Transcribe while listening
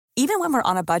Even when we're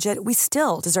on a budget, we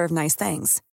still deserve nice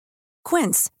things.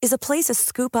 Quince is a place to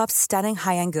scoop up stunning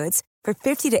high-end goods for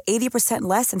 50 to 80%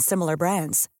 less than similar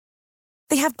brands.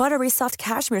 They have buttery soft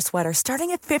cashmere sweaters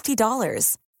starting at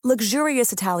 $50,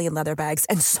 luxurious Italian leather bags,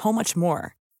 and so much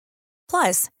more.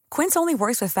 Plus, Quince only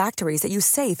works with factories that use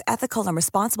safe, ethical, and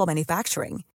responsible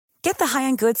manufacturing. Get the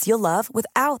high-end goods you'll love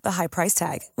without the high price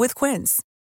tag with Quince.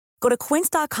 Go to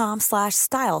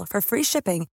quince.com/style for free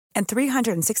shipping and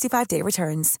 365-day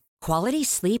returns. Quality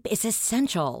sleep is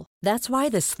essential. That's why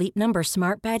the Sleep Number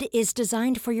Smart Bed is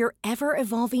designed for your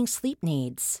ever-evolving sleep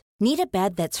needs. Need a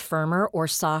bed that's firmer or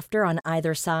softer on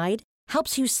either side?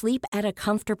 Helps you sleep at a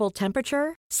comfortable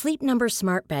temperature? Sleep Number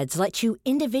Smart Beds let you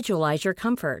individualize your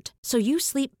comfort, so you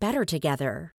sleep better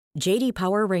together. J.D.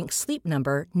 Power ranks Sleep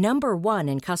Number number 1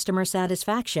 in customer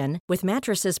satisfaction with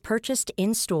mattresses purchased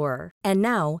in-store. And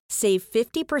now, save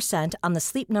 50% on the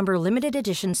Sleep Number Limited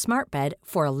Edition Smart Bed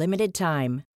for a limited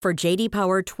time. For J.D.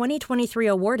 Power 2023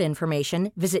 award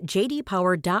information, visit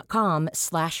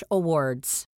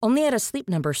jdpower.com/awards. Only at a Sleep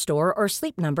Number store or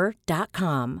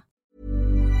sleepnumber.com.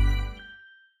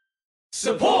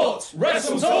 Support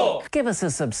Wrestle Talk! Give us a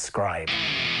subscribe.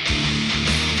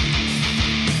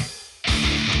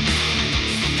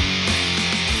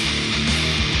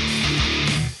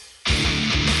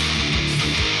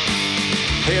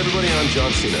 Hey everybody, I'm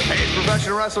John Cena. Hey, it's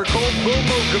professional wrestler Colt Boom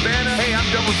Boom Cabana. Hey, I'm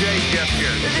Double J, Jeff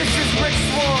here. This is Rick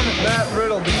Swan. Matt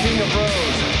Riddle, the King of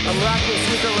Rose. I'm rocking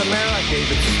Cesar Romero.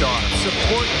 David Starr.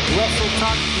 Support Wrestle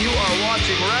Talk. You are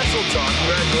watching Wrestle Talk.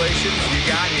 Congratulations, you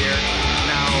got here.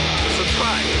 Now,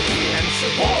 subscribe and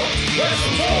support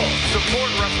Wrestle Talk.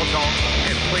 Support Wrestle Talk,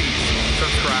 and please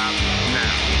subscribe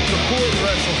now. Support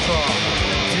Wrestle Talk.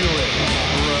 Do it,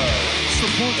 bro.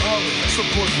 Support Ollie.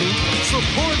 Support who?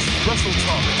 Support Wrestle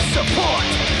Talk. Support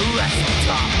Wrestle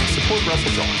Talk. Support Wrestle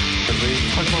Talk, because we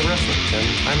talk about wrestling, and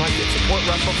I like it. Support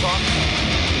Wrestle Talk.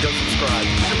 Go subscribe.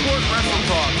 Support Wrestle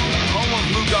Talk. Home of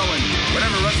Luke Owen.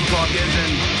 Whatever Wrestle Talk is,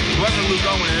 and whoever Luke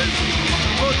Owen is,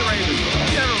 support the Ravens.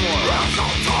 Nevermore.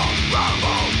 Wrestle Talk.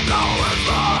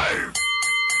 Live.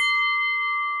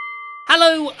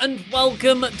 Hello and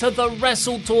welcome to the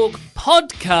Wrestle Talk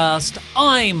podcast.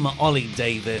 I'm Ollie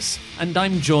Davis and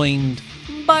I'm joined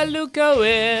by Luke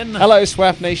Owen. Hello,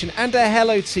 Swaff Nation, and a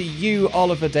hello to you,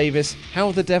 Oliver Davis.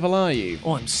 How the devil are you?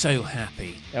 Oh, I'm so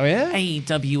happy. Oh yeah?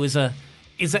 AEW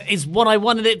is what I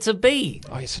wanted it to be.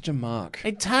 Oh, you're such a mark.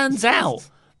 It turns out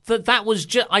that was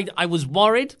just... I was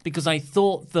worried because I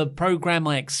thought the program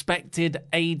I expected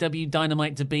AEW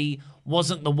Dynamite to be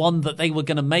wasn't the one that they were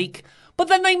going to make. But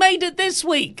then they made it this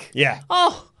week. Yeah.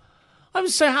 Oh, I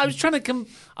was trying to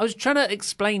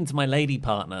explain to my lady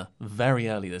partner very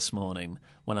early this morning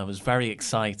when I was very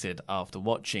excited after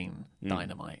watching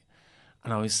Dynamite,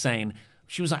 and I was saying,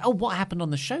 she was like, "Oh, what happened on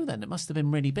the show then? It must have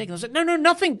been really big." And I was like, "No,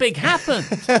 nothing big happened."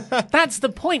 That's the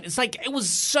point. It's like it was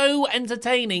so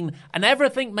entertaining and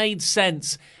everything made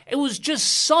sense. It was just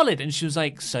solid. And she was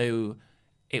like, "So."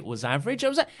 It was average. It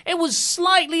was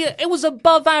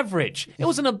above average. It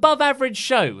was an above average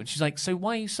show. And she's like, "So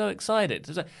why are you so excited?" I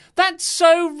was like, "That's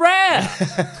so rare."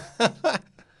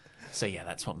 So yeah,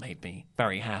 that's what made me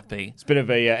very happy. It's a bit of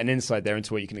an insight there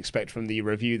into what you can expect from the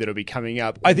review that'll be coming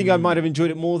up. I think I might have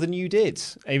enjoyed it more than you did,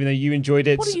 even though you enjoyed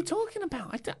it. What are you talking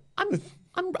about? I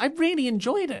really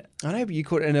enjoyed it. I know, but you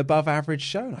called it an above average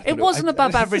show. It was an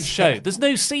above average show. There's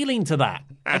no ceiling to that.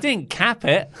 I didn't cap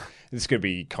it. This could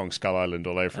be Kong Skull Island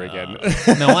all over again.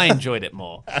 No, I enjoyed it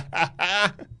more.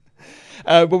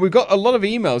 Well, we've got a lot of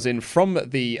emails in from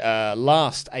the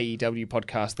last AEW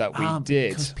podcast that we did.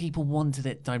 Because people wanted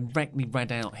it directly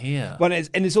read out here. Well,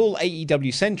 it's all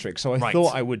AEW centric, so I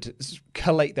thought I would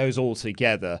collate those all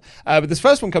together. But this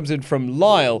first one comes in from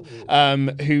Lyle,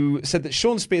 who said that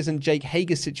Shawn Spears and Jake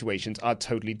Hager's situations are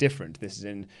totally different. This is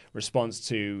in response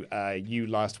to you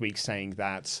last week saying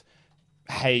that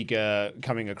Hager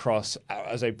coming across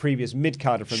as a previous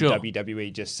mid-carder from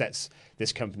WWE just sets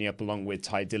this company up along with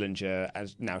Ty Dillinger,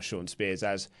 as now Shawn Spears,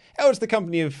 as it's the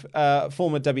company of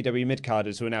former WWE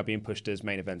mid-carders who are now being pushed as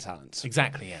main event talents.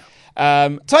 Exactly, yeah.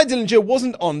 Ty Dillinger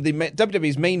wasn't on the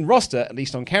WWE's main roster, at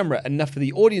least on camera, enough for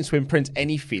the audience to imprint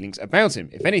any feelings about him.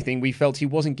 If anything, we felt he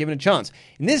wasn't given a chance.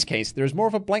 In this case, there is more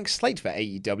of a blank slate for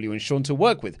AEW and Shawn to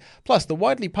work with. Plus, the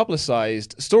widely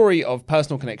publicized story of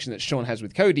personal connection that Shawn has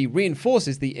with Cody reinforces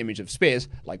reinforces the image of Spears,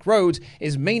 like Rhodes,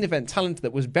 is main event talent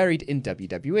that was buried in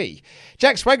WWE.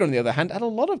 Jack Swagger, on the other hand, had a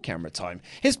lot of camera time.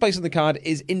 His place on the card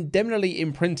is indelibly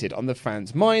imprinted on the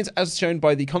fans' minds, as shown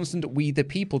by the constant "We the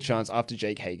People" chants after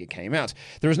Jake Hager came out.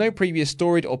 There is no previous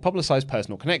storied or publicized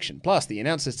personal connection. Plus, the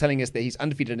announcers telling us that he's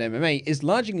undefeated in MMA is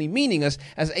largely meaningless,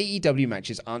 as AEW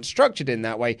matches aren't structured in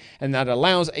that way, and that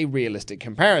allows a realistic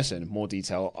comparison. More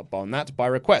detail upon that by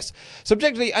request.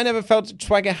 Subjectively, I never felt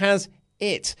Swagger has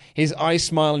it. His eyes,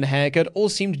 smile, and haircut all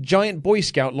seemed giant Boy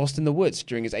Scout lost in the woods.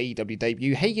 During his AEW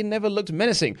debut, Hager never looked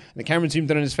menacing. The camera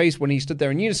zoomed in on his face when he stood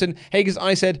there in unison. Hager's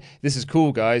eye said, "This is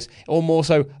cool, guys." Or more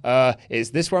so,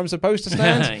 is this where I'm supposed to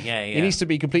stand? Yeah. He needs to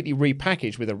be completely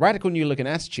repackaged with a radical new look and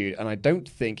attitude, and I don't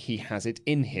think he has it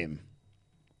in him.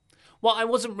 Well, I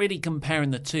wasn't really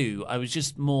comparing the two. I was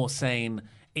just more saying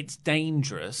it's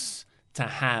dangerous to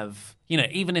have,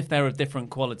 even if they're of different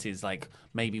qualities, like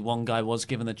maybe one guy was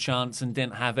given the chance and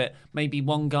didn't have it. Maybe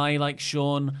one guy like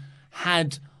Sean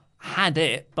had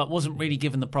it, but wasn't really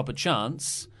given the proper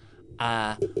chance.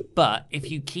 But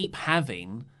if you keep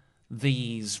having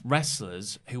these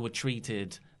wrestlers who were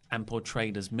treated and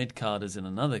portrayed as mid-carders in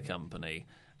another company,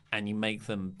 and you make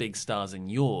them big stars in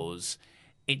yours,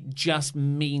 it just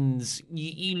means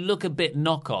you look a bit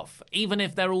knockoff. Even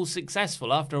if they're all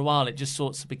successful, after a while it just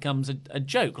sort of becomes a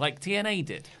joke, like TNA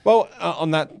did. Well,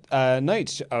 on that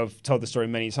note, I've told the story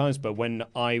many times, but when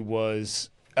I was...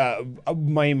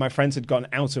 my friends had gone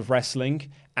out of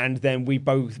wrestling, and then we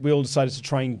all decided to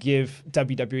try and give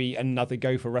WWE another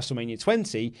go for WrestleMania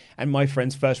 20, and my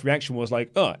friend's first reaction was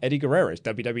like, "Oh, Eddie Guerrero is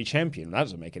WWE champion." That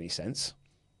doesn't make any sense.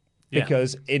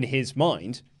 Because in his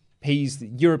mind, he's the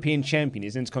European champion,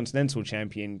 he's Intercontinental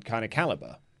champion kind of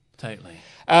caliber. Totally.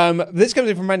 This comes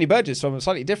in from Randy Burgess, so I'm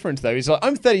slightly different though. He's like,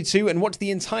 "I'm 32 and watched the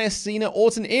entire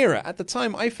Cena-Orton era. At the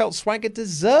time, I felt Swagger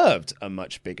deserved a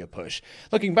much bigger push.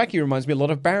 Looking back, he reminds me a lot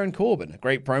of Baron Corbin. A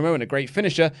great promo and a great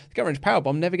finisher. The gut-wrench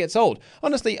powerbomb never gets old.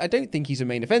 Honestly, I don't think he's a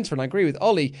main eventer, and I agree with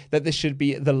Ollie that this should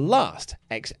be the last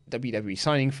ex-WWE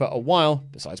signing for a while,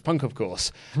 besides Punk, of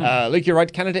course. Luke, you're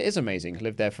right, Canada is amazing.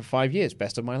 Lived there for 5 years.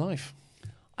 Best of my life."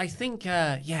 I think,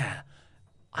 I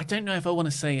don't know if I want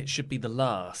to say it should be the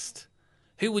last.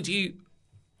 Who would you,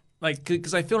 like,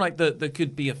 because I feel like there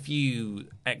could be a few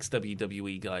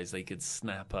ex-WWE guys they could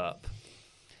snap up.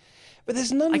 But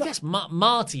there's none. I guess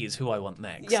Marty is who I want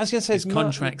next. Yeah, I was going to say his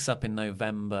contract's up in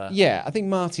November. Yeah, I think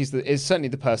Marty is certainly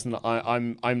the person that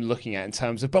I'm looking at in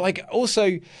terms of. But like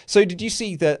also, so did you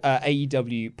see that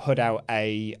AEW put out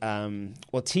a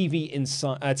TV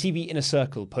Inner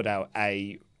Circle put out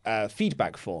a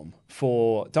feedback form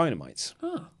for Dynamite.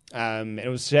 Oh. It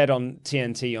was shared on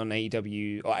TNT on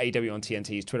AEW or AEW on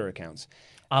TNT's Twitter accounts.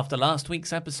 After last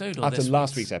week's episode? Or After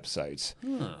last week's episodes.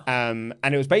 And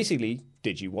it was basically,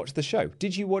 did you watch the show?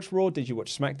 Did you watch Raw? Did you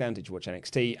watch SmackDown? Did you watch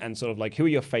NXT? And sort of like, who are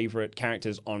your favourite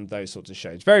characters on those sorts of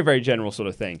shows? Very, very general sort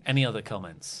of thing. Any other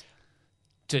comments?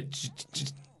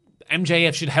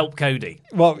 MJF should help Cody.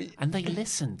 Well, and they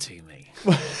listened to me.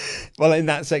 Well, in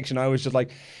that section, I was just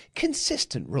like,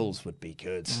 consistent rules would be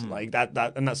good, like that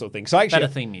and that sort of thing. So actually,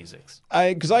 better theme musics.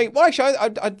 Because I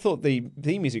thought the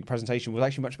theme music presentation was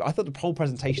actually much better. I thought the whole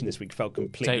presentation this week felt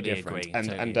completely different,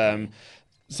 agree.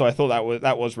 So I thought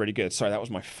that was really good. Sorry, that was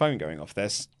my phone going off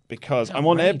this because I'm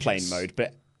on airplane mode,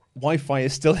 but Wi-Fi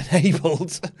is still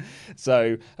enabled.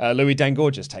 So Louis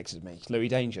Dangor just texted me. Louis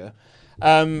Danger,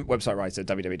 website writer,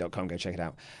 www.com. Go check it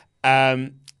out.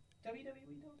 www.com.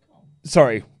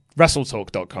 Sorry,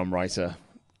 WrestleTalk.com writer.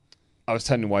 I was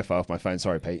turning Wi-Fi off my phone.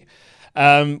 Sorry, Pete.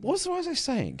 What was I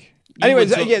saying?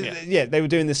 Anyways, they were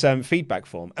doing this feedback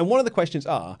form, and one of the questions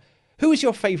are, who is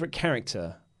your favourite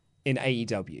character in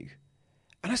AEW?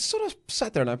 And I sort of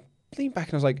sat there and I leaned back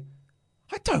and I was like,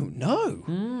 I don't know.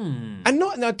 And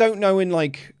I don't know in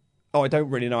like, I don't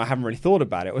really know. I haven't really thought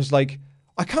about it. It was like,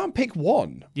 I can't pick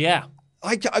one. Yeah.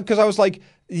 Because I was like,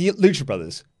 the Lucha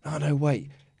Brothers. Oh, no,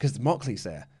 wait. Because Moxley's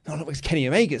there. No, because Kenny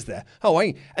Omega's there. Oh,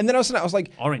 wait. And then I was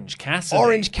like... Orange Cassidy.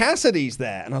 Orange Cassidy's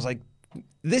there. And I was like,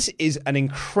 this is an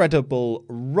incredible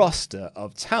roster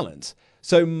of talent.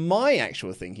 So my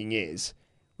actual thinking is,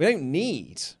 we don't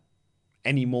need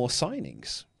any more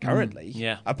signings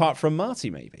currently. Apart from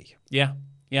Marty, maybe. Yeah.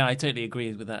 Yeah, I totally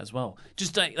agree with that as well.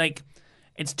 Just like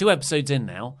it's 2 episodes in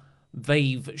now.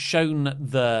 They've shown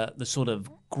the sort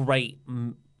of great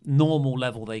normal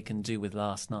level they can do with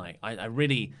last night. I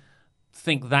really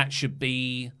think that should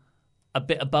be a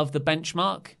bit above the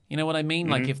benchmark. You know what I mean?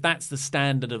 Mm-hmm. Like, if that's the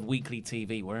standard of weekly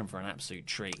TV, we're in for an absolute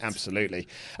treat. Absolutely.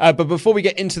 But before we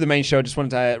get into the main show, I just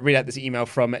wanted to read out this email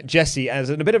from Jesse as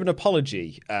a bit of an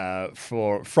apology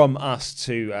from us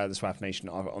to the SWAF Nation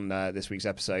on this week's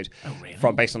episode. Oh,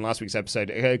 really? Based on last week's episode.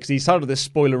 Because he started this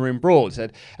spoiler room brawl. He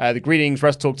said, the greetings,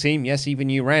 Rest Talk team. Yes, even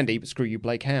you, Randy, but screw you,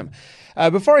 Blake Ham.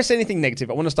 Before I say anything negative,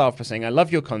 I want to start off by saying I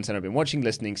love your content. I've been watching,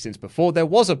 listening since before there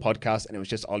was a podcast and it was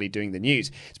just Ollie doing the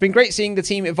news. It's been great seeing the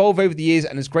team evolve over the years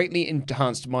and has greatly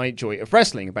enhanced my joy of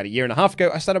wrestling. About a year and a half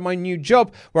ago, I started my new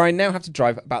job where I now have to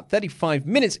drive about 35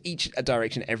 minutes each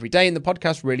direction every day, and the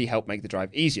podcast really helped make the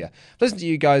drive easier. I've listened to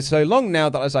you guys so long now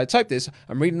that as I type this,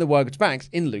 I'm reading the words back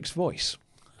in Luke's voice.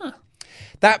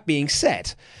 That being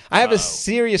said, I have a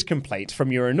serious complaint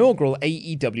from your inaugural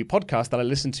AEW podcast that I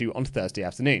listened to on Thursday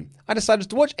afternoon. I decided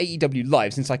to watch AEW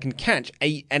live since I can catch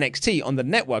NXT on the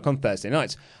network on Thursday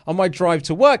nights. On my drive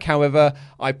to work, however,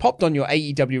 I popped on your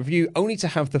AEW review only to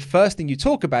have the first thing you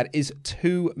talk about is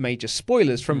 2 major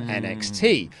spoilers from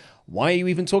NXT. Why are you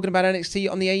even talking about NXT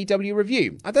on the AEW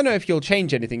review? I don't know if you'll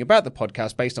change anything about the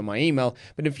podcast based on my email,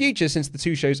 but in future, since the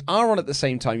 2 shows are on at the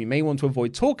same time, you may want to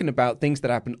avoid talking about things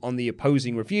that happen on the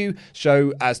opposing review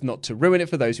show as not to ruin it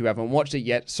for those who haven't watched it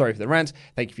yet. Sorry for the rant.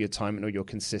 Thank you for your time and all your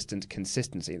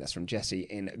consistency. That's from Jesse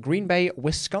in Green Bay,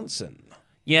 Wisconsin.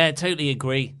 Yeah, totally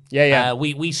agree. Yeah.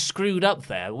 We screwed up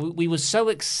there. We were so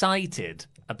excited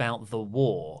about the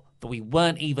war that we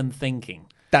weren't even thinking.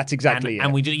 That's exactly it.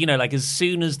 And we did, like as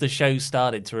soon as the show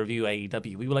started to review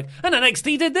AEW, we were like, and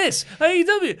NXT did this,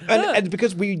 AEW. And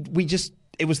because we just,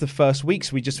 it was the first week,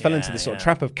 so we just fell into this sort of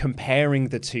trap of comparing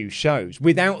the 2 shows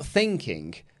without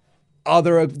thinking,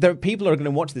 there are people who are going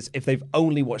to watch this if they've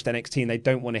only watched NXT and they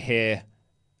don't want to hear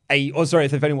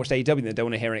if they've only watched AEW and they don't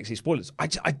want to hear NXT spoilers.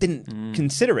 I didn't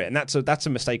consider it, and that's a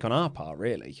mistake on our part,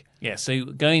 really. Yeah, so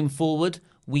going forward,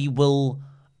 we will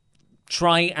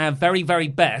try our very, very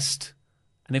best.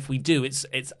 And if we do, it's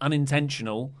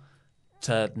unintentional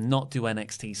to not do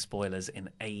NXT spoilers in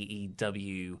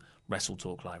AEW Wrestle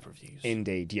Talk Live reviews.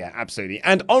 Indeed, yeah, absolutely.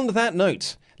 And on that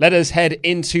note, let us head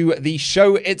into the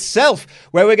show itself,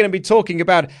 where we're going to be talking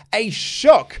about a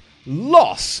shock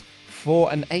loss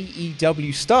for an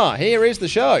AEW star. Here is the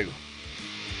show.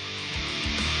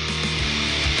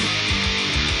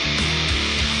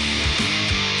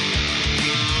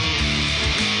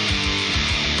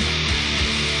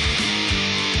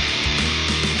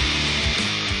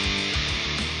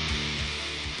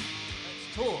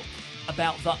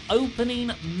 About the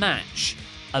opening match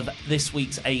of this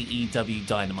week's AEW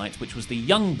Dynamite, which was the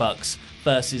Young Bucks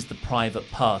versus the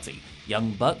Private Party.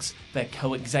 Young Bucks, they're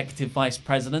co-executive vice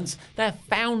presidents, they're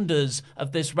founders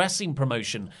of this wrestling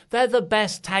promotion. They're the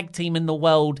best tag team in the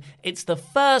world. It's the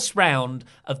first round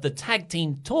of the tag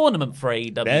team tournament for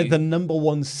AEW. They're the number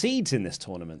 1 seeds in this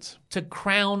tournament. To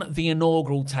crown the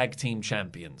inaugural tag team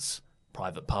champions.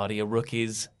 Private Party are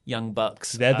rookies, Young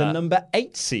Bucks. They're the number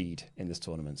 8 seed in this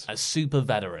tournament. As super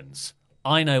veterans.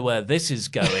 I know where this is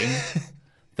going.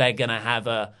 They're going to have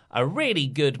a really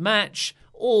good match.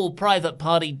 All Private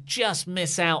Party just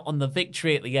miss out on the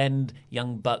victory at the end.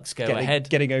 Young Bucks go ahead.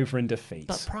 Getting over in defeat.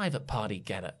 But Private Party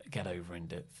get over in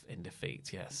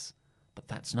defeat, yes. But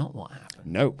that's not what happened.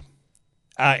 Nope.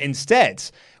 Instead,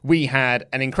 we had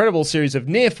an incredible series of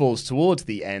near falls towards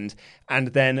the end, and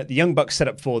then the Young Bucks set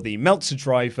up for the Meltzer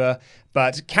driver,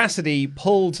 but Cassidy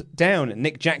pulled down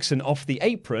Nick Jackson off the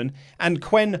apron, and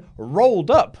Quen rolled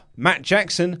up Matt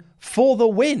Jackson for the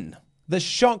win. The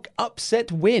shock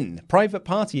upset win. Private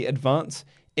Party advance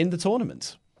in the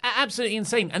tournament. Absolutely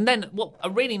insane. And then,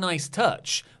 a really nice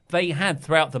touch they had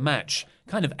throughout the match,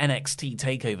 kind of NXT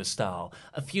takeover style,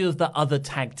 a few of the other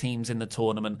tag teams in the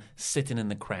tournament sitting in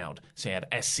the crowd. So you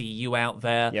had SCU out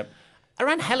there. Yep. Are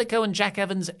Angelico and Jack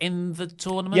Evans in the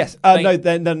tournament? Yes. No,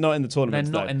 they're not in the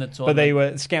tournament. They're not in the tournament. But they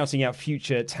were scouting out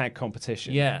future tag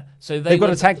competition. Yeah. So they've got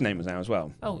a tag name now as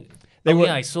well.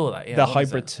 Yeah, I saw that. Yeah, the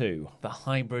Hybrid 2. The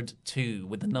Hybrid 2,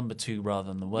 with the number 2 rather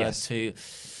than the word 2.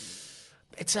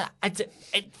 It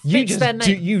fits their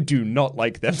name. You do not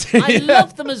like them. I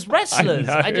love them as wrestlers.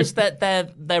 I just that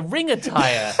their ring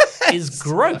attire is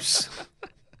gross.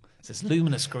 It's this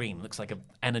luminous green, looks like an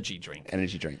energy drink.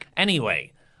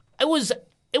 Anyway, it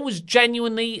was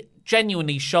genuinely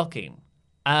shocking.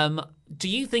 Do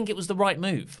you think it was the right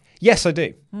move? Yes, I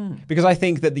do. Because I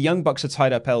think that the Young Bucks are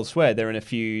tied up elsewhere. They're in a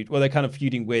feud. Well, they're kind of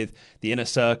feuding with the Inner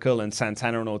Circle and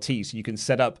Santana and Ortiz. So you can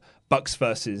set up Bucks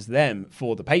versus them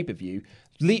for the pay-per-view,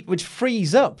 which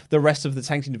frees up the rest of the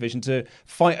tag team division to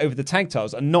fight over the tag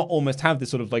titles and not almost have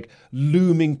this sort of like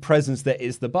looming presence that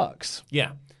is the Bucks.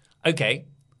 Yeah. Okay.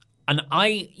 And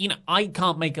I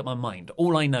can't make up my mind.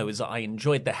 All I know is that I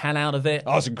enjoyed the hell out of it.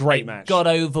 Oh, it was a great match. Got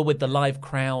over with the live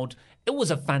crowd. It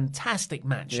was a fantastic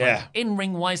match. Yeah. Like,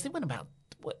 in-ring wise, they went about,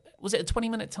 was it a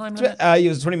 20-minute time limit? It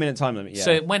was a 20-minute time limit, yeah.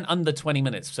 So it went under 20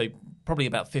 minutes, so probably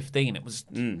about 15. It was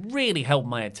really held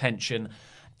my attention.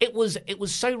 It was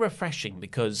so refreshing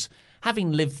because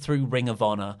having lived through Ring of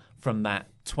Honor from that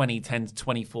 2010 to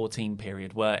 2014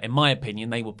 period where, in my opinion,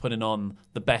 they were putting on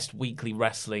the best weekly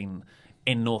wrestling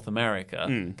in North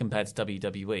America compared to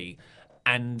WWE.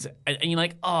 And you're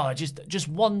like, oh, just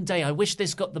one day, I wish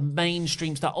this got the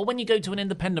mainstream start. Or when you go to an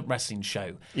independent wrestling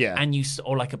show,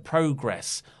 or like a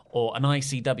Progress or an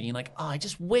ICW, you're like, oh, I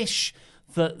just wish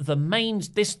that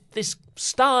this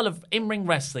style of in-ring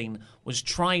wrestling was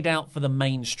tried out for the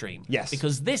mainstream. Yes.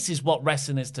 Because this is what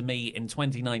wrestling is to me in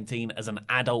 2019 as an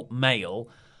adult male.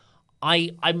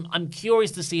 I'm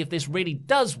curious to see if this really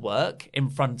does work in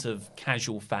front of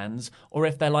casual fans, or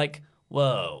if they're like,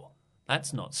 whoa,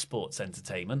 that's not sports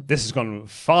entertainment. This has gone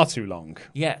far too long.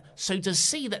 Yeah. So to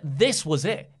see that this was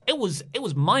it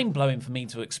was mind-blowing for me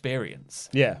to experience.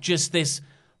 Yeah. Just this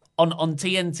on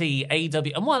TNT,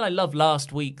 AEW. And while I love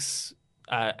last week's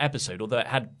episode, although it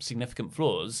had significant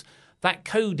flaws, that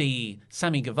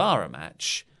Cody-Sammy Guevara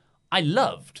match, I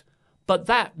loved. But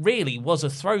that really was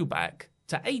a throwback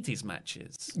to 80s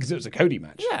matches. Because it was a Cody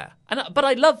match. Yeah, but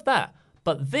I love that.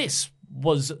 But this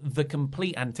was the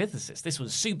complete antithesis. This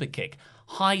was super kick,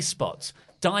 high spots,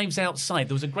 dives outside.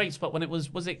 There was a great spot when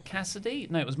was it Cassidy?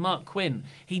 No, it was Mark Quinn.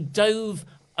 He dove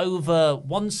over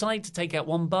one side to take out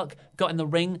one buck, got in the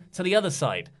ring to the other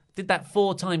side. Did that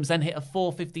 4 times, then hit a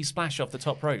 450 splash off the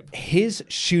top rope. His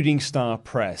shooting star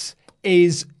press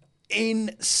is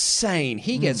insane.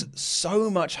 He gets so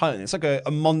much higher. It's like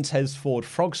a Montez Ford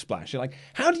frog splash. You're like,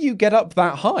 how do you get up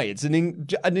that high? It's an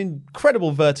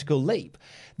incredible vertical leap.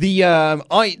 There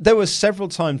were several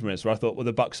times, Mariz, where I thought, well,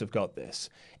 the Bucks have got this,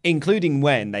 including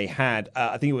when they had,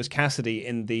 I think it was Cassidy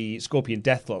in the Scorpion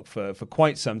Deathlock for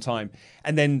quite some time,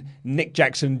 and then Nick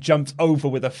Jackson jumped over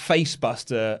with a face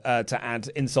buster to add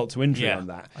insult to injury on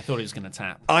that. I thought he was going to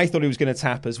tap. I thought he was going to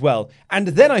tap as well. And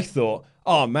then I thought,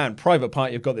 oh man, Private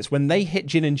Party have got this. When they hit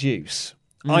Gin and Juice,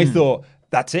 I thought,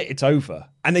 that's it, it's over.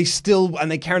 And they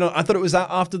carried on. I thought it was that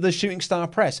after the shooting star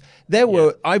press.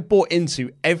 I bought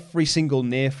into every single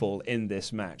near fall in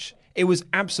this match. It was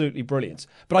absolutely brilliant.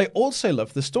 But I also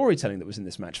loved the storytelling that was in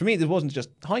this match. For me, there wasn't just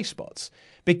high spots,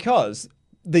 because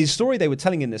the story they were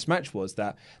telling in this match was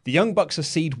that the Young Bucks are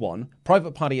seed 1,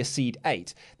 Private Party are seed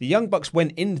 8. The Young Bucks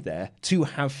went in there to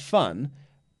have fun,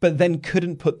 but then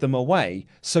couldn't put them away,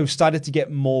 so started to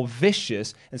get more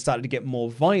vicious and started to get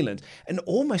more violent and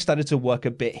almost started to work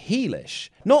a bit heelish.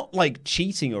 Not like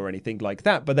cheating or anything like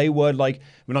that, but they were like,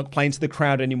 we're not playing to the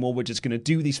crowd anymore, we're just going to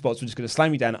do these spots, we're just going to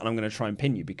slam you down and I'm going to try and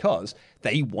pin you, because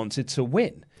they wanted to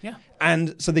win. Yeah.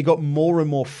 And so they got more and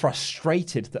more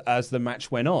frustrated as the match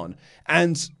went on.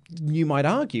 And you might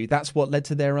argue that's what led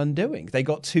to their undoing. They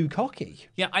got too cocky.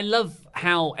 Yeah, I love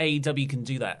how AEW can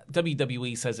do that.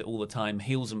 WWE says it all the time,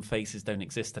 heels and faces don't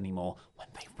exist anymore, when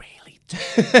they really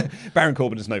do. Baron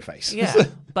Corbin has no face. Yeah,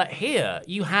 but here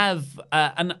you have,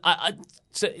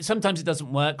 so sometimes it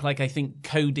doesn't work. Like I think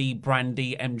Cody,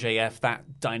 Brandy, MJF,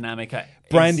 that dynamic.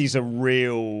 Brandy's a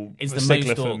real is the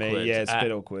stickler most for awkward. me. Yeah, it's a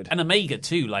bit awkward. And Omega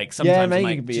too. Like sometimes Omega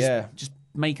like, could be, just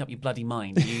make up your bloody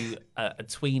mind. You a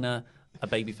tweener, a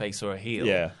babyface, or a heel.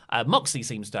 Yeah. Moxley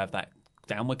seems to have that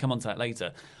down. We'll come on to that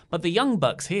later. But the Young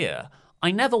Bucks here,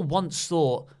 I never once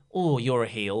thought, oh, you're a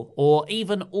heel, or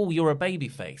even, oh, you're a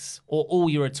babyface, or oh,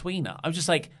 you're a tweener. I was just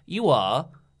like, you are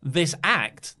this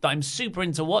act that I'm super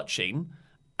into watching,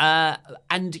 and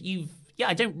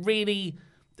I don't really.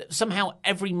 Somehow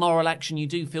every moral action you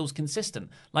do feels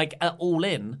consistent. Like at All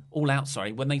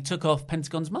Out, when they took off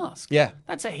Pentagon's mask. Yeah.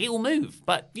 That's a heel move.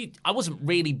 But I wasn't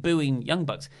really booing Young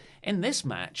Bucks. In this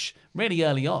match, really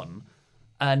early on,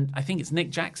 and I think it's Nick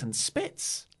Jackson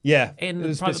spits. Yeah,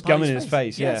 in spits gum in his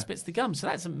face. Yeah, spits the gum. So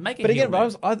that's a mega. But again,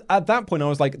 at that point, I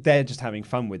was like, they're just having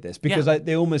fun with this, because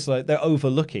they almost they're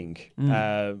overlooking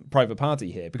Private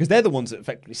Party here, because they're the ones that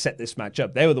effectively set this match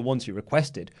up. They were the ones who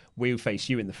requested we'll face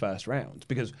you in the first round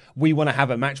because we want to have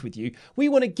a match with you. We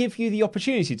want to give you the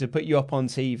opportunity to put you up on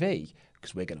TV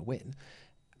because we're going to win.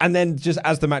 And then just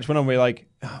as the match went on, we're like,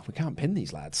 oh, we can't pin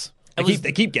these lads.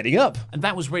 They keep getting up. And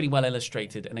that was really well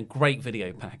illustrated in a great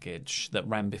video package that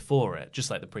ran before it, just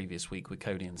like the previous week with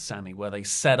Cody and Sammy, where they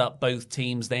set up both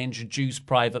teams. They introduced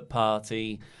Private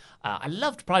Party. I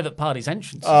loved Private Party's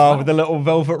entrance. With the little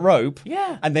velvet rope.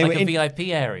 Yeah, and they like were a VIP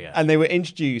area. And they were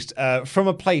introduced from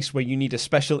a place where you need a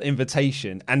special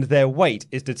invitation, and their weight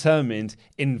is determined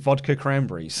in vodka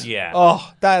cranberries. Yeah.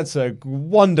 Oh, that's a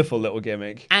wonderful little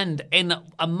gimmick. And in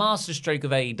a masterstroke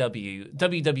of AEW,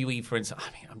 WWE, for instance,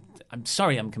 I mean, I'm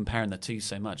sorry I'm comparing the two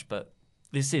so much, but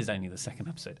this is only the second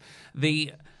episode.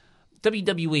 The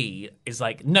WWE is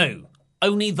like, no,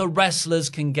 only the wrestlers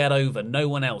can get over, no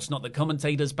one else, not the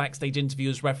commentators, backstage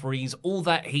interviewers, referees. All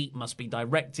that heat must be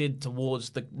directed towards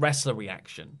the wrestler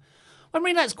reaction. I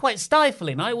mean, that's quite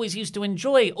stifling. I always used to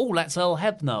enjoy, that's Earl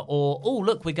Hebner, or,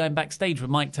 look, we're going backstage with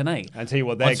Mike Tenay. And tell you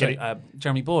what, they're getting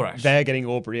Jeremy Borash. They're getting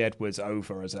Aubrey Edwards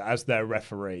over as their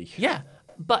referee. Yeah,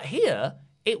 but here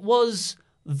it was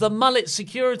the mullet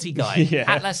security guy,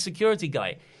 Atlas security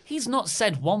guy. He's not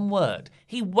said one word.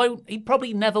 He won't. He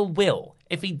probably never will.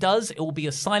 If he does, it will be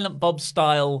a Silent Bob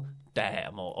style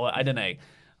damn, or I don't know,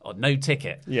 or no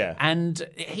ticket. Yeah. And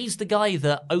he's the guy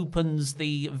that opens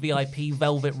the VIP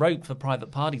velvet rope for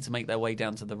Private Party to make their way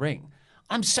down to the ring.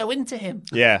 I'm so into him.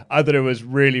 Yeah, I thought it was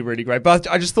really, really great. But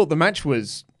I just thought the match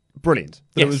was brilliant.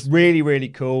 It was really, really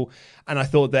cool. And I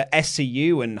thought that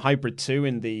SCU and Hybrid 2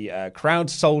 in the crowd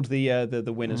sold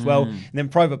the win as well. And then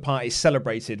Private Party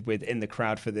celebrated in the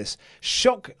crowd for this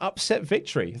shock upset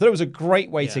victory. I thought it was a great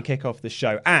way to kick off the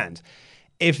show. And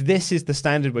if this is the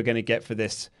standard we're going to get for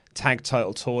this tag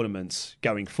title tournament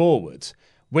going forward,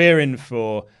 we're in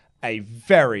for a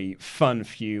very fun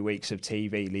few weeks of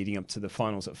TV leading up to the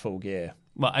finals at Full Gear.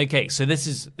 Well, okay, so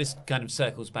this kind of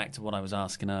circles back to what I was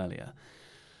asking earlier.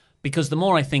 Because the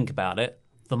more I think about it,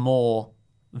 the more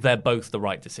they're both the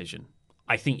right decision.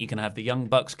 I think you can have the Young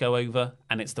Bucks go over,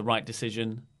 and it's the right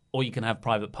decision, or you can have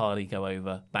Private Party go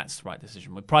over. That's the right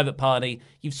decision. With Private Party,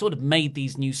 you've sort of made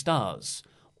these new stars,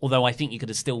 although I think you could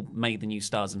have still made the new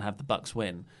stars and have the Bucks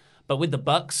win. But with the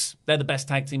Bucks, they're the best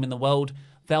tag team in the world.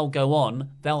 They'll go on,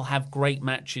 they'll have great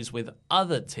matches with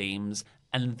other teams,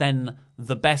 and then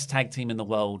the best tag team in the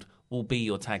world will be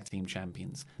your tag team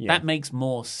champions. Yeah. That makes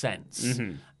more sense.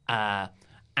 Mm-hmm.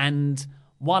 And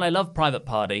while I love Private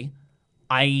Party,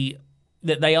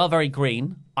 they are very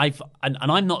green. And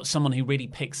I'm not someone who really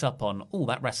picks up on,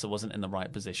 that wrestler wasn't in the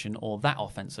right position, or that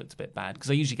offense looked a bit bad,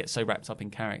 because I usually get so wrapped up in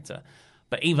character.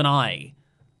 But even I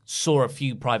saw a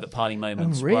few Private Party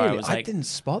moments where I was like, I didn't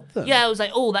spot them. Yeah, I was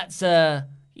like, that's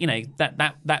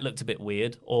that looked a bit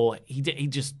weird, or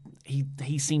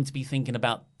he seemed to be thinking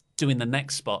about doing the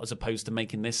next spot as opposed to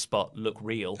making this spot look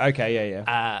real. Okay,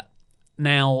 yeah.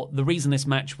 Now, the reason this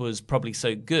match was probably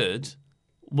so good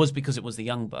was because it was the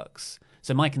Young Bucks.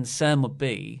 So my concern would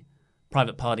be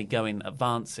Private Party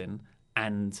advancing,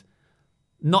 and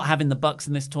not having the Bucks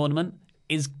in this tournament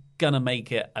is going to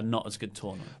make it a not as good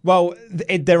tournament. Well,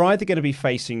 they're either going to be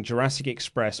facing Jurassic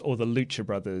Express or the Lucha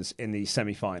Brothers in the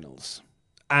semi-finals.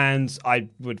 And I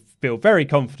would feel very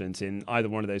confident in either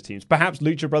one of those teams. Perhaps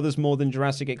Lucha Brothers more than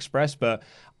Jurassic Express, but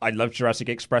I love Jurassic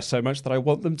Express so much that I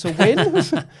want them to win. I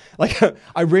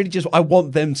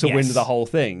want them to win the whole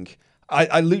thing.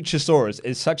 Luchasaurus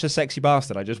is such a sexy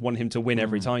bastard. I just want him to win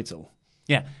every title.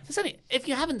 Yeah. If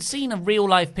you haven't seen a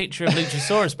real-life picture of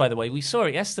Luchasaurus, by the way, we saw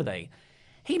it yesterday.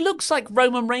 He looks like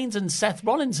Roman Reigns and Seth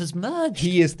Rollins has merged.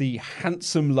 He is the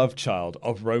handsome love child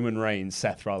of Roman Reigns,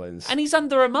 Seth Rollins. And he's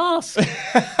under a mask.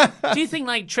 Do you think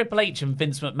Triple H and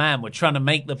Vince McMahon were trying to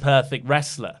make the perfect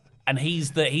wrestler? And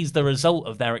he's the result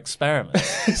of their experiments.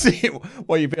 See,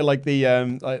 you feel like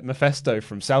the Mephisto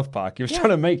from South Park. He was trying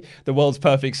to make the world's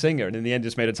perfect singer, and in the end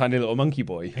just made a tiny little monkey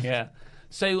boy. Yeah.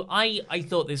 So I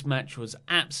thought this match was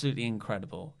absolutely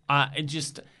incredible.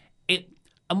 And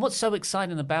what's so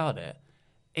exciting about it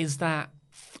is that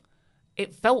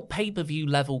it felt pay-per-view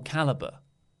level caliber,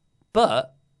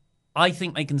 but I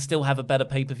think they can still have a better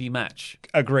pay-per-view match.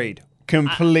 Agreed.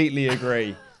 Completely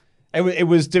agree. It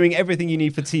was doing everything you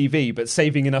need for TV, but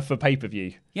saving enough for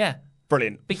pay-per-view. Yeah.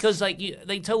 Brilliant. Because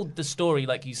they told the story,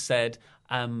 like you said,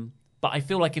 but I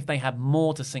feel like if they had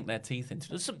more to sink their teeth into,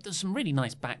 there's some really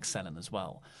nice back selling as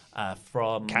well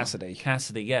from Cassidy.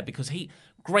 Cassidy, yeah, because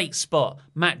great spot.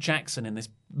 Matt Jackson, in this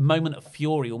moment of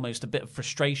fury, almost a bit of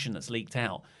frustration that's leaked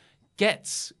out,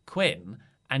 gets Quinn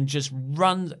and just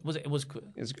runs.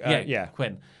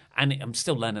 Quinn. And I'm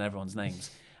still learning everyone's names.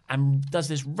 And does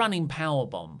this running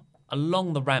powerbomb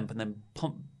along the ramp and then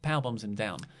powerbombs him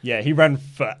down. Yeah, he ran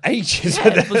for ages.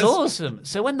 Yeah, it was awesome.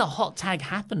 So when the hot tag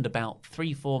happened about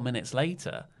 3-4 minutes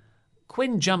later,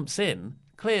 Quinn jumps in,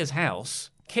 clears house,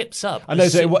 kips up. I know,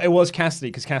 so it was Cassidy,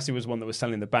 because Cassidy was one that was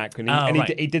selling the back. And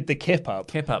he did the kip up.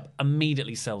 Kip up,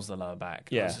 immediately sells the lower back.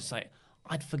 Yeah. I was just like,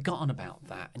 I'd forgotten about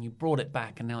that. And you brought it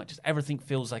back, and now everything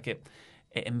feels like it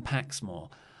impacts more.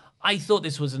 I thought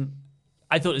this was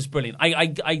I thought it was brilliant.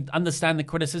 I understand the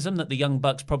criticism that the Young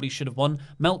Bucks probably should have won.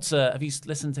 Meltzer, have you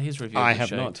listened to his review? I of the have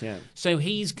show? not, yeah. So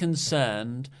he's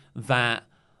concerned that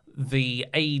the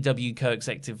AEW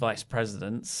co-executive vice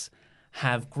presidents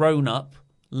have grown up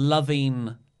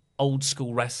loving old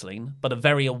school wrestling, but are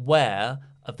very aware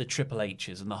of the Triple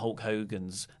H's and the Hulk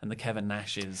Hogan's and the Kevin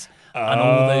Nash's and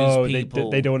all those people.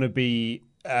 They don't want to be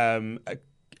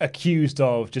accused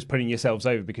of just putting yourselves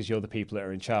over because you're the people that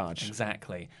are in charge.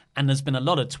 Exactly. And there's been a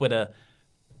lot of Twitter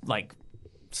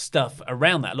stuff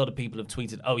around that. A lot of people have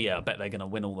tweeted, oh yeah, I bet they're going to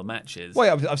win all the matches.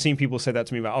 Well, I've seen people say that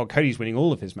to me about, oh, Cody's winning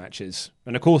all of his matches.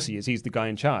 And of course he is. He's the guy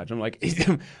in charge. I'm like,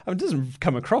 it doesn't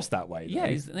come across that way. Yeah,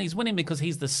 he's winning because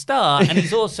he's the star, and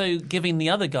he's also giving the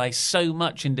other guy so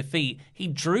much in defeat. He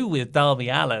drew with Darby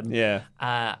Allin. Yeah.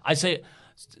 So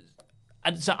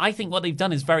I think what they've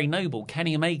done is very noble.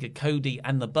 Kenny Omega, Cody,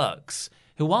 and the Bucks,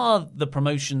 who are the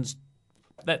promotion's,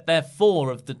 they're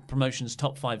 4 of the promotion's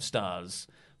top 5 stars.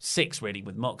 6 really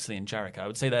with Moxley and Jericho. I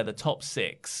would say they're the top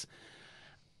 6.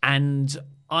 And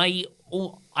I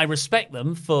respect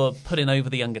them for putting over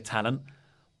the younger talent,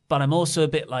 but I'm also a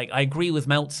bit like, I agree with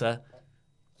Meltzer.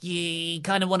 You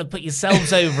kind of want to put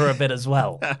yourselves over a bit as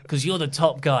well, because you're the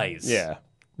top guys. Yeah.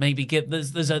 Maybe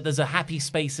there's a happy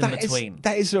space in between.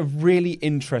 That is a really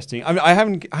interesting. I mean, I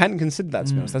hadn't considered that,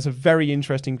 to be honest. That's a very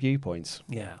interesting viewpoint.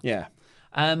 Yeah. Yeah.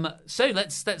 So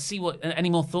let's see what. Any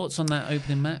more thoughts on that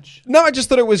opening match? No, I just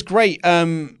thought it was great. I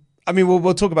mean,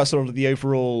 we'll talk about sort of the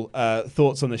overall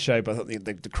thoughts on the show, but I thought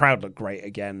the crowd looked great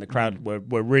again. The crowd were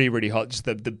really, really hot. Just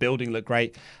the building looked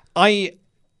great. My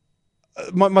big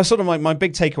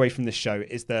takeaway from this show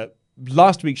is that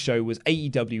last week's show was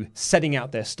AEW setting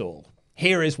out their stall.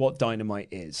 Here is what Dynamite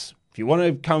is. If you want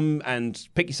to come and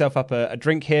pick yourself up a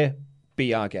drink here,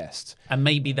 be our guest. And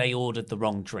maybe they ordered the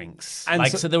wrong drinks. And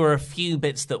so there were a few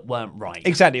bits that weren't right.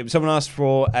 Exactly. Someone asked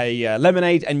for a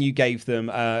lemonade and you gave them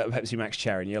a Pepsi Max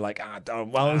Cherry, and you're like,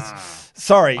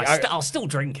 sorry. I'll still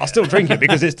drink it. I'll still drink it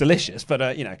because it's delicious, but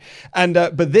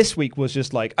but this week was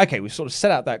just like, okay, we've sort of set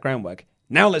out that groundwork.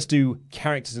 Now let's do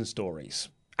characters and stories.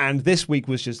 And this week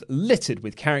was just littered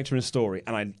with character and story,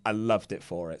 and I loved it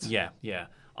for it. Yeah.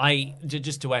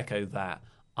 Just to echo that,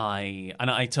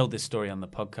 I told this story on the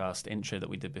podcast intro that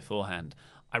we did beforehand.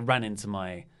 I ran into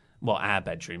our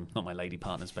bedroom, not my lady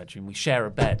partner's bedroom. We share a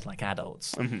bed like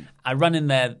adults. Mm-hmm. I ran in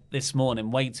there this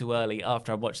morning way too early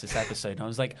after I watched this episode. And I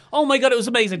was like, oh my God, it was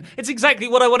amazing. It's exactly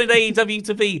what I wanted AEW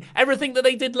to be. Everything that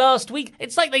they did last week,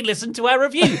 it's like they listened to our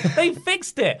review. They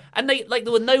fixed it. And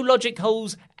there were no logic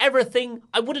holes, everything.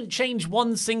 I wouldn't change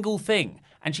one single thing.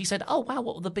 And she said, oh wow,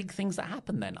 what were the big things that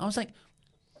happened then? I was like,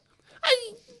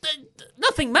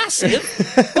 nothing massive,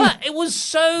 but it was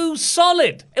so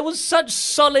solid. It was such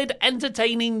solid,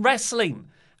 entertaining wrestling.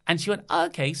 And she went, oh,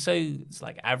 okay, so it's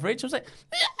like average? I was like,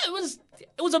 yeah,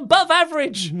 it was above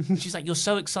average. She's like, you're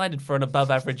so excited for an above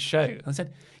average show. I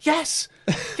said, yes,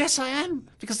 I am.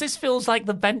 Because this feels like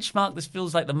the benchmark. This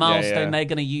feels like the milestone they're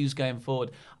going to use going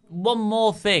forward. One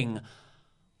more thing.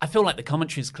 I feel like the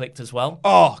commentary's clicked as well.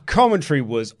 Oh, commentary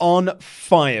was on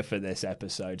fire for this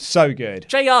episode. So good.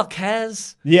 JR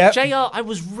cares. Yeah. JR, I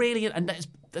was really... And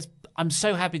I'm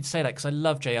so happy to say that because I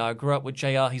love JR. I grew up with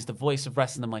JR. He's the voice of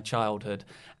wrestling in my childhood.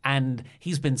 And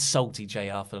he's been salty,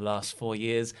 JR, for the last 4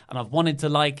 years. And I've wanted to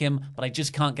like him, but I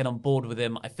just can't get on board with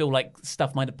him. I feel like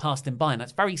stuff might have passed him by. And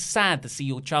that's very sad to see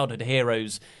your childhood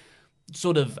heroes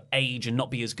sort of age and not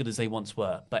be as good as they once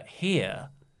were. But here...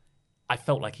 I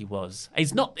felt like he was.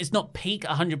 It's not peak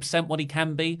 100% what he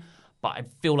can be, but I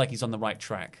feel like he's on the right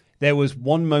track. There was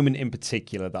one moment in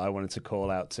particular that I wanted to call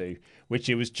out to, which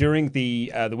it was during the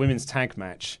women's tag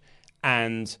match,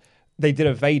 and they did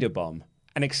a Vader bomb,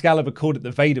 and Excalibur called it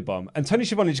the Vader bomb, and Tony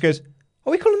Schiavone just goes, are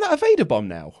we calling that a Vader bomb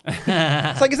now?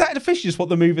 It's like, is that officially just what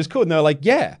the move is called? And they're like,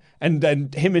 yeah. And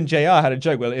then him and JR had a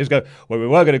joke where it was we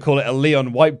were going to call it a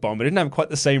Leon White bomb, but it didn't have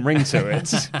quite the same ring to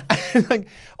it. And like,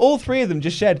 all three of them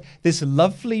just shared this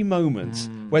lovely moment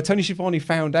where Tony Schiavone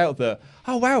found out that,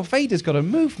 oh wow, Vader's got a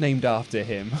move named after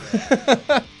him.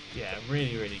 Yeah,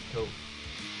 really, really cool.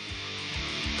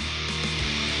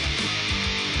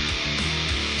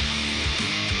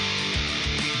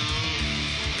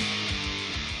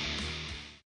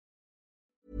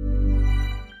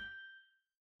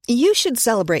 You should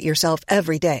celebrate yourself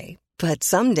every day, but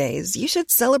some days you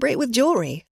should celebrate with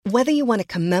jewelry. Whether you want to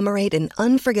commemorate an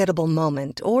unforgettable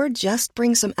moment or just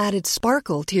bring some added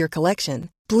sparkle to your collection,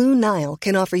 Blue Nile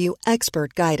can offer you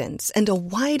expert guidance and a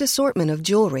wide assortment of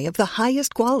jewelry of the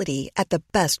highest quality at the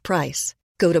best price.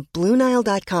 Go to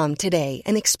BlueNile.com today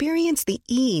and experience the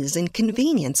ease and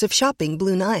convenience of shopping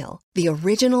Blue Nile, the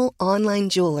original online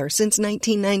jeweler since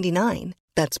 1999.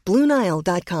 That's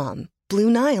BlueNile.com.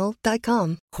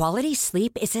 BlueNile.com. Quality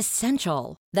sleep is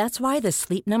essential. That's why the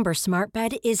Sleep Number Smart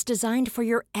Bed is designed for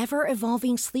your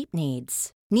ever-evolving sleep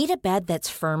needs. Need a bed that's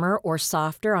firmer or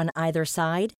softer on either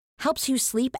side? Helps you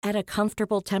sleep at a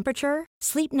comfortable temperature?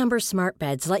 Sleep Number Smart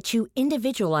Beds let you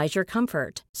individualize your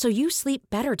comfort, so you sleep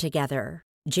better together.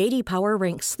 J.D. Power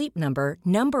ranks Sleep Number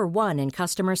number 1 in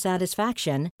customer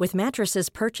satisfaction with mattresses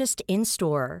purchased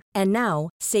in-store. And now,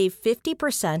 save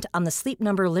 50% on the Sleep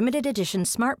Number Limited Edition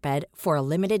Smart Bed for a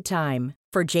limited time.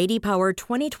 For J.D. Power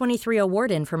 2023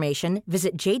 award information,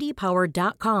 visit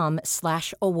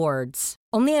jdpower.com/awards.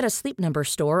 Only at a Sleep Number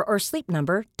store or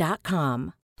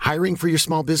sleepnumber.com. Hiring for your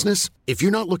small business? If you're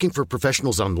not looking for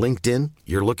professionals on LinkedIn,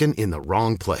 you're looking in the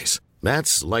wrong place.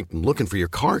 That's like looking for your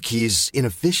car keys in a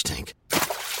fish tank.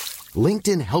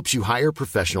 LinkedIn helps you hire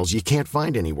professionals you can't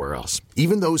find anywhere else,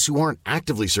 even those who aren't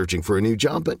actively searching for a new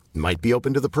job but might be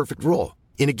open to the perfect role.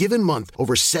 In a given month,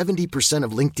 over 70%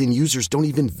 of LinkedIn users don't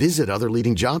even visit other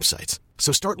leading job sites.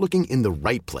 So start looking in the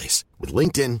right place. With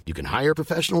LinkedIn, you can hire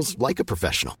professionals like a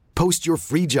professional. Post your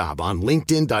free job on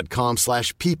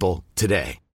linkedin.com/people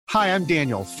today. Hi, I'm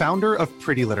Daniel, founder of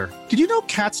Pretty Litter. Did you know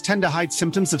cats tend to hide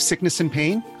symptoms of sickness and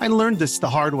pain? I learned this the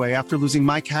hard way after losing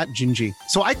my cat, Gingy.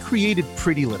 So I created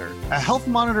Pretty Litter, a health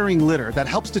monitoring litter that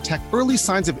helps detect early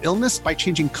signs of illness by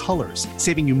changing colors,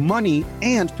 saving you money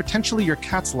and potentially your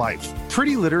cat's life.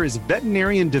 Pretty Litter is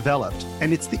veterinarian developed,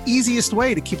 and it's the easiest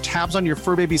way to keep tabs on your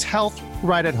fur baby's health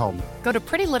right at home. Go to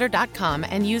prettylitter.com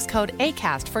and use code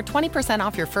ACAST for 20%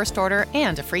 off your first order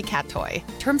and a free cat toy.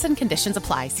 Terms and conditions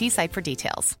apply. See site for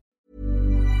details.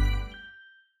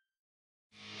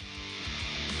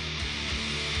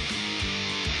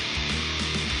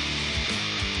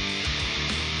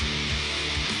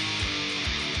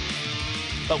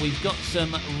 But we've got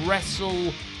some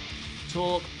Wrestle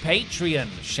Talk Patreon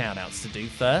shout-outs to do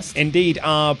first. Indeed,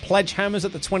 our pledge hammers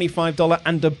at the $25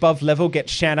 and above level get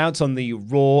shout-outs on the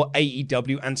Raw,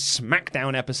 AEW, and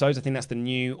SmackDown episodes. I think that's the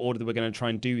new order that we're going to try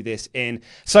and do this in.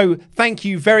 So thank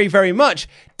you very, very much,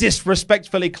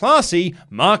 disrespectfully classy,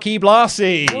 Marky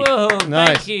Blassie. Whoa,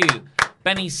 nice. Thank you.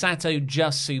 Benny Sato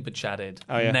just super chatted.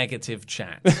 Oh, yeah. Negative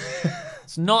chat.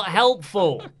 It's not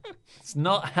helpful. It's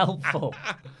not helpful.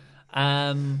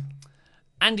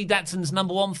 Andy Datson's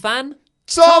number one fan,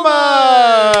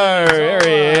 Tomo! Here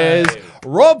he is.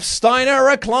 Rob Steiner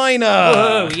Recliner.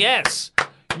 Whoa, yes.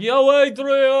 Yo,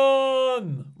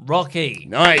 Adrian. Rocky.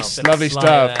 Nice. Lovely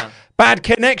stuff. There. Bad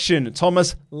Connection,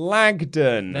 Thomas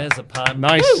Lagden. There's a pun.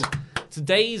 Nice. Woo!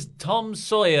 Today's Tom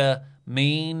Sawyer,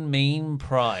 Mean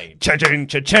Pride. Cha-ching,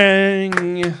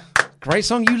 cha-ching. Great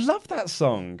song. You love that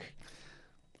song.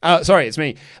 Sorry, it's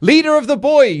me. Leader of the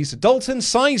Boys, Dalton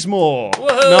Sizemore. Whoa!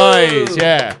 Nice,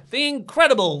 yeah. The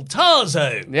incredible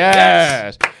Tarzo.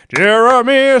 Yes.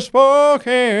 Jeremy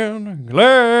spoken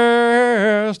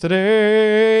glass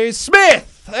today.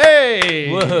 Smith.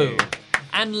 Hey. Whoa.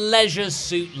 And Leisure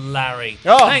Suit Larry.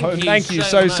 Oh, thank you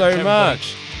so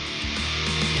much.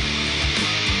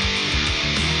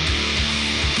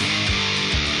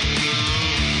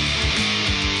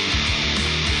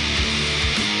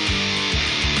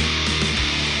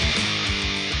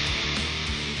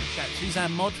 Who's our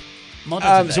mod?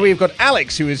 So we've got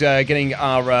Alex, who is getting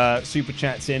our super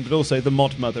chats in, but also the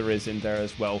mod mother is in there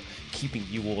as well, keeping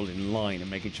you all in line and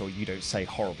making sure you don't say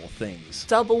horrible things.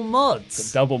 Double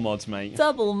mods. Double mods, mate.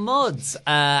 Double mods.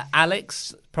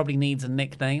 Alex probably needs a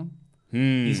nickname.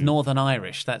 He's Northern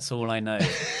Irish, that's all I know.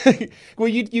 Well,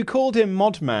 you called him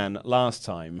Modman last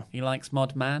time. He likes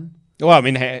Modman? Well, I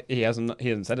mean, he hasn't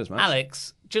said as much.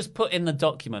 Alex, just put in the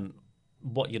document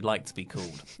what you'd like to be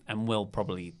called, and we'll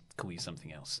probably call you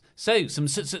something else. So, some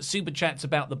super chats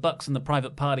about the Bucks and the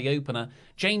private party opener.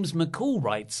 James McCall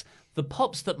writes, the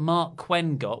pops that Mark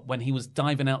Quinn got when he was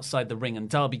diving outside the ring and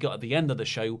Darby got at the end of the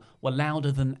show were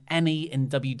louder than any in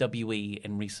WWE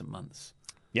in recent months.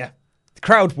 Yeah. The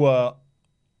crowd were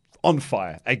on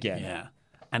fire again. Yeah.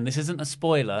 And this isn't a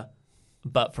spoiler,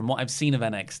 but from what I've seen of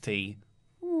NXT,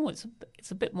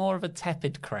 it's a bit more of a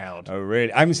tepid crowd. Oh,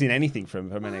 really? I haven't seen anything from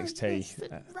NXT.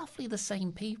 It's roughly the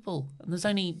same people. And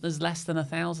there's less than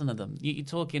 1,000 of them. You're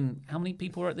talking, how many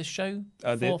people were at this show?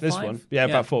 4 or 5? This one? Yeah,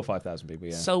 about 4,000 or 5,000 people,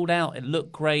 yeah. Sold out. It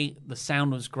looked great. The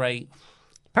sound was great.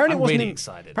 Apparently I'm really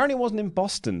excited. Apparently it wasn't in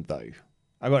Boston, though.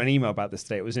 I got an email about this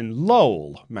today. It was in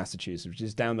Lowell, Massachusetts, which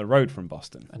is down the road from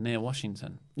Boston. And near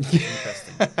Washington.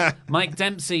 Interesting. Mike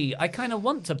Dempsey, I kind of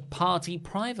want to party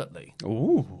privately.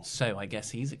 Ooh. So I guess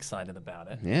he's excited about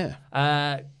it.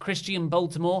 Yeah. Christian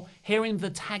Baltimore, hearing the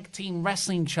tag team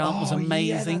wrestling chant was amazing.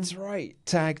 Yeah, that's right.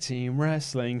 Tag team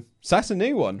wrestling. So that's a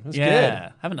new one. That's good.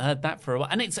 Yeah. Haven't heard that for a while.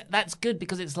 And that's good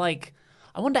because it's like,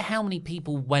 I wonder how many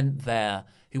people went there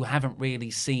who haven't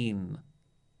really seen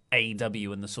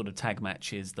AEW and the sort of tag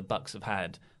matches the Bucks have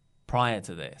had prior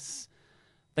to this.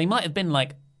 They might have been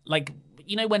like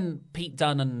when Pete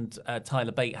Dunne and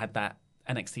Tyler Bate had that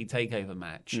NXT TakeOver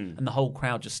match, and the whole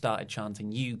crowd just started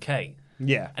chanting UK.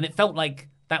 Yeah, and it felt like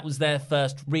that was their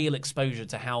first real exposure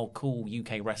to how cool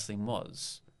UK wrestling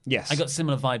was. Yes, I got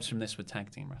similar vibes from this with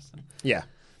tag team wrestling. Yeah.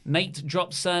 Nate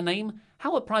drops surname.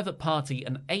 How a private party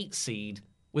an 8 seed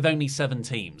with only 7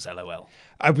 teams? LOL.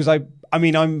 I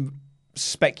mean, I'm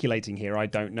speculating here. I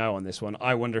don't know on this one.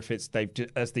 I wonder if it's they've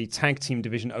as the tag team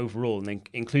division overall, and then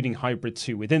including Hybrid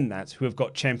 2 within that, who have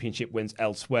got championship wins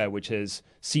elsewhere, which has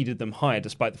seeded them higher,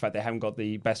 despite the fact they haven't got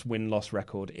the best win-loss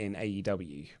record in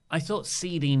AEW. I thought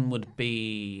seeding would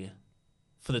be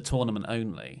for the tournament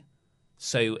only.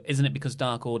 So isn't it because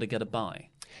Dark Order get a bye?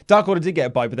 Dark Order did get a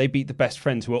bye, but they beat the Best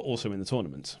Friends, who are also in the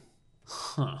tournament.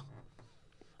 Huh.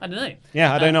 I don't know.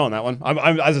 Yeah, I don't know on that one.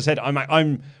 I'm as I said,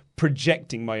 I'm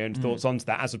projecting my own thoughts onto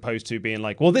that, as opposed to being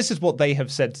like, well, this is what they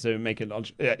have said to make it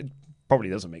logical. It probably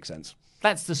doesn't make sense.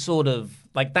 That's the sort of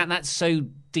like that. That's so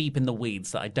deep in the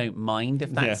weeds that I don't mind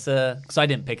if that's because I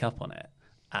didn't pick up on it.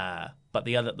 But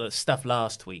the stuff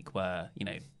last week where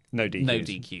no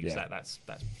DQs, yeah. That's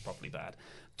probably bad.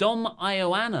 Dom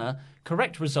Ioana,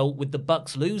 correct result with the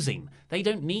Bucks losing. They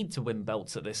don't need to win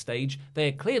belts at this stage. They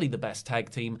are clearly the best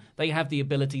tag team. They have the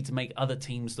ability to make other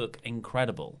teams look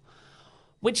incredible.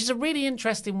 Which is a really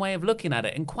interesting way of looking at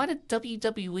it, and quite a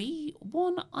WWE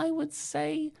one, I would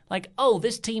say. Like, oh,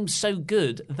 this team's so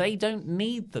good, they don't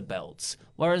need the belts.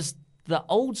 Whereas the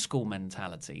old school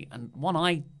mentality, and one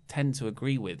I tend to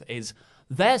agree with, is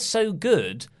they're so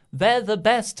good, they're the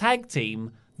best tag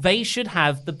team, they should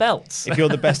have the belts. If you're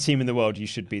the best team in the world, you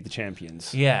should be the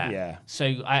champions. Yeah. So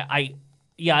I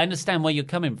understand where you're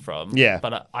coming from. Yeah.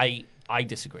 But I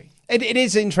disagree. It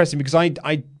is interesting because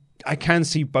I can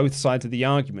see both sides of the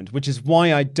argument, which is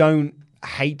why I don't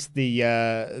hate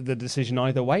the decision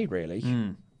either way,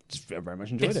 really. Just very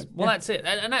much enjoyed it. Well, that's it.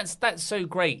 And that's so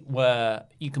great where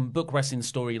you can book wrestling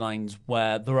storylines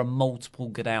where there are multiple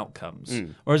good outcomes.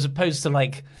 Or as opposed to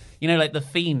like The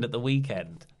Fiend at the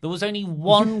weekend. There was only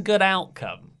one good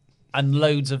outcome and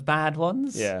loads of bad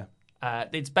ones. Yeah.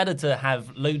 It's better to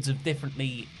have loads of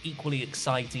differently, equally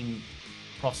exciting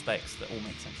prospects that all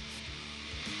make sense.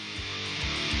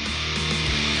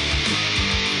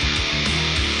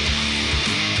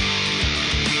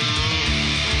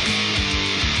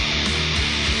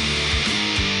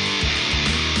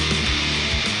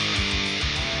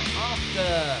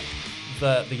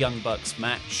 After the Young Bucks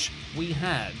match, we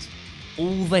had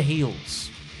all the heels.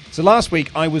 So last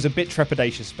week, I was a bit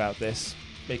trepidatious about this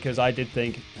because I did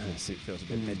think, it feels a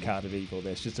bit mid-card of evil,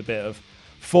 this. Just a bit of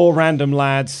 4 random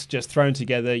lads just thrown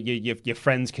together. You're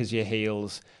friends because you're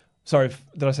heels. Sorry,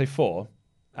 did I say 4?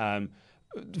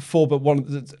 4, but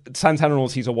Santana and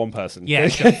Ortiz are one person. Yeah,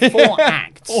 4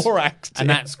 acts. 4 acts. And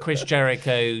that's Chris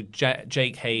Jericho,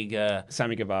 Jake Hager,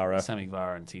 Sammy Guevara,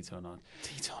 and Tito and Ortiz.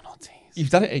 You've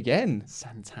done it again.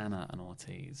 Santana and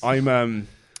Ortiz.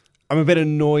 I'm a bit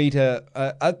annoyed.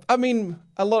 I mean,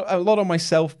 a lot on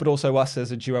myself, but also us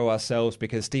as a duo ourselves,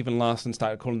 because Stephen Larson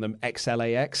started calling them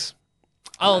XLAX.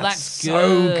 Oh, that's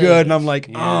so good. And I'm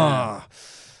like, kind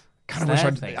of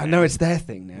wish I know it's their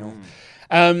thing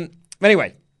now.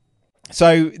 Anyway,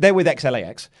 so they're with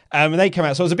XLAX, and they come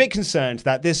out. So I was a bit concerned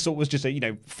that this sort of was just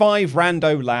 5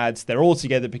 rando lads. They're all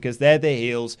together because they're the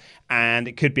heels, and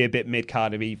it could be a bit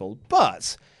mid-card of evil.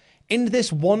 But in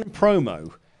this one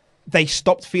promo, they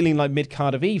stopped feeling like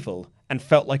mid-card of evil and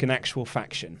felt like an actual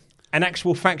faction. An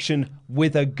actual faction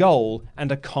with a goal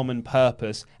and a common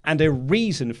purpose and a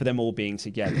reason for them all being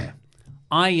together.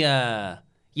 I'm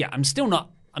still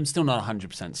not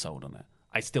 100% sold on it.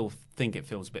 I still think it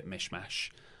feels a bit mishmash.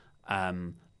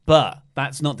 But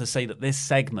that's not to say that this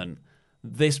segment,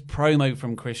 this promo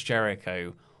from Chris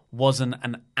Jericho, wasn't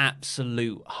an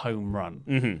absolute home run.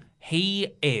 Mm-hmm. He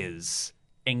is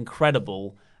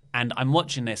incredible. And I'm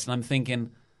watching this and I'm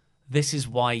thinking, this is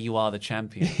why you are the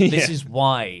champion. This is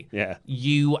why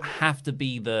you have to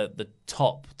be the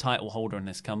top title holder in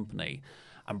this company,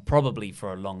 and probably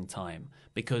for a long time,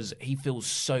 because he feels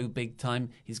so big time.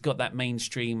 He's got that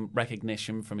mainstream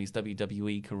recognition from his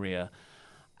WWE career.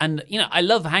 And, I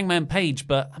love Hangman Page,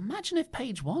 but imagine if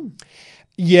Page won.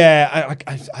 Yeah,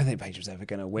 I think Page was ever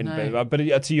going to win. No. But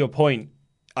to your point,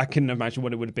 I couldn't imagine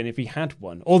what it would have been if he had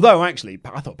won. Although, actually,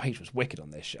 I thought Page was wicked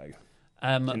on this show.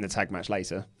 in the tag match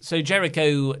later. So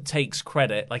Jericho takes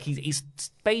credit, like he's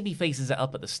baby faces it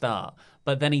up at the start,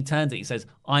 but then he turns it. He says,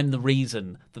 "I'm the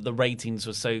reason that the ratings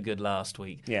were so good last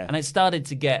week." Yeah, and it started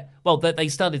to get they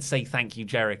started to say "Thank you,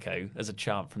 Jericho" as a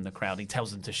chant from the crowd. He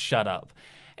tells them to shut up.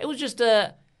 It was just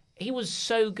he was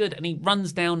so good, and he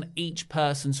runs down each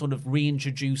person, sort of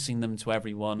reintroducing them to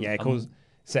everyone. Yeah,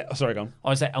 sorry, go on. I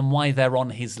was saying, and why they're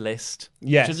on his list.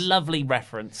 Yes. Which is a lovely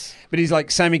reference. But he's like,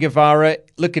 Sammy Guevara,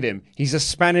 look at him. He's a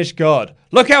Spanish god.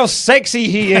 Look how sexy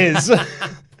he is.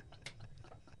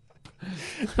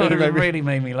 It really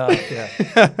made me laugh,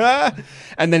 yeah.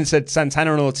 And then said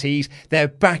Santana and Ortiz, they're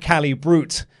back alley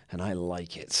brute, and I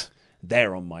like it.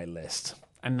 They're on my list.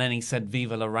 And then he said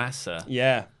Viva la Raza.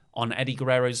 Yeah. On Eddie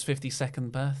Guerrero's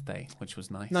 52nd birthday, which was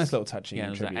nice. Nice little touching. Yeah, it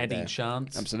was an Eddie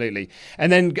chant. Absolutely.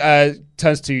 And then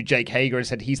turns to Jake Hager and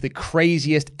said he's the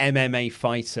craziest MMA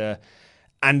fighter.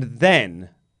 And then,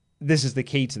 this is the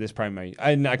key to this promo.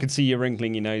 And I can see you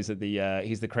wrinkling your nose at the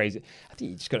he's the crazy. I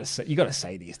think you got to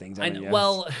say these things.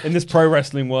 Well, in this pro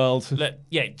wrestling world. Look,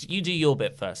 yeah, you do your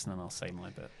bit first, and then I'll say my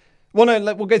bit. Well, no,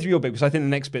 we'll go through your bit because I think the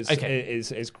next bit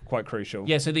is quite crucial.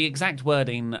 Yeah, so the exact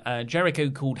wording, Jericho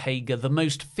called Hager the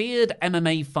most feared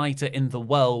MMA fighter in the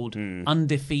world,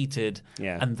 undefeated,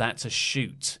 and that's a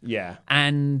shoot. Yeah.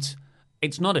 And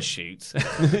it's not a shoot.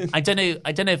 I don't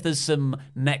know if there's some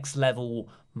next level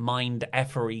mind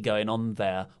effery going on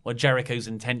there where Jericho's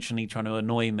intentionally trying to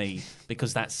annoy me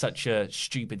because that's such a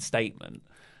stupid statement.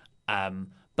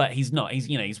 But he's not.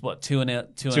 He's what,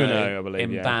 2-0 I believe,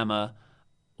 in Bama.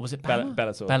 Was it Bama?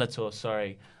 Bellator. Bellator,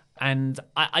 sorry. And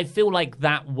I feel like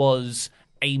that was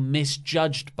a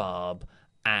misjudged barb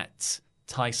at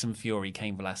Tyson Fury,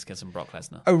 Cain Velasquez, and Brock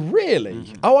Lesnar. Oh, really?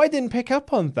 Mm-hmm. Oh, I didn't pick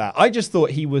up on that. I just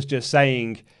thought he was just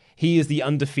saying he is the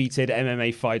undefeated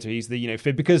MMA fighter. He's the,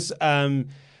 because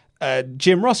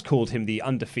Jim Ross called him the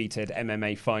undefeated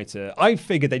MMA fighter. I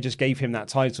figured they just gave him that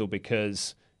title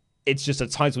because it's just a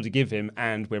title to give him,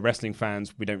 and we're wrestling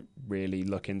fans. We don't really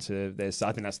look into this.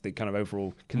 I think that's the kind of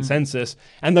overall consensus.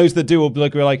 And those that do will be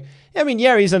like,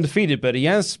 he's undefeated, but he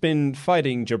has been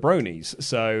fighting jabronis,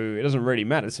 so it doesn't really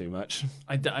matter too much.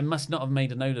 I must not have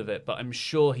made a note of it, but I'm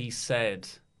sure he said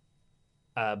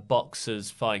boxers,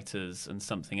 fighters, and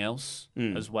something else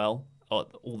as well.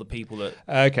 All the people that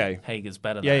Hager's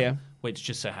better than, which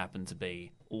just so happened to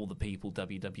be all the people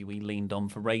WWE leaned on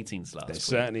for ratings last week. They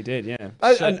certainly did, yeah.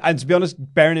 And to be honest,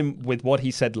 bearing in with what he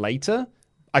said later,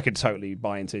 I could totally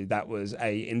buy into that was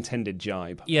a intended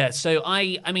jibe. Yeah, so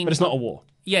I mean... But it's not a war.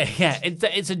 Yeah,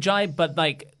 it's a jibe, but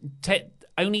like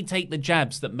only take the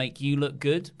jabs that make you look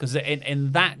good, because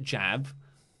in that jab,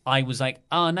 I was like,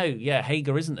 oh no, yeah,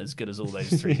 Hager isn't as good as all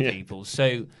those three people.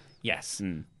 So, yes.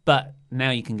 But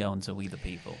now you can go on to We the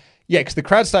People. Yeah, because the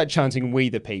crowd started chanting We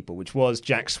the People, which was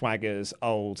Jack Swagger's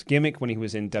old gimmick when he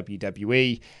was in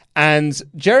WWE. And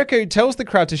Jericho tells the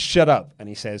crowd to shut up, and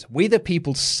he says, We the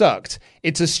People sucked.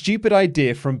 It's a stupid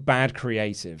idea from bad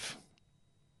creative.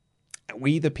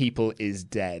 We the People is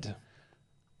dead.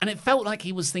 And it felt like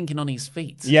he was thinking on his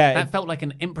feet. Yeah. That felt like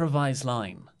an improvised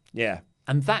line. Yeah.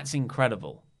 And that's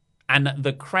incredible. And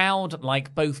the crowd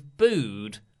both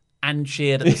booed and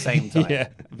cheered at the same time.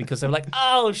 Because they were like,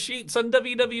 oh, shoots on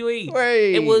WWE.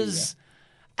 Hey. It was...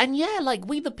 And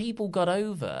We the People got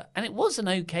over. And it was an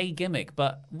okay gimmick,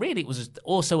 but really it was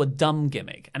also a dumb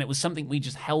gimmick. And it was something we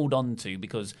just held on to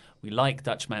because we like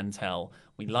Dutch Mantel.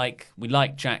 We like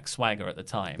Jack Swagger at the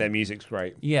time. Their music's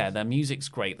great. Yeah, their music's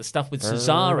great. The stuff with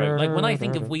Cesaro. When I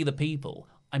think of We the People,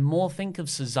 I more think of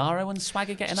Cesaro and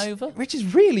Swagger getting over. Which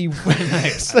is really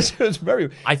very...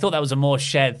 I thought that was a more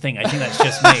shared thing. I think that's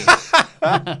just me.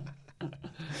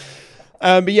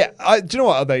 But yeah, do you know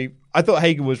what? I thought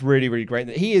Hager was really, really great.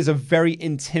 He is a very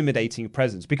intimidating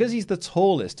presence because he's the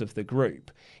tallest of the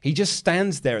group. He just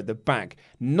stands there at the back,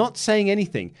 not saying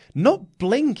anything, not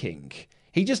blinking.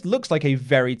 He just looks like a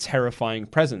very terrifying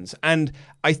presence. And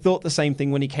I thought the same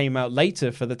thing when he came out later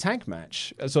for the tag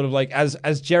match, sort of like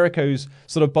as Jericho's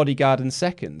sort of bodyguard in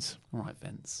second. All right,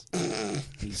 Vince.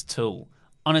 He's tall.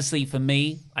 Honestly, for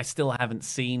me, I still haven't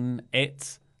seen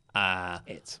it.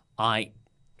 It.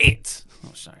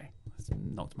 Oh, sorry. I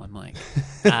knocked my mic.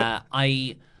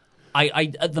 I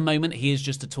at the moment, he is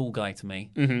just a tall guy to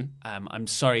me. Mm-hmm. I'm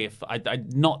sorry if I'm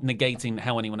not negating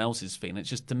how anyone else is feeling. It's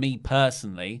just to me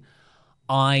personally,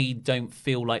 I don't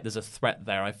feel like there's a threat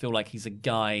there. I feel like he's a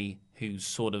guy who's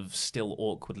sort of still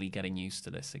awkwardly getting used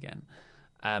to this again.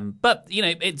 But,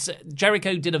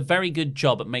 Jericho did a very good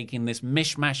job at making this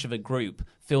mishmash of a group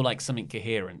feel like something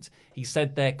coherent. He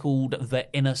said they're called the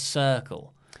Inner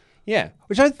Circle. Yeah,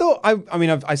 which I thought,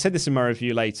 I said this in my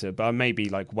review later, but I may be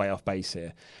like way off base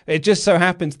here. It just so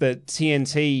happens that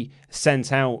TNT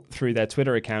sent out through their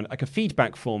Twitter account like a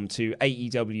feedback form to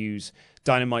AEW's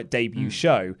Dynamite debut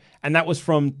show, and that was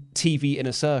from TV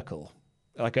Inner Circle.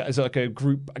 It's like a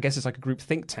group, I guess it's like a group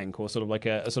think tank, or sort of like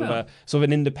a sort of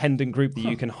an independent group that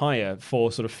you can hire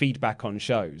for sort of feedback on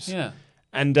shows. Yeah.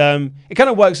 And it kind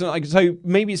of works. So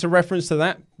maybe it's a reference to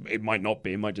that. It might not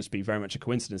be. It might just be very much a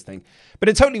coincidence thing. But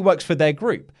it totally works for their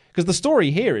group. Because the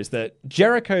story here is that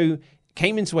Jericho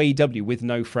came into AEW with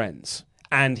no friends.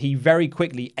 And he very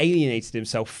quickly alienated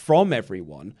himself from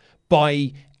everyone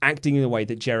by acting in the way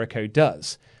that Jericho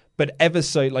does. But ever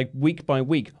so, like week by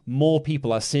week, more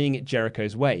people are seeing it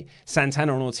Jericho's way.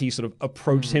 Santana and Ortiz sort of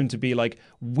approached him to be like,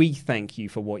 we thank you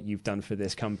for what you've done for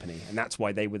this company. And that's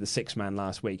why they were the 6-man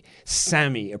last week.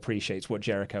 Sammy appreciates what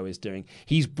Jericho is doing.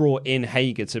 He's brought in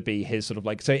Hager to be his sort of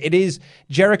like, so it is,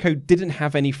 Jericho didn't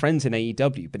have any friends in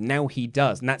AEW, but now he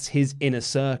does. And that's his inner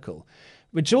circle.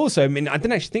 Which also, I mean, I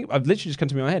didn't actually think, I've literally just come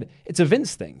to me in my head. It's a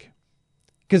Vince thing.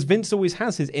 Because Vince always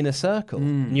has his inner circle,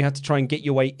 and you have to try and get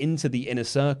your way into the inner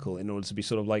circle in order to be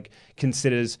sort of like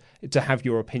considered to have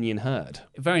your opinion heard.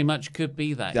 It very much could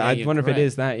be that. Yeah, I wonder if it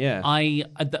is that. Yeah,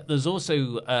 there's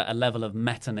also a level of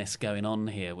meta-ness going on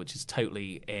here, which is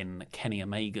totally in Kenny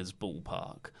Omega's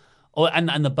ballpark,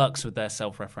 and the Bucks with their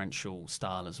self-referential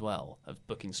style as well of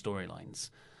booking storylines.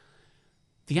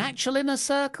 The actual inner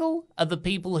circle are the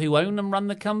people who own and run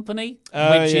the company,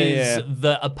 which is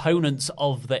the opponents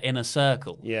of the inner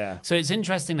circle. Yeah. So it's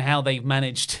interesting how they've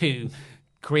managed to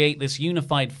create this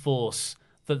unified force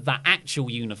that the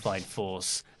actual unified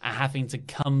force are having to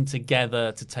come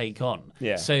together to take on.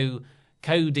 Yeah. So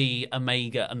Cody,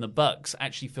 Omega, and the Bucks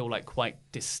actually feel like quite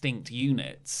distinct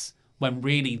units when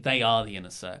really they are the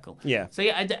inner circle. Yeah. So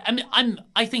yeah,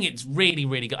 I think it's really,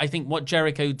 really good. I think what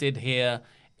Jericho did here,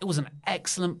 it was an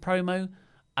excellent promo.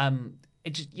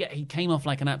 He came off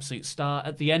like an absolute star.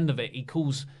 At the end of it,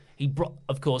 he brought,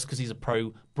 of course, because he's a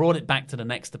pro, brought it back to the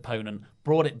next opponent,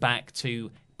 brought it back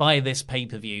to buy this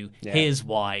pay-per-view. Yeah. Here's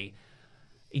why.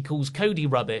 He calls Cody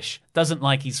rubbish, doesn't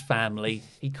like his family.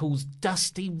 He calls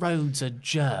Dusty Rhodes a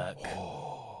jerk.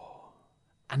 Oh.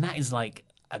 And that is like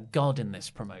a god in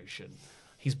this promotion.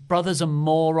 His brother's a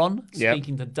moron,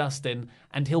 speaking to Dustin,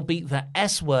 and he'll beat the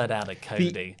S word out of Cody.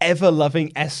 The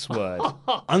ever-loving S word.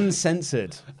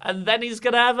 Uncensored. And then he's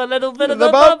going to have a little bit of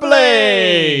the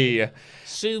bubbly.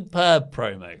 Superb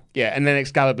promo. Yeah, and then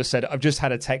Excalibur said, I've just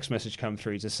had a text message come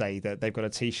through to say that they've got a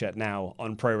t-shirt now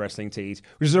on Pro Wrestling Tees,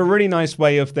 which is a really nice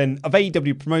way of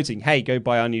AEW promoting, hey, go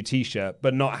buy our new t-shirt,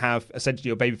 but not have essentially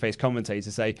your babyface commentator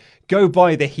say, go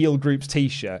buy the heel group's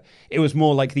t-shirt. It was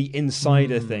more like the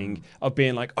insider thing of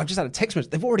being like, I just had a text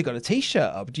message. They've already got a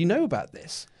t-shirt up. Do you know about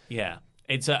this? Yeah.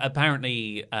 It's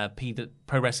apparently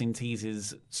Pro Wrestling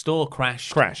Tees' store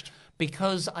crashed.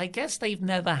 Because I guess they've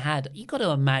never had... You got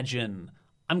to imagine...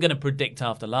 I'm going to predict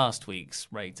after last week's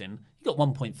rating, you got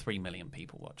 1.3 million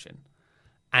people watching.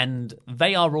 And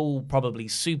they are all probably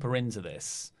super into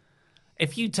this.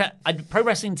 If you Pro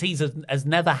Wrestling Tees has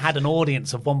never had an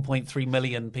audience of 1.3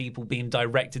 million people being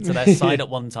directed to their side at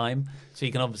one time. So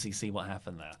you can obviously see what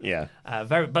happened there. Yeah.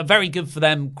 Very good for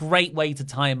them. Great way to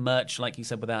tie in merch, like you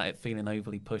said, without it feeling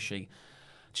overly pushy.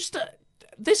 Just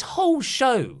this whole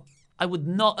show... I would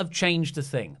not have changed a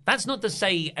thing. That's not to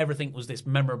say everything was this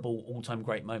memorable, all-time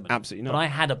great moment. Absolutely not. But I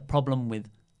had a problem with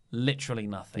literally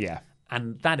nothing. Yeah.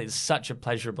 And that is such a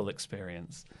pleasurable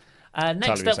experience.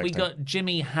 Next up, we got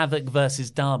Jimmy Havoc versus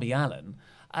Darby Allin.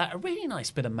 A really nice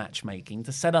bit of matchmaking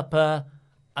to set up a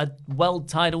world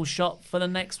title shot for the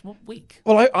next week.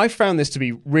 Well, I found this to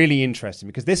be really interesting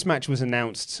because this match was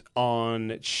announced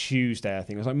on Tuesday, I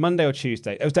think. It was like Monday or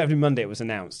Tuesday. It was definitely Monday it was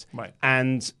announced. Right.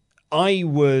 And... I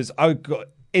got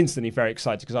instantly very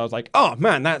excited because I was like, oh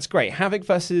man, that's great. Havoc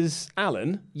versus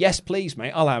Allen. Yes, please,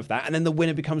 mate. I'll have that. And then the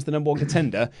winner becomes the number one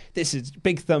contender. This is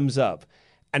big thumbs up.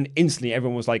 And instantly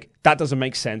everyone was like, that doesn't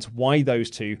make sense. Why those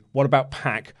two? What about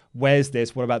Pac? Where's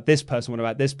this? What about this person? What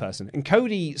about this person? And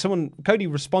Cody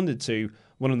responded to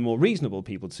one of the more reasonable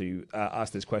people to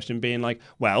ask this question, being like,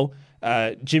 well,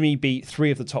 Jimmy beat 3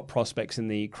 of the top prospects in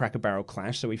the Cracker Barrel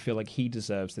Clash, so we feel like he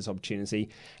deserves this opportunity.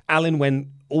 Allen went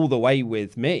all the way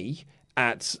with me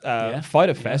at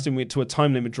Fyter Fest and we went to a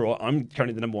time limit draw. I'm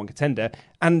currently the number one contender,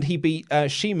 and he beat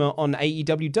Shima on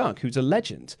AEW Dark, who's a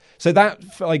legend. So that,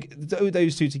 like,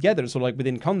 those two together, sort of like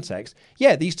within context,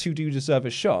 yeah, these two do deserve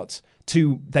a shot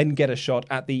to then get a shot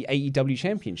at the AEW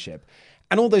Championship.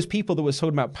 And all those people that were talking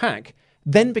about Pac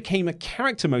then became a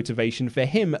character motivation for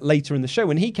him later in the show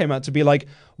when he came out to be like,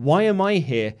 why am I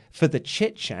here for the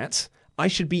chit-chat? I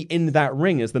should be in that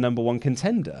ring as the number one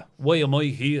contender. Why am I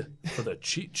here for the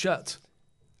chit chat,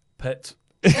 pet?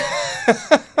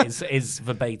 is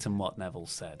verbatim what Neville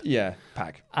said. Yeah,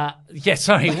 Pac. Yeah,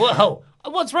 sorry. Whoa,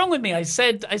 what's wrong with me? I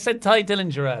said Ty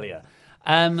Dillinger earlier.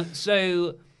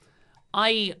 So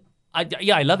I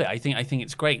love it. I think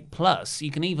it's great. Plus,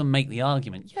 you can even make the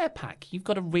argument, yeah, Pac, you've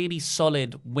got a really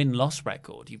solid win-loss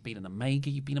record. You've beaten Omega,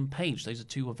 you've beaten Page. Those are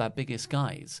two of our biggest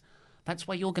guys. That's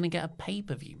why you're going to get a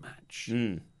pay-per-view match.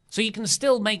 So you can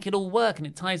still make it all work, and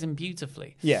it ties in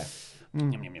beautifully. Yeah.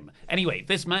 Anyway,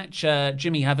 this match,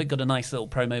 Jimmy Havoc got a nice little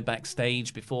promo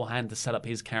backstage beforehand to set up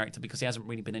his character because he hasn't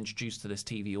really been introduced to this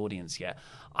TV audience yet.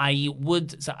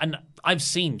 And I've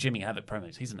seen Jimmy Havoc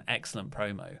promos. He's an excellent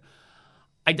promo.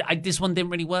 This one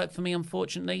didn't really work for me,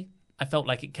 unfortunately. I felt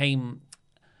like it came...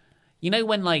 You know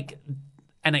when, like,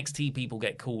 NXT people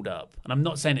get called up, and I'm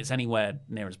not saying it's anywhere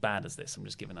near as bad as this, I'm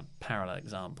just giving a parallel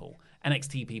example.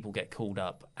 NXT people get called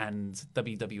up, and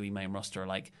WWE main roster are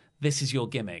like, this is your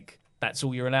gimmick. That's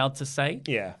all you're allowed to say?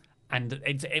 Yeah. And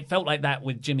it felt like that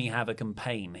with Jimmy Havoc and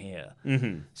Pain here.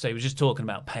 Mm-hmm. So he was just talking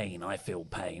about pain. I feel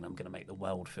pain. I'm going to make the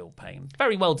world feel pain.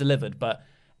 Very well delivered, but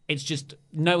it's just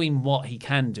knowing what he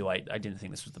can do. I didn't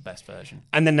think this was the best version.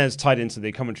 And then there's tied into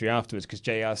the commentary afterwards because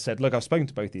JR said, look, I've spoken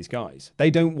to both these guys.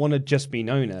 They don't want to just be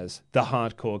known as the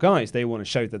hardcore guys. They want to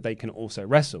show that they can also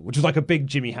wrestle, which was like a big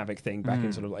Jimmy Havoc thing back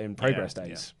in sort of in Progress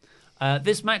days. Yeah.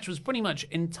 This match was pretty much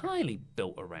entirely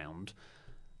built around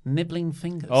nibbling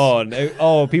fingers. Oh, no.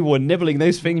 Oh, people were nibbling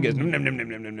those fingers. Nom, nom, nom, nom,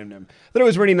 nom, nom, nom. I thought it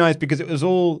was really nice because it was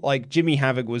all like Jimmy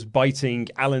Havoc was biting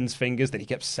Alan's fingers that he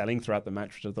kept selling throughout the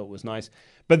match, which I thought was nice.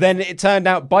 But then it turned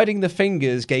out biting the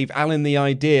fingers gave Alan the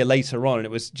idea later on, and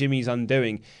it was Jimmy's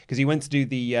undoing because he went to do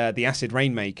the Acid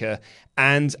Rainmaker,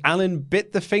 and Alan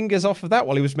bit the fingers off of that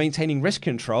while he was maintaining wrist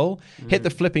control, hit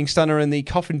the flipping stunner and the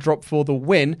coffin drop for the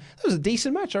win. That was a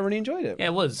decent match. I really enjoyed it. Yeah,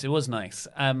 it was. It was nice.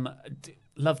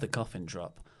 Love the coffin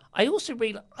drop. I also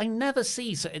I never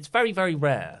see, so it's very, very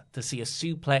rare to see a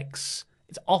suplex.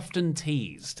 It's often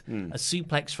teased, a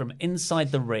suplex from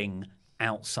inside the ring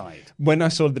outside. When I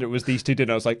saw that it was these two,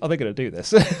 I was like, oh, they're going to do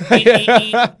this.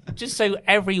 Just so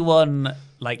everyone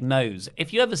knows,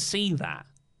 if you ever see that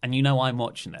and you know I'm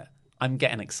watching it, I'm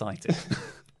getting excited.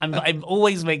 It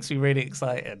always makes me really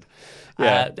excited.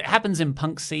 Yeah. It happens in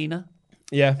Punk Cena.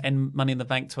 Yeah. And Money in the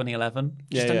Bank 2011.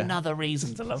 Just another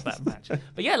reason to love that match.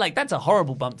 But yeah, that's a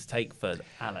horrible bump to take for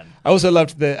Alan. I also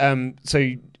loved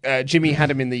the Jimmy had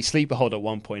him in the sleeper hold at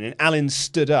one point, and Alan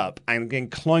stood up and again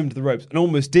climbed the ropes and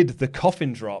almost did the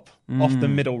coffin drop off the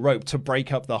middle rope to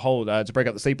break up the hold, to break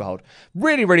up the sleeper hold.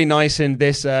 Really, really nice in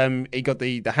this. He got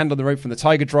the hand on the rope from the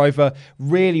Tiger Driver.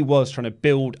 Really was trying to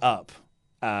build up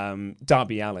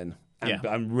Darby Allin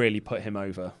and really put him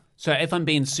over. So if I'm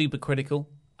being super critical,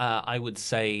 I would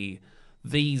say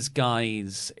these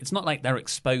guys, it's not like they're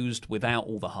exposed without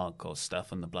all the hardcore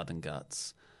stuff and the blood and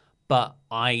guts, but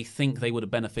I think they would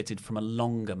have benefited from a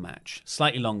longer match,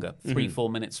 slightly longer,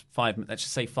 3-4 minutes, 5 minutes, let's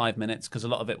just say 5 minutes, because a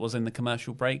lot of it was in the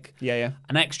commercial break. Yeah.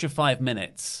 An extra 5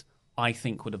 minutes, I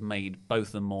think, would have made both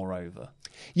of them more over.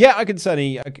 Yeah, I could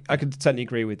certainly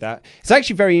agree with that. It's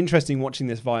actually very interesting watching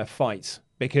this via Fight.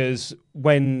 Because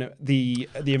when the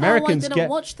Americans I didn't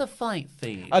watch the Fight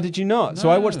feed. Oh, did you not? No. So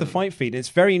I watched the Fight feed. It's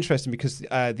very interesting because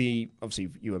obviously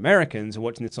you Americans are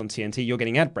watching this on TNT. You're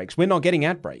getting ad breaks. We're not getting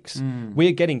ad breaks.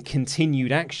 We're getting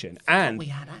continued action, and we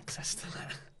had access to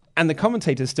that. And the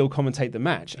commentators still commentate the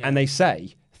match, and they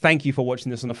say, "Thank you for watching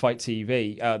this on the Fight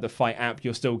TV, the Fight app.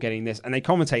 You're still getting this," and they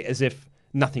commentate as if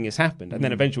nothing has happened, and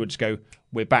then eventually we'll just go,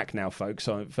 we're back now, folks,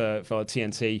 for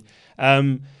TNT.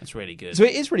 That's really good. So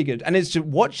it is really good, and it's just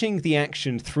watching the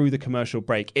action through the commercial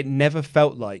break. It never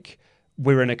felt like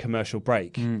we're in a commercial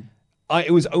break.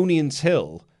 It was only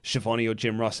until Schiavone or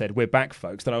Jim Ross said, we're back,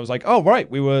 folks, that I was like, oh, right,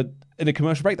 we were in a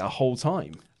commercial break the whole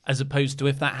time. As opposed to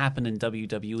if that happened in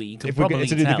WWE, you could if probably we're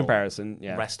to do the comparison,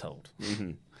 rest hold.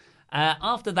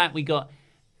 After that, we got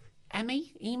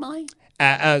Emmy?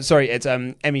 Sorry, it's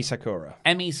Emi Sakura.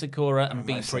 Emi Sakura and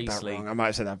B. Priestley. I might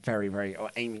have said that very, very...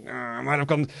 Amy. I might have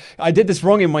gone... I did this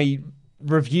wrong in my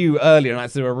review earlier, and I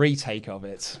had to do a retake of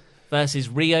it. Versus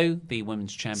Rio, the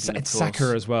women's champion, It's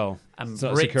Sakura as well. And it's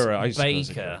Britt Sakura.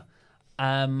 Baker.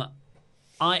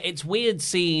 It's weird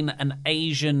seeing an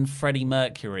Asian Freddie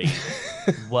Mercury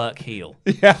work heel.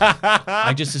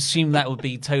 I just assumed that would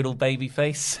be total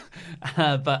babyface.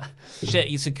 But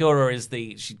Sakura is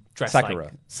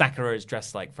Sakura is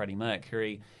dressed like Freddie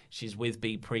Mercury. She's with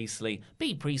B. Priestley.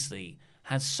 B. Priestley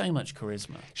has so much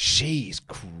charisma. She's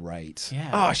great. Yeah.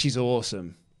 Oh, she's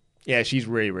awesome. Yeah, she's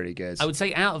really, really good. I would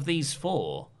say out of these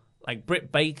four,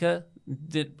 Britt Baker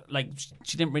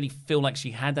she didn't really feel like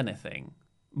she had anything.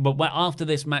 But after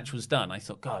this match was done, I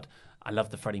thought, God, I love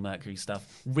the Freddie Mercury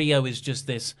stuff. Rio is just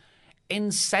this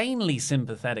insanely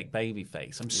sympathetic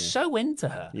babyface. I'm so into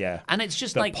her. Yeah. And it's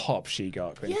just the like... pop she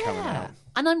got when coming out.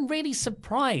 And I'm really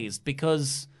surprised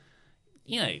because,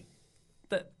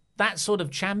 that sort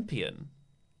of champion...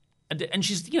 And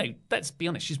she's, let's be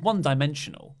honest, she's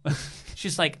one-dimensional.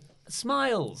 She's like,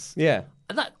 smiles. Yeah.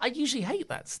 And I usually hate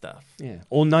that stuff. Yeah.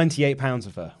 All 98 pounds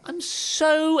of her. I'm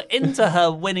so into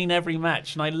her winning every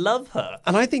match, and I love her.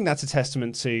 And I think that's a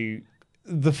testament to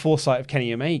the foresight of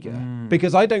Kenny Omega.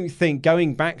 Because I don't think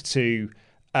going back to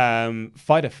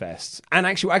Fyter Fest, and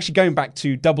actually going back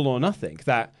to Double or Nothing,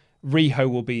 that Riho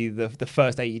will be the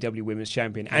first AEW Women's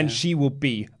Champion, and she will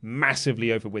be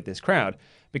massively over with this crowd.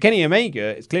 But Kenny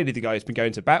Omega is clearly the guy who's been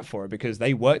going to bat for her because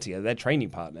they work together, they're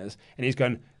training partners, and he's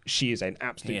going, she is an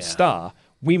absolute star.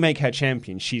 We make her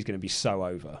champion, she's going to be so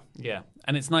over. Yeah,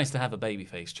 and it's nice to have a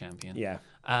babyface champion. Yeah.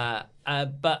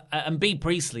 But Bea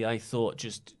Priestley, I thought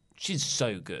she's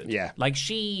so good. Yeah. Like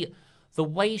the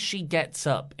way she gets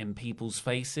up in people's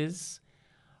faces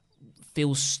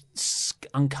feels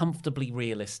uncomfortably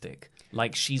realistic.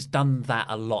 Like she's done that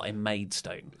a lot in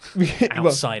Maidstone,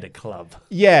 outside a club.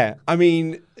 Yeah, I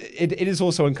mean, it is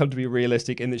also uncomfortably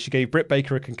realistic in that she gave Britt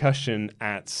Baker a concussion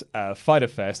at Fyter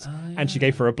Fest, and she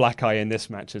gave her a black eye in this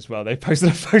match as well. They posted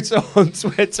a photo on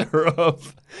Twitter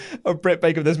of Britt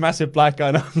Baker with this massive black eye,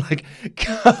 and I'm like,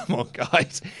 come on,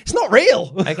 guys, it's not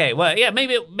real. Okay, well, yeah,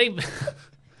 maybe.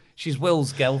 She's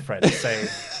Will's girlfriend, so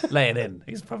lay it in.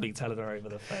 He's probably telling her over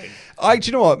the phone. Do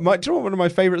you know what? Do you know what one of my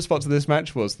favourite spots of this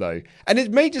match was, though? And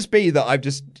it may just be that I've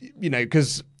just,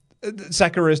 because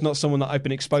Sakura is not someone that I've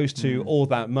been exposed to all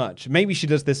that much. Maybe she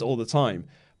does this all the time.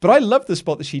 But I love the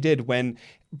spot that she did when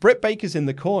Britt Baker's in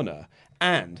the corner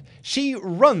and she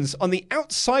runs on the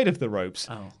outside of the ropes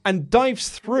and dives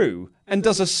through and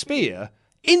does a spear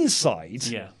inside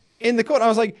in the corner. I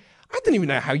was like, I don't even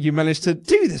know how you managed to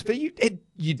do this, but you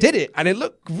did it, and it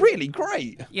looked really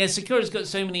great. Yeah, Sakura's got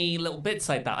so many little bits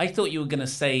like that. I thought you were going to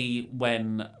say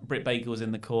when Britt Baker was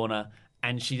in the corner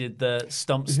and she did the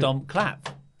stomp, stomp, clap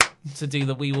to do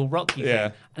the We Will Rock You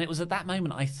thing. And it was at that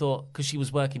moment I thought, because she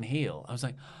was working heel, I was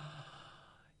like,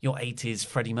 your 80s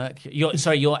Freddie Mercury. Your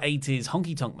 80s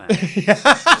Honky Tonk Man.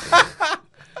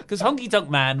 Because Honky Tonk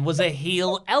Man was a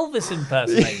heel Elvis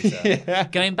impersonator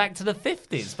going back to the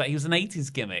 50s, but he was an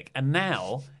 80s gimmick. And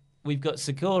now we've got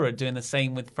Sakura doing the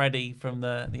same with Freddie from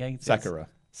the 80s. Sakura,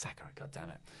 God damn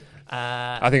it.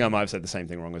 I think I might have said the same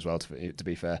thing wrong as well, to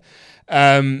be fair.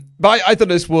 But I thought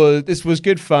this was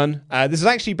good fun. This is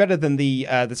actually better than the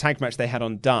tag match they had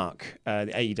on Dark,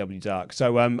 the AEW Dark.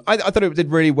 So I thought it did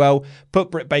really well.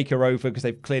 Put Britt Baker over because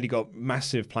they've clearly got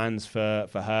massive plans for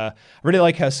her. I really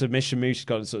like her submission move. She's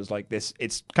got sort of like this.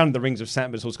 It's kind of the Rings of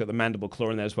Saturn, but it's also got the mandible claw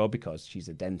in there as well because she's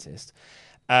a dentist.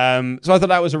 So I thought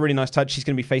that was a really nice touch. She's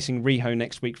going to be facing Riho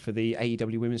next week for the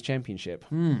AEW Women's Championship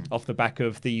off the back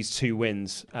of these two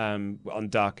wins on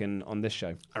Dark and on this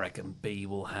show. I reckon B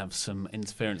will have some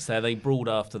interference there. They brawled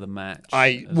after the match.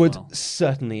 I would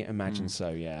certainly imagine so,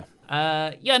 yeah.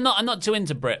 I'm not too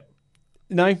into Britt.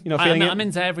 No, you're not feeling it? I'm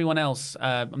into everyone else.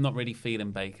 I'm not really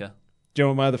feeling Baker. Do you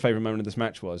know what my other favourite moment of this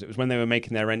match was? It was when they were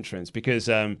making their entrance because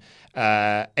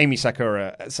Amy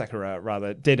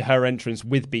Sakura did her entrance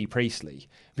with Bea Priestley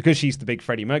because she's the big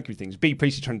Freddie Mercury thing. Bea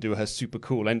Priestley trying to do her super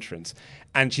cool entrance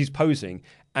and she's posing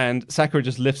and Sakura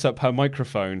just lifts up her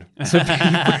microphone to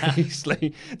Bea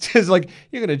Priestley. Just like,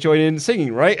 you're going to join in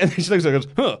singing, right? And then she looks like,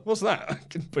 and goes, what's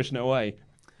that? Pushing it away.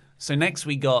 So next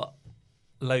we got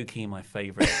low-key my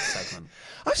favourite segment.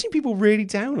 I've seen people really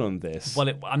down on this. Well,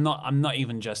 I'm not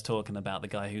even just talking about the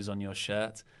guy who's on your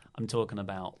shirt. I'm talking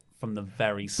about from the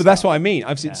very start. But that's what I mean.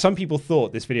 I've seen some people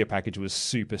thought this video package was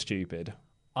super stupid.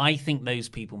 I think those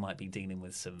people might be dealing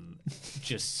with some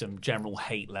general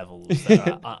hate levels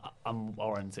that are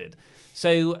unwarranted.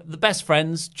 So the best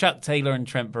friends, Chuck Taylor and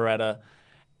Trent Beretta,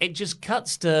 it just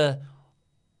cuts to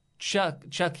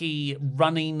Chucky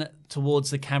running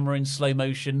towards the camera in slow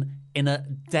motion in a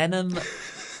denim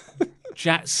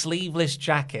sleeveless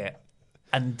jacket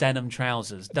and denim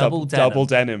trousers. Double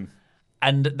denim.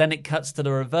 And then it cuts to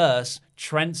the reverse.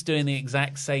 Trent's doing the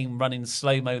exact same, running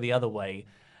slow-mo the other way.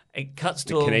 It cuts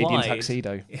to a Canadian wide.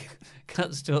 tuxedo.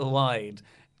 Cuts to a wide.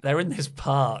 They're in this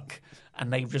park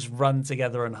and they just run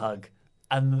together and hug.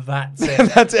 And that's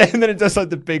it. That's it. And then it does like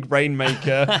the big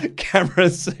Rainmaker camera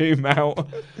zoom out.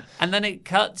 And then it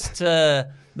cuts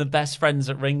to the best friends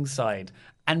at ringside.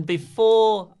 And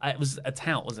before, it was a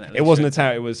tout, wasn't it? It wasn't a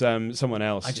tout, it was someone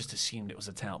else. I just assumed it was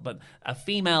a tout. But a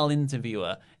female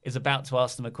interviewer is about to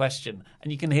ask them a question.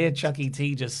 And you can hear Chucky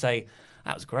T just say,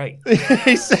 That was great. He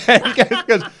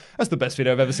goes, that's the best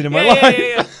video I've ever seen in my life.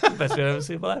 Yeah. Best video I've ever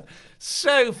seen in my life.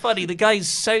 So funny. The guy's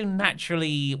so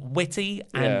naturally witty.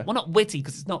 And, well, not witty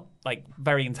because it's not like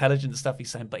very intelligent stuff he's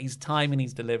saying, but his time and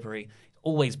his delivery.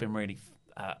 Always been really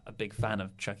a big fan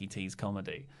of Chuck E. T's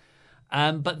comedy.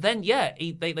 But then,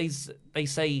 they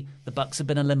say the Bucks have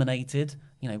been eliminated,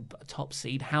 top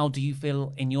seed. How do you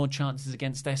feel in your chances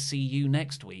against SCU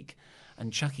next week?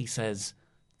 And Chucky says,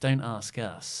 don't ask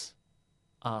us,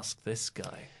 ask this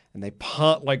guy. And they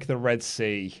part like the Red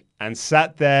Sea, and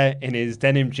sat there in his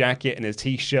denim jacket and his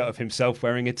T-shirt of himself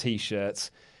wearing a T-shirt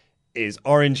is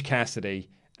Orange Cassidy,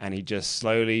 and he just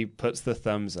slowly puts the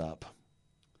thumbs up.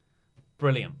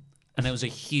 Brilliant. And it was a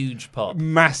huge pop.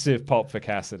 Massive pop for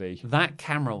Cassidy. That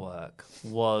camera work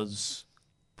was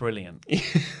brilliant.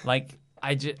 Like,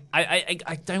 I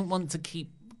don't want to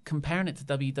keep comparing it to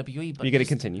WWE, but you're going to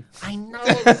continue. I know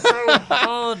it's so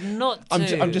hard not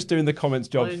to. I'm just doing the comments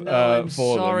job I know, I'm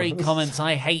for sorry, them. Comments.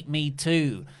 I hate me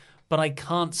too, but I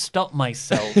can't stop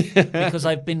myself because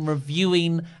I've been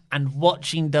reviewing and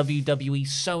watching WWE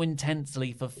so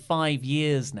intensely for 5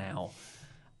 years now,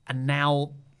 and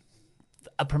now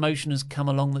a promotion has come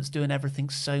along that's doing everything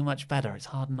so much better. It's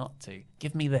hard not to.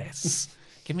 Give me this.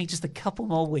 Give me just a couple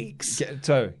more weeks.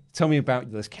 So, tell me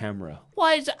about this camera.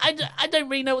 Why? I don't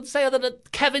really know what to say other than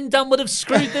Kevin Dunn would have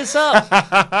screwed this up.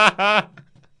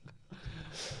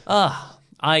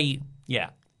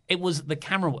 It was the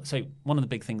camera. So one of the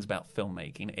big things about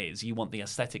filmmaking is you want the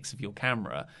aesthetics of your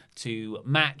camera to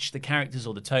match the characters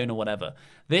or the tone or whatever.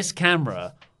 This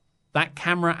camera, that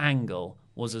camera angle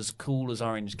was as cool as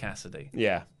Orange Cassidy.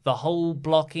 Yeah. The whole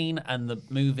blocking and the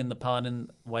move in the pardon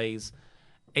ways,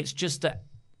 it's just I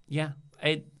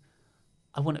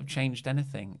wouldn't have changed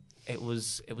anything. It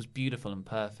was beautiful and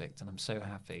perfect, and I'm so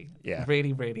happy. Yeah.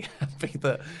 Really, really happy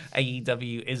that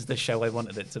AEW is the show I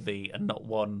wanted it to be and not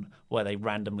one where they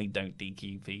randomly don't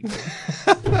DQ people.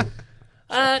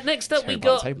 Next up, we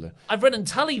got I've written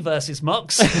Tully versus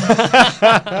Mox.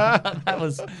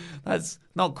 That's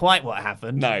not quite what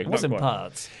happened. No, it was in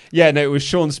parts. Yeah, no, it was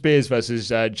Shawn Spears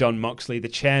versus Jon Moxley, the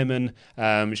chairman.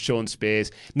 Shawn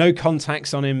Spears, no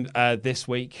contacts on him this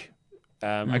week.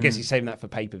 I guess he's saving that for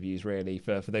pay-per-views, really,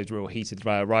 for those real heated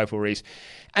rivalries.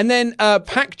 And then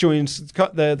Pac joins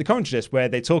the commentary desk where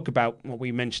they talk about what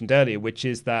we mentioned earlier, which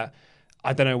is that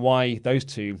I don't know why those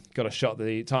two got a shot at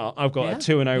the title. I've got a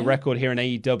 2-0 record here in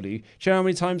AEW. Do you know how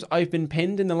many times I've been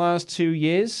pinned in the last 2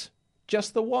 years?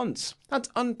 Just the once. That's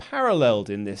unparalleled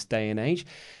in this day and age.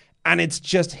 And it's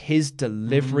just his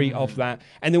delivery of that.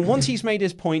 And then once he's made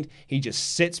his point, he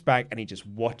just sits back and he just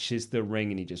watches the ring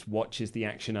and he just watches the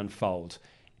action unfold.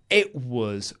 It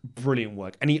was brilliant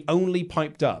work. And he only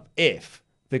piped up if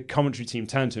the commentary team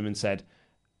turned to him and said,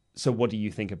 so what do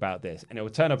you think about this? And it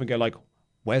would turn up and go like,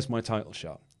 where's my title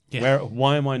shot? Yeah.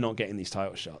 Why am I not getting these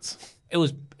title shots? It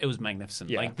was magnificent.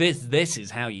 Yeah. Like this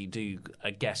is how you do a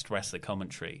guest wrestler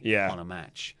commentary on a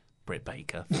match. Britt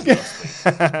Baker from last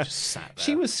week just sat there.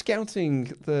 She was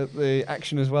scouting the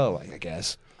action as well, I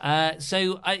guess.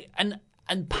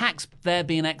 And Pac's there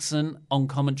being excellent on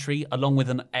commentary, along with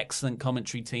an excellent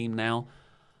commentary team now.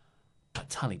 But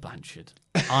Tully Blanchard,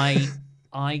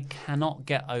 I cannot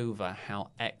get over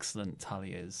how excellent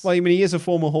Tully is. Well, I mean, he is a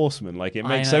former horseman. Like, it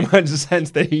makes so much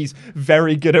sense that he's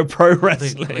very good at pro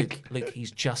wrestling. Look,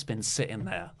 he's just been sitting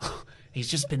there. He's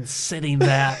just been sitting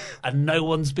there, and no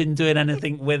one's been doing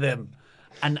anything with him.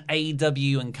 And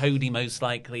AEW and Cody most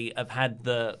likely have had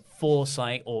the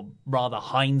foresight, or rather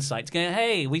hindsight, to go,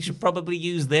 hey, we should probably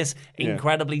use this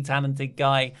incredibly talented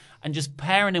guy, and just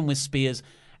pairing him with Spears.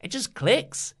 It just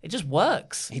clicks. It just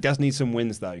works. He does need some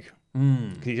wins, though.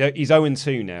 He's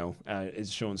 0-2 now,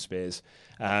 is Shawn Spears.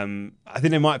 I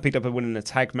think they might have picked up a win in a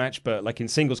tag match, but like in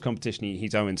singles competition,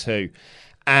 he's 0-2.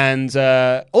 And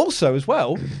also, as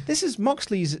well, this is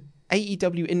Moxley's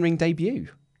AEW in-ring debut.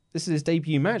 This is his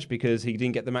debut match because he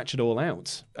didn't get the match at All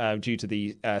Out due to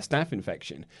the staph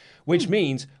infection, which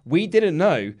means we didn't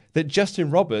know that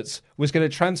Justin Roberts was going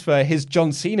to transfer his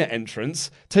John Cena entrance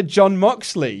to Jon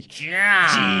Moxley.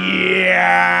 Yeah!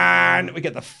 We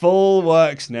get the full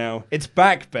works now. It's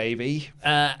back, baby.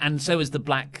 And so is the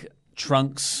black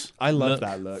trunks. I love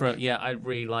that look. I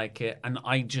really like it. And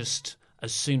I just,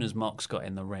 as soon as Mox got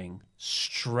in the ring,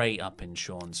 straight up in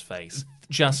Shawn's face.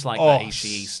 Just like the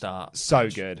HE start. So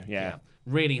good, yeah.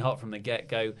 Really hot from the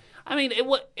get-go. I mean,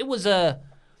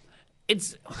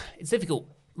 it's difficult.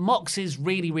 Mox is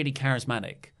really, really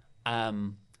charismatic.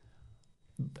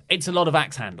 It's a lot of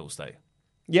axe handles, though.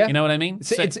 Yeah. You know what I mean?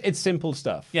 It's simple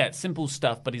stuff. Yeah, it's simple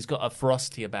stuff, but he's got a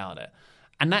ferocity about it.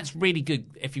 And that's really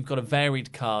good if you've got a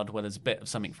varied card where there's a bit of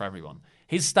something for everyone.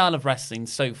 his style of wrestling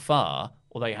so far,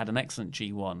 although he had an excellent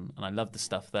G1, and I love the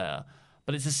stuff there,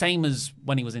 but it's the same as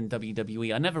when he was in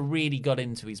WWE. I never really got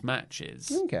into his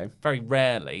matches. Okay. Very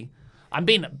rarely.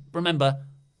 Remember,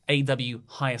 AEW,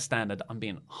 higher standard. I'm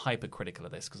being hypercritical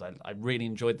of this because I really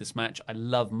enjoyed this match. I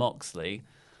love Moxley.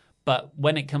 But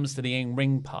when it comes to the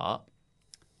in-ring part,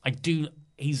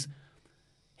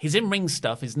 his in-ring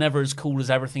stuff is never as cool as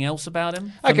everything else about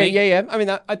him. Okay, yeah. I mean,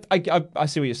 I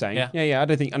see what you're saying. Yeah.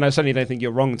 I certainly don't think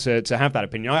you're wrong to have that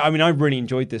opinion. I mean, I really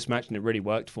enjoyed this match and it really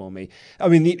worked for me. I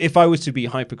mean, if I was to be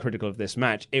hypercritical of this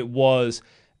match, it was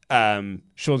Shawn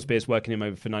Spears working him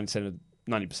over for 90%,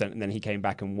 and then he came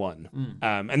back and won.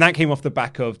 And that came off the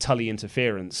back of Tully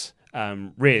interference.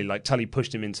 Really, like Tully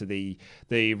pushed him into the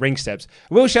ring steps.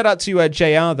 I will shout out to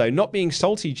JR though, not being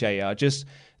salty JR, just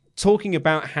talking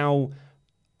about how,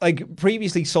 like,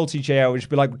 previously salty JR would just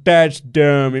be like, that's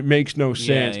dumb, it makes no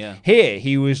sense. Yeah. Here,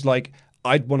 he was like,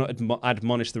 I'd want to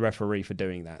admonish the referee for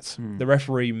doing that. The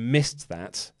referee missed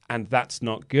that, and that's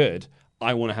not good.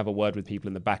 I want to have a word with people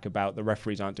in the back about the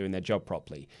referees aren't doing their job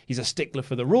properly. He's a stickler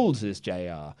for the rules, is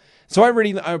JR. So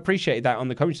I appreciated that on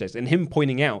the commentary stage, and him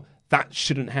pointing out that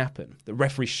shouldn't happen. The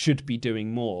referee should be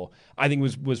doing more. I think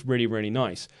was really, really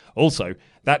nice. Also,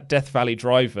 that Death Valley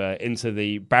driver into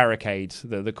the barricade,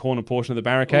 the corner portion of the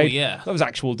barricade, that was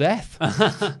actual death.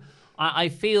 I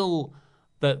feel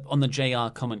that on the JR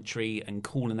commentary and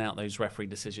calling out those referee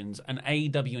decisions, and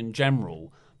AEW in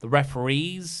general, the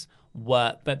referees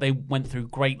they went through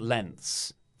great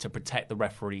lengths to protect the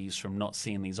referees from not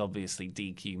seeing these obviously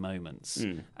DQ moments.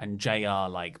 And JR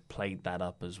played that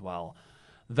up as well.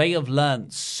 They have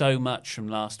learned so much from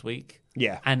last week.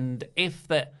 Yeah. And if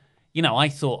that, I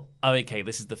thought, okay,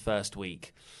 this is the first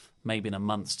week. Maybe in a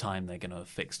month's time they're going to have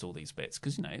fixed all these bits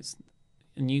because, it's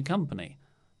a new company.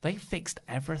 They fixed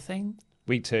everything.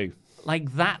 Week 2.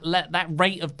 Like that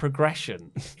rate of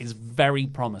progression is very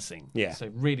promising. Yeah. So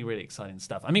really, really exciting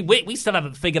stuff. I mean, we still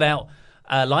haven't figured out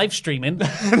live streaming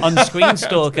on Screen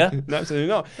Stalker. No, absolutely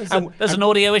not. There's an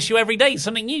audio issue every day.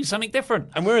 Something new, something different.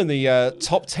 And we're in the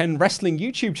top 10 wrestling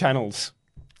YouTube channels,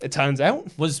 it turns out.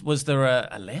 Was there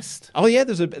a list? Oh yeah,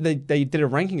 they did a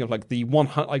ranking of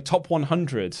the top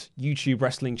 100 YouTube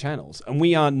wrestling channels, and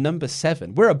we are number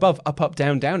 7. We're above Up Up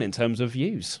Down Down in terms of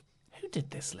views. Who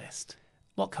did this list?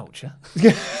 What culture?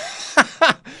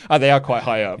 Oh, they are quite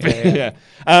high up. Yeah.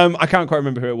 I can't quite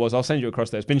remember who it was. I'll send you across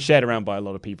there. It's been shared around by a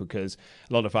lot of people because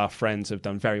a lot of our friends have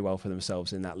done very well for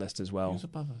themselves in that list as well. Who's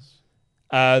above us?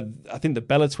 I think the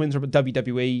Bella Twins are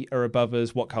WWE are above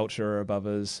us. What Culture are above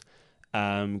us.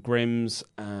 Grimm's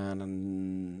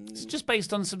and it's just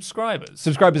based on subscribers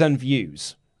and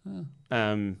views. Oh.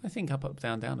 I think Up Up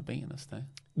Down Down are beating us though.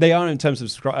 They are in terms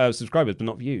of subscribers, but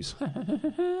not views.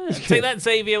 Say that,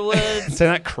 Xavier Woods. Say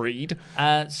that, Creed.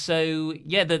 So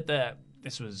yeah,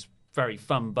 this was very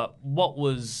fun. But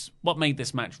what made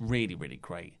this match really, really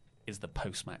great is the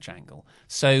post-match angle.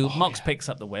 So Mox picks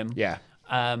up the win. Yeah.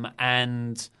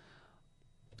 And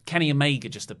Kenny Omega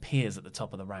just appears at the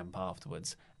top of the ramp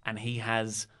afterwards, and he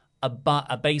has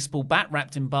a baseball bat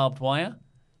wrapped in barbed wire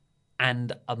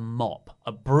and a mop,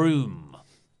 a broom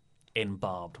in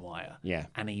barbed wire. Yeah.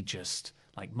 And he just,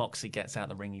 Moxley gets out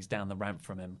the ring, he's down the ramp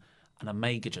from him, and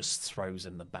Omega just throws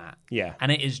in the bat. Yeah. And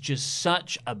it is just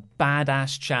such a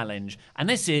badass challenge. And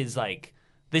this is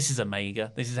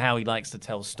Omega. This is how he likes to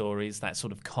tell stories, that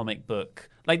sort of comic book.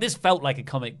 This felt like a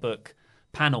comic book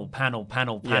panel,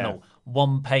 Yeah.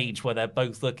 one page where they're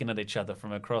both looking at each other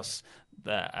from across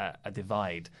a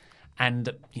divide. And,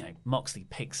 Moxley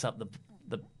picks up the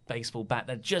baseball bat.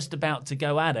 They're just about to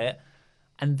go at it.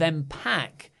 And then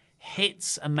Pac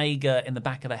hits Omega in the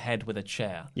back of the head with a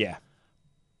chair. Yeah.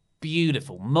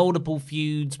 Beautiful. Multiple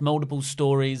feuds, multiple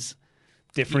stories.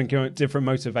 Different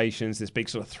motivations, this big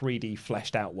sort of 3D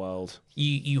fleshed out world.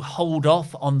 You hold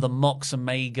off on the Mox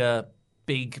Omega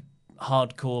big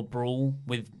hardcore brawl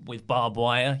with barbed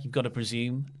wire, you've got to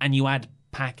presume, and you add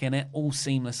Pac in it all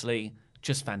seamlessly.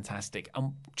 Just fantastic.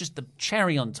 And just the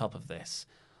cherry on top of this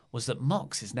was that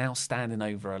Mox is now standing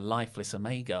over a lifeless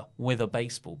Omega with a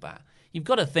baseball bat. You've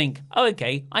got to think,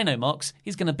 okay, I know Mox.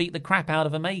 He's going to beat the crap out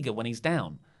of Omega when he's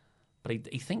down. But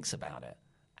he thinks about it,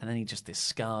 and then he just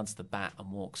discards the bat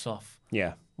and walks off.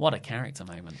 Yeah. What a character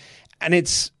moment. And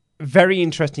it's very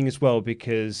interesting as well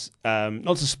because,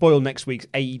 not to spoil next week's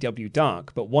AEW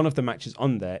Dark, but one of the matches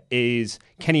on there is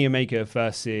Kenny Omega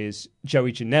versus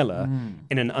Joey Janela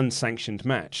in an unsanctioned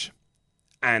match.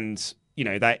 And,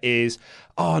 that is...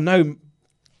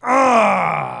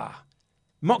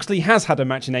 Moxley has had a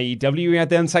match in AEW. He had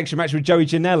the unsanctioned match with Joey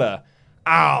Janela.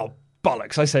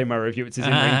 Bollocks. I say in my review it's his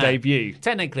in-ring debut.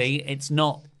 Technically, it's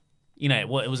not... You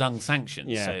know, it was unsanctioned.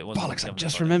 Yeah. So it wasn't Bollocks, I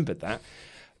just remembered that.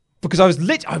 Because I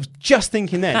was just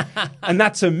thinking then, and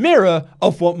that's a mirror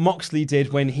of what Moxley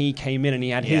did when he came in and he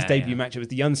had his debut match. It was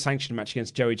the unsanctioned match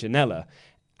against Joey Janela.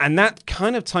 And that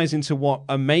kind of ties into what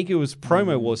Omega's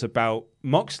promo was about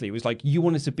Moxley. It was like, you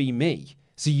wanted to be me.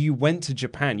 So you went to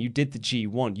Japan, you did the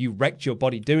G1, you wrecked your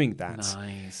body doing that.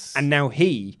 Nice. And now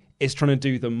he is trying to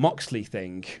do the Moxley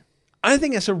thing. I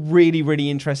think that's a really,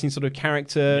 really interesting sort of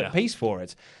character piece for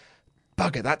it.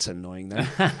 Bugger, that's annoying though.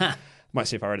 Might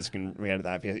see if Iridis can re-edit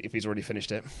that if he's already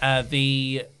finished it.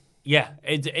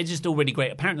 It's just all really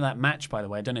great. Apparently that match, by the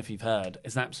way, I don't know if you've heard,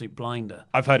 is an absolute blinder.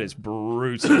 I've heard it's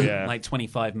brutal, yeah. Like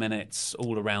 25 minutes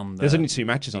all around. There's only 2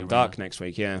 matches on Dark next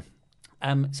week, yeah.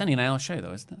 It's only an hour show,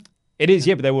 though, isn't it? It is,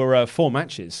 yeah, but there were 4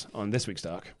 matches on this week's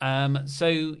Dark.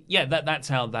 So, yeah, that's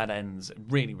how that ends.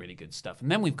 Really, really good stuff. And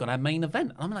then we've got our main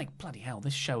event. I'm like, bloody hell,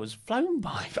 this show has flown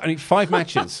by. Only 5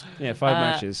 matches. Yeah, 5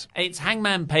 matches. It's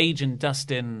Hangman Page and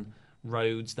Dustin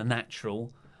Rhodes, the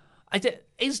Natural.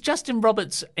 Is Justin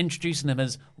Roberts introducing him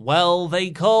as, well, they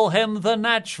call him the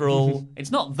Natural? It's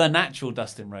not the Natural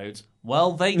Dustin Rhodes.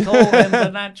 Well, they call him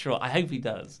the Natural. I hope he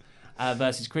does.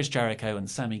 Versus Chris Jericho and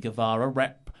Sammy Guevara,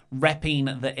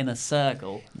 repping the Inner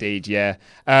Circle. Indeed, yeah.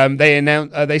 They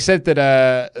announced. They said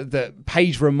that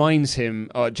Page reminds him,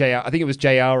 or JR. I think it was JR.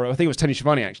 Or I think it was Tony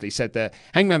Schiavone actually said that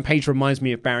Hangman Page reminds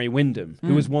me of Barry Windham,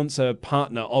 who was once a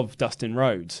partner of Dustin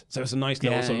Rhodes. So it's a nice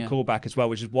little sort of callback as well,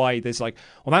 which is why there's like,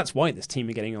 well, that's why this team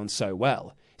are getting on so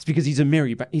well. It's because he's a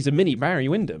mini Barry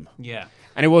Windham. Yeah,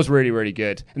 and it was really, really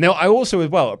good. And I also as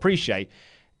well appreciate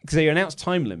because they announced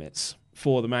time limits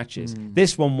for the matches.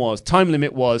 This one time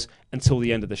limit was until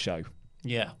the end of the show.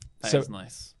 Yeah, that is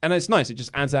nice. And it's nice. It just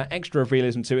adds that extra of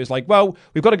realism to it. It's like, well,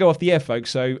 we've got to go off the air,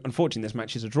 folks, so unfortunately this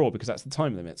match is a draw because that's the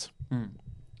time limit.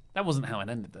 That wasn't how it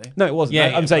ended, though. No, it wasn't.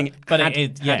 I'm saying but had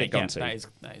it gone to.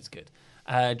 That is good.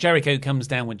 Jericho comes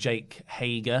down with Jake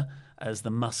Hager as the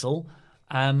muscle.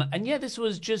 And yeah, this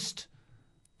was just...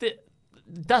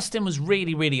 Dustin was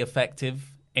really, really effective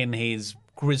in his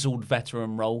grizzled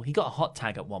veteran role. He got a hot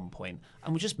tag at one point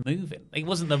and was just moving. It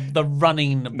wasn't the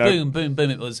running boom, boom,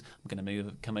 boom. It was, I'm going to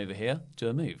move, come over here, do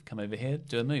a move, come over here,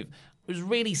 do a move. It was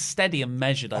really steady and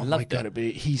measured. I loved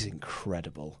it. He's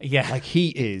incredible. Yeah. Like, he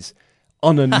is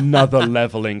on another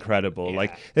level incredible. Yeah.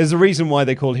 Like, there's a reason why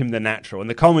they call him the Natural. And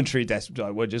the commentary desk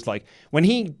were just like, when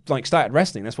he started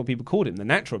wrestling, that's what people called him, the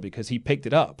Natural, because he picked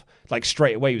it up. Like,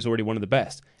 straight away, he was already one of the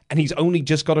best. And he's only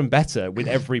just gotten better with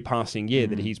every passing year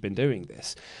that he's been doing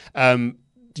this. Do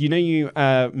you know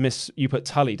you put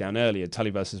Tully down earlier, Tully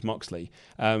versus Moxley.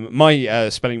 My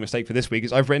spelling mistake for this week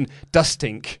is I've written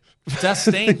Dustink.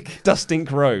 Dustink?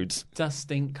 Dustink Rhodes.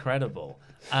 Dustincredible.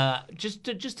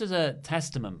 Just as a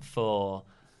testament for...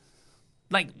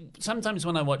 Like, sometimes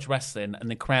when I watch wrestling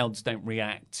and the crowds don't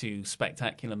react to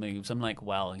spectacular moves, I'm like,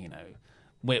 well, you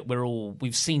know,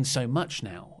 we've seen so much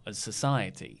now as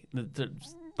society.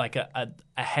 Like a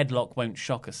headlock won't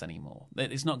shock us anymore.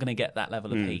 It's not going to get that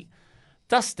level of heat.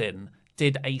 Dustin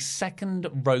did a second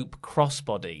rope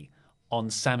crossbody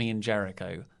on Sammy and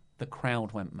Jericho. The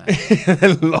crowd went mad.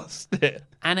 They lost it.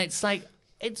 And it's like,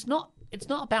 it's not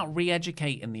about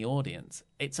re-educating the audience.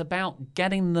 It's about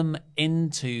getting them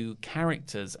into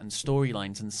characters and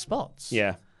storylines and spots.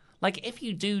 Yeah. Like, if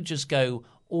you do just go,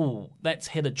 oh, let's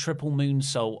hit a triple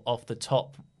moonsault off the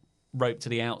top rope to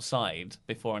the outside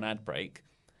before an ad break,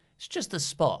 it's just a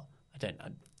spot. I don't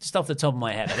know. Just off the top of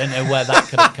my head, I don't know where that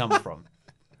could have come from.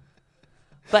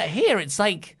 But here, it's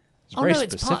like,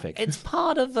 specific. It's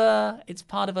part of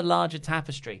a larger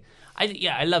tapestry.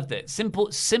 I loved it.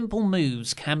 Simple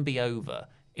moves can be over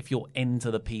if you're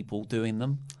into the people doing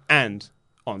them. And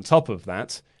on top of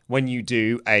that, when you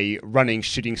do a running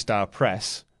shooting star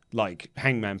press like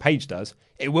Hangman Page does,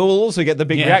 it will also get the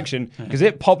big reaction because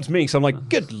it popped me. So I'm like,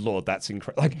 good Lord, that's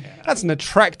incredible. Like, that's an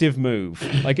attractive move.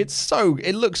 Like,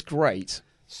 it looks great.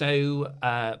 So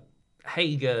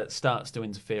Hager starts to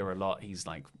interfere a lot. He's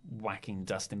like whacking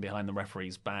Dustin behind the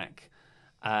referee's back.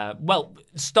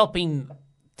 Stopping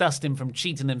Dustin from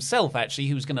cheating himself, actually.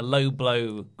 He was going to low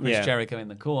blow Chris Jericho in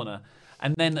the corner.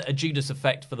 And then a Judas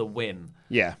effect for the win.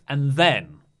 Yeah. And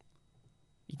then,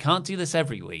 you can't do this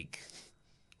every week,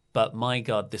 but my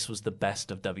God, this was the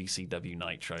best of WCW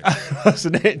Nitro.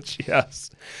 Wasn't it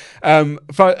just?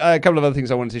 For a couple of other things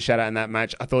I wanted to shout out in that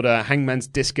match. I thought Hangman's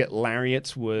discus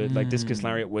lariat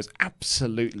was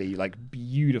absolutely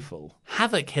beautiful.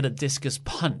 Havoc hit a discus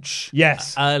punch.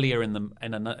 Yes. Earlier in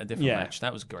a different match.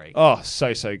 That was great. Oh,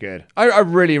 so good. I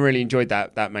really, really enjoyed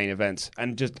that main event.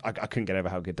 And just, I couldn't get over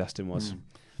how good Dustin was.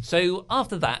 So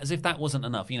after that, as if that wasn't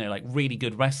enough, really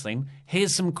good wrestling,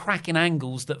 here's some cracking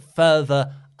angles that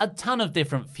further a ton of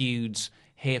different feuds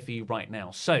here for you right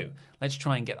now. So let's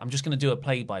try and I'm just going to do a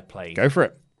play-by-play. Go for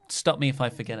it. Stop me if I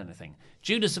forget anything.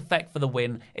 Judas Effect for the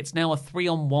win. It's now a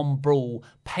 3-on-1 brawl.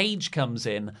 Page comes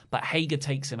in, but Hager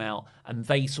takes him out, and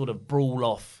they sort of brawl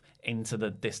off into the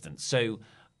distance. So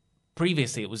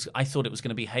previously, I thought it was going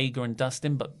to be Hager and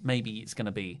Dustin, but maybe it's going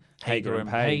to be Hager and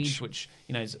Page, which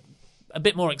is a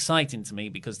bit more exciting to me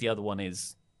because the other one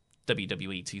is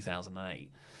WWE 2008.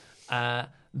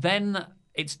 Then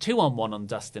it's 2-on-1 on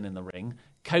Dustin in the ring.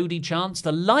 Cody chants.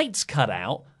 The lights cut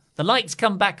out. The lights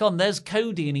come back on. There's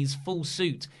Cody in his full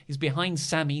suit. He's behind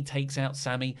Sammy, takes out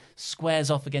Sammy,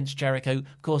 squares off against Jericho.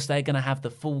 Of course, they're going to have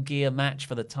the full gear match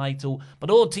for the title.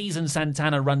 But Ortiz and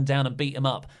Santana run down and beat him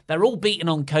up. They're all beating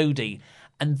on Cody.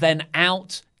 And then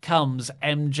out comes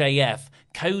MJF,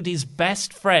 Cody's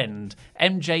best friend.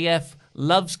 MJF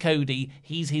loves Cody.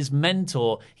 He's his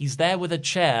mentor. He's there with a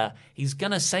chair. He's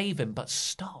going to save him, but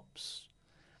stops.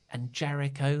 And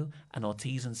Jericho and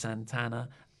Ortiz and Santana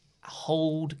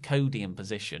hold Cody in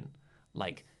position.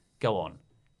 Like, go on,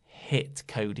 hit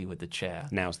Cody with the chair.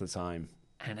 Now's the time.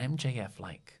 And MJF,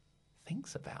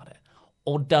 thinks about it.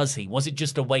 Or does he? Was it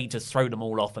just a way to throw them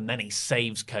all off and then he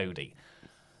saves Cody?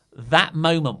 That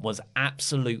moment was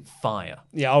absolute fire.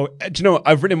 Yeah, do you know what?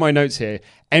 I've written in my notes here,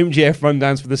 MJF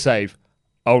rundowns for the save.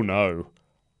 Oh, no.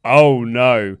 Oh,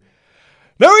 no.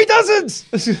 No, he doesn't!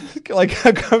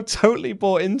 I'm totally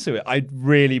bought into it. I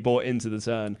really bought into the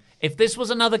turn. If this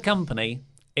was another company,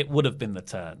 it would have been the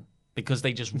turn because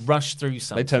they just rushed through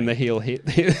something. They turn the heel.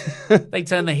 They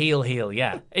turn the heel,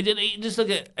 yeah. You just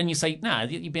look at and you say, nah,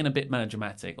 you're being a bit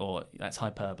melodramatic or that's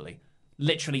hyperbole.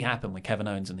 Literally happened with Kevin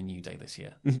Owens and the New Day this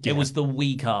year. Yeah. It was the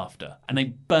week after, and they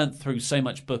burnt through so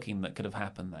much booking that could have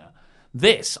happened there.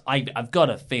 This, I've got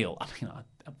to feel,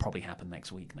 it'll probably happen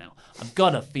next week now. I've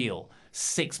got to feel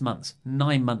 6 months,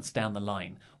 9 months down the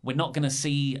line, we're not going to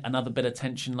see another bit of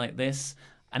tension like this.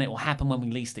 And it will happen when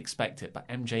we least expect it. But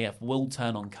MJF will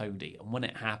turn on Cody. And when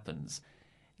it happens,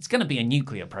 it's going to be a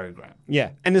nuclear program. Yeah.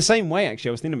 And the same way, actually,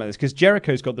 I was thinking about this, because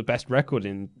Jericho's got the best record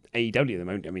in AEW at the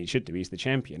moment. I mean, he should do. He's the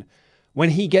champion. When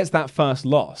he gets that first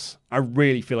loss, I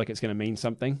really feel like it's going to mean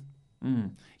something.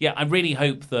 Yeah, I really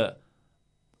hope that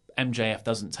MJF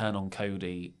doesn't turn on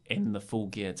Cody in the Full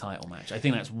Gear title match. I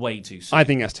think that's way too soon. I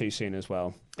think that's too soon as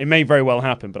well. It may very well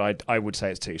happen, but I would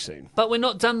say it's too soon. But we're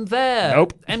not done there.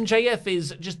 Nope. MJF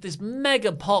is just this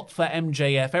mega pop for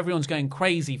MJF. Everyone's going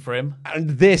crazy for him. And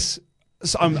this...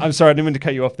 So I'm sorry, I didn't mean to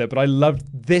cut you off there, but I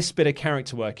loved this bit of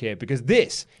character work here because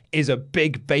this is a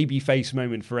big babyface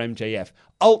moment for MJF.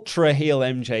 Ultra heel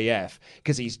MJF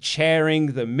because he's chairing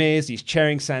The Miz, he's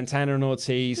chairing Santana and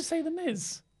Ortiz. Just say The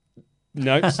Miz.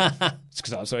 No, it's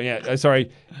because I'm sorry. Yeah, sorry.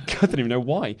 I don't even know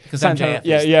why. Because MJF.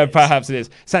 Yeah, perhaps it is.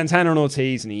 Santana and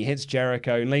Ortiz, and he hits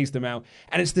Jericho and lays them out,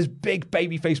 and it's this big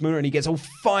babyface moment, and he gets all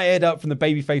fired up from the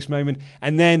babyface moment,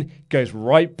 and then goes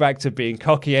right back to being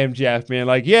cocky MJF, being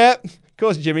like, "Yeah, of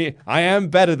course, Jimmy, I am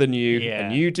better than you,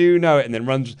 and you do know it," and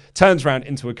then turns around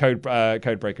into a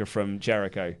code breaker from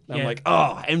Jericho. I'm like,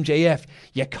 "Oh, MJF,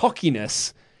 your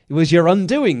cockiness, it was your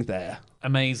undoing there."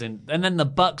 Amazing. And then the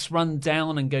Bucks run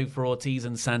down and go for Ortiz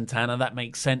and Santana. That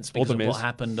makes sense because of what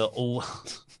happened at All...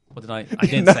 What did I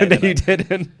didn't say that. No, you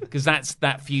didn't. Because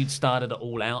that feud started at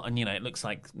All Out. And, it looks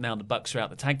like now the Bucks are out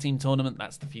the tag team tournament.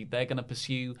 That's the feud they're going to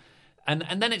pursue. And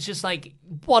then it's just like,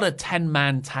 what a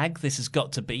 10-man tag this has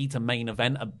got to be to main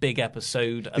event a big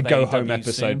episode of the go-home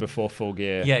episode before Full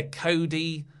Gear. Yeah,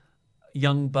 Cody,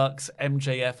 Young Bucks,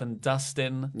 MJF, and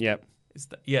Dustin. Yep.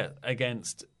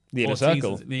 Against... The Inner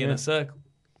Circle. The Inner Circle.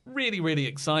 Really, really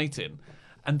exciting.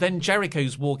 And then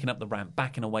Jericho's walking up the ramp,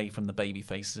 backing away from the baby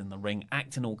faces in the ring,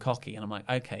 acting all cocky. And I'm like,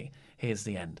 okay, here's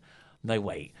the end. No,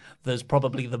 wait. There's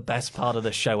probably the best part of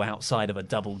the show outside of a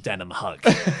double denim hug.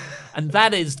 And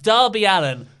that is Darby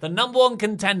Allin, the number one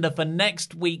contender for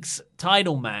next week's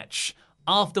title match,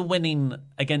 after winning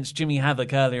against Jimmy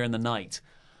Havoc earlier in the night,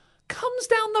 comes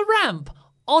down the ramp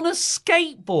on a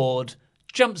skateboard,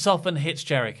 jumps off and hits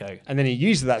Jericho. And then he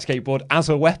uses that skateboard as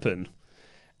a weapon.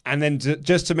 And then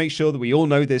just to make sure that we all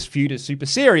know this feud is super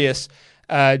serious,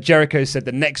 Jericho said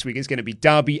the next week is going to be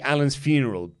Darby Allin's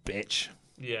funeral, bitch.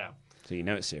 Yeah. So you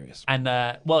know it's serious. And,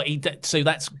 so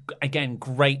that's, again,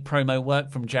 great promo work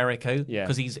from Jericho. Yeah.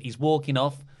 Because he's walking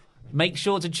off. Make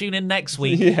sure to tune in next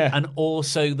week. Yeah. And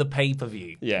also the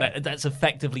pay-per-view. Yeah. That's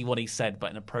effectively what he said,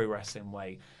 but in a pro wrestling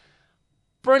way.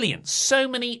 Brilliant. So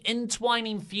many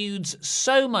entwining feuds,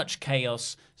 so much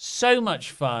chaos, so much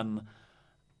fun.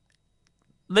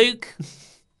 Luke,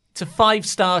 it's a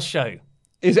 5-star show.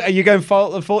 Are you going for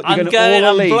the fort? I'm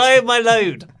blowing my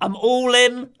load. I'm all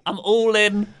in.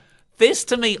 This,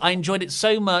 to me, I enjoyed it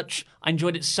so much. I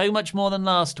enjoyed it so much more than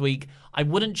last week. I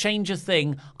wouldn't change a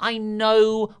thing. I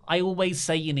know I always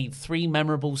say you need 3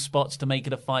 memorable spots to make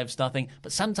it a 5-star thing,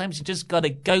 but sometimes you just got to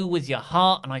go with your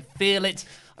heart, and I feel it.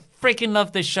 I freaking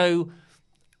love this show.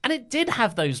 And it did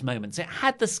have those moments. It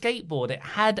had the skateboard. It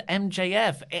had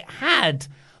MJF. It had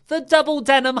the double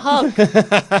denim hug.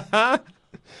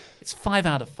 It's 5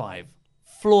 out of 5.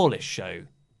 Flawless show.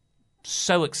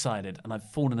 So excited, and I've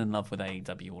fallen in love with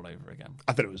AEW all over again.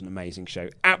 I thought it was an amazing show.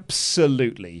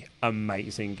 Absolutely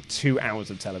amazing. 2 hours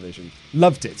of television.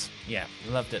 Loved it. Yeah,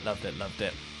 loved it.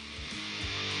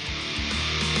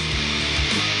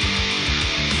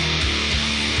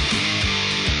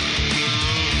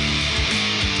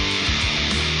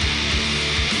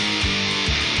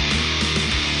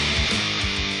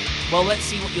 Well, let's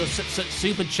see what your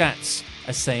super chats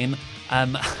are saying. I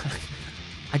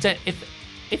don't...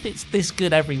 If it's this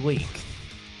good every week,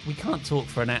 we can't talk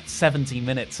for 70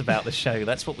 minutes about the show.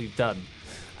 That's what we've done.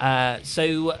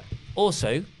 So,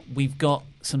 also, we've got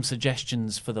some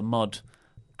suggestions for the mod,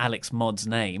 Alex Mod's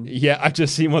name. Yeah, I've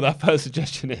just seen what that first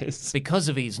suggestion is. Because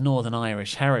of his Northern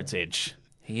Irish heritage,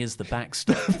 he is the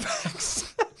backstop.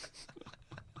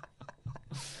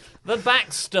 The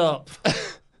backstop.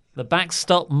 The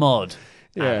backstop mod,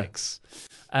 Alex.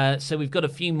 So we've got a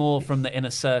few more from the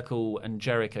Inner Circle and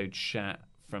Jericho chat.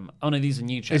 Oh no, these are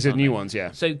new chats. These are new ones,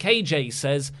 yeah. So KJ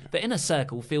says, the Inner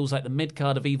Circle feels like the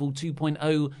mid-card of Evil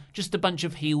 2.0, just a bunch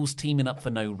of heels teaming up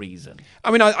for no reason.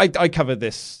 I mean, I covered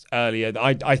this earlier.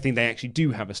 I think they actually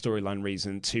do have a storyline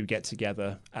reason to get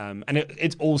together. And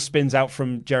it all spins out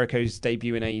from Jericho's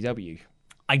debut in AEW.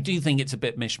 I do think it's a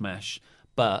bit mishmash,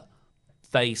 but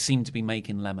they seem to be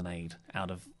making lemonade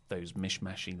out of those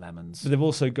mishmashy lemons. But they've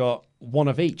also got one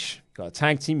of each. You've got a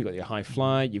tag team, you've got your high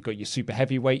flyer, you've got your super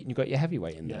heavyweight, and you've got your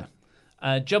heavyweight in there.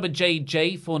 Jubba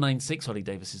JJ496, Holly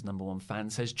Davis's #1 fan,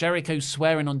 says Jericho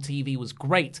swearing on TV was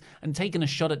great and taking a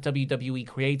shot at WWE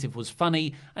creative was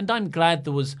funny, and I'm glad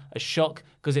there was a shock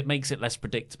because it makes it less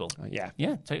predictable. Yeah,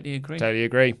 totally agree. Totally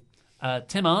agree.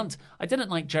 Tim Arndt, I didn't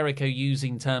like Jericho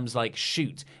using terms like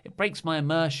shoot. It breaks my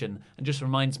immersion and just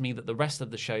reminds me that the rest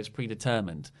of the show is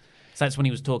predetermined. So that's when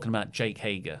he was talking about Jake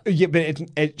Hager. Yeah, but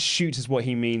it shoot is what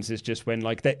he means is just when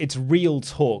like that. It's real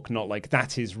talk, not like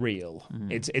that is real.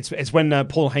 It's when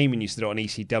Paul Heyman used to do it on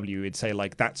ECW. He'd say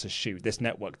like that's a shoot. This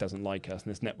network doesn't like us,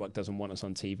 and this network doesn't want us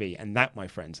on TV. And that, my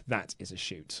friends, that is a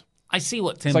shoot. I see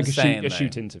what Tim's saying. It's like a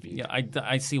shoot interview. Yeah,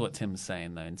 I see what Tim's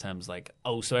saying though in terms like,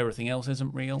 oh, so everything else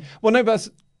isn't real. Well, no, but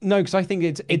because I think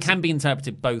it can be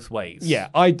interpreted both ways. Yeah,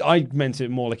 I meant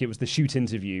it more like it was the shoot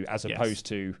interview as opposed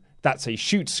to. That's a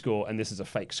shoot score, and this is a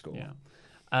fake score. Yeah.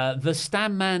 The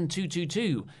Stamman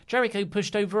 222. Jericho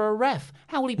pushed over a ref.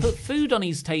 How will he put food on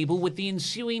his table with the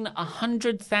ensuing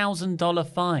 $100,000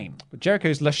 fine? But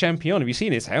Jericho's Le Champion. Have you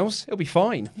seen his house? It'll be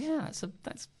fine. Yeah,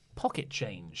 that's pocket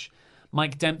change.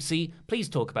 Mike Dempsey, please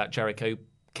talk about Jericho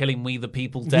killing We the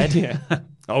People dead. Yeah.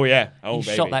 Oh, yeah. Oh, he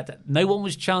baby. shot that. No one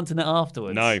was chanting it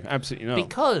afterwards. No, absolutely not.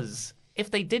 Because if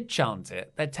they did chant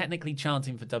it, they're technically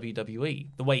chanting for WWE,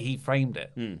 the way he framed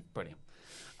it. Brilliant.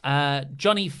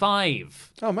 Johnny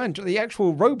 5. Oh, man, the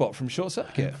actual robot from Short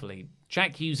Circuit. Hopefully.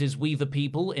 Jack uses We the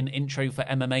People in intro for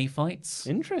MMA fights.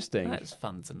 Interesting. That's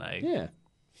fun to know. Yeah.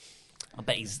 I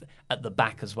bet he's at the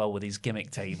back as well with his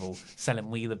gimmick table,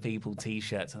 selling We the People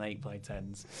t-shirts and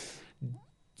 8x10s.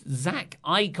 Zach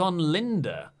Icon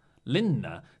Lindner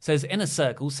says Inner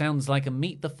Circle sounds like a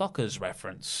Meet the Fockers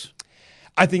reference.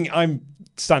 I think I'm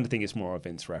starting to think it's more a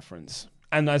Vince reference.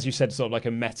 And as you said, sort of like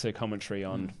a meta commentary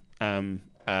on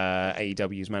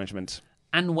AEW's management.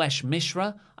 Anwesh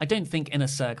Mishra, I don't think Inner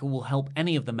Circle will help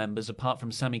any of the members apart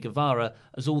from Sammy Guevara,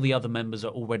 as all the other members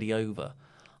are already over.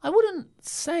 I wouldn't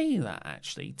say that,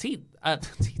 actually.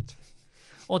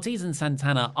 Ortiz and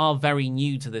Santana are very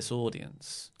new to this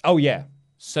audience. Oh, yeah.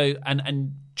 So,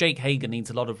 and Jake Hager needs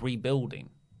a lot of rebuilding.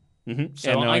 Mm-hmm.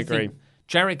 So I agree. think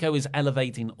Jericho is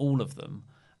elevating all of them,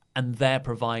 and they're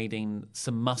providing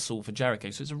some muscle for Jericho.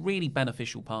 So it's a really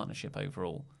beneficial partnership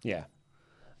overall. Yeah.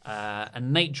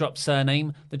 And Nate dropped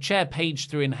surname. The chair page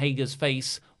threw in Hager's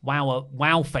face.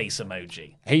 Wow face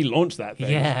emoji. He launched that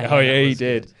thing. Yeah. Oh, yeah, he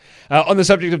did. On the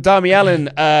subject of Darby Allin,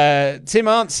 Tim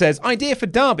Arndt says, idea for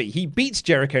Darby. He beats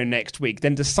Jericho next week,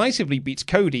 then decisively beats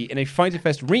Cody in a Fyter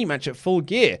Fest rematch at Full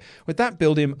Gear. Would that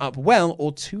build him up well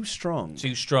or too strong?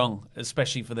 Too strong,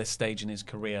 especially for this stage in his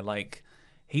career. Like,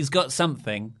 he's got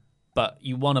something, but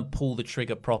you want to pull the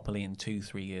trigger properly in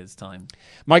 2-3 years' time.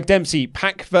 Mike Dempsey,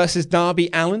 Pac versus Darby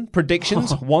Allin.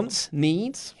 Predictions, wants,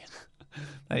 needs?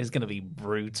 That is going to be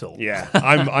brutal. Yeah,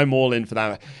 I'm all in for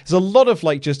that. There's a lot of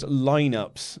like just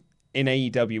lineups in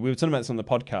AEW. We were talking about this on the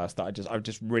podcast that I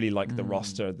just really like the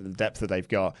roster, the depth that they've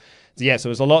got. So yeah, so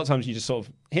there's a lot of times you just sort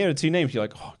of hear 2 names, you're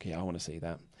like, oh, okay, I want to see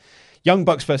that. Young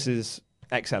Bucks versus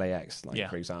XLAX,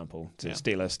 for example, to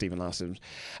steal Stephen Larson.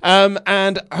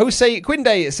 And Jose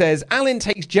Quinde says, Allin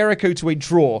takes Jericho to a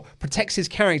draw, protects his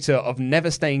character of never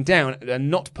staying down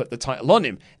and not put the title on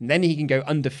him, and then he can go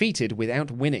undefeated without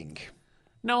winning.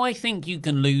 No, I think you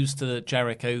can lose to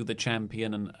Jericho, the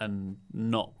champion, and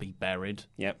not be buried.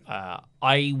 Yep.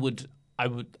 I wouldn't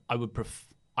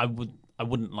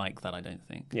like that. I don't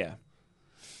think. Yeah.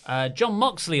 John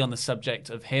Moxley on the subject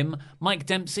of him. Mike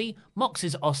Dempsey. Mox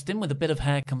is Austin with a bit of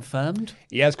hair confirmed.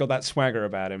 He has got that swagger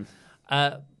about him.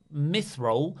 Myth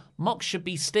roll. Mox should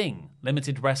be Sting.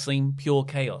 Limited wrestling, pure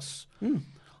chaos.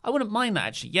 I wouldn't mind that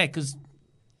actually. Yeah, because.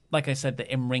 Like I said, the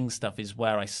in-ring stuff is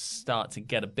where I start to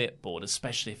get a bit bored,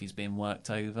 especially if he's being worked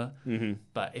over. Mm-hmm.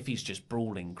 But if he's just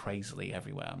brawling crazily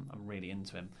everywhere, I'm really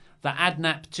into him. The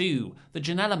Adnap 2. The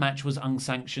Janela match was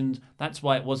unsanctioned. That's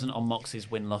why it wasn't on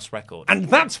Mox's win-loss record. And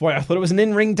that's why I thought it was an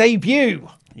in-ring debut.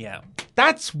 Yeah.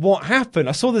 That's what happened.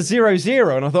 I saw the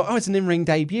 0-0 and I thought, it's an in-ring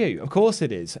debut. Of course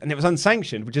it is. And it was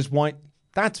unsanctioned, which is why...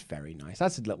 That's very nice.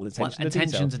 That's a little attention to detail.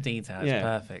 Attention to detail. Yeah.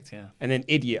 Perfect, yeah. And then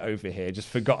idiot over here just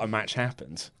forgot a match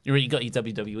happened. You got your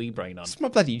WWE brain on. It's my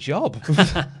bloody job.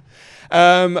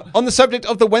 On the subject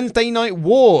of the Wednesday Night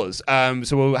Wars, so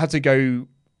we'll have to go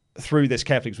through this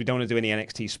carefully because we don't want to do any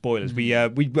NXT spoilers. We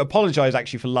apologise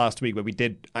actually for last week where we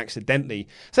did accidentally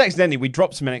we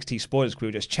dropped some NXT spoilers because we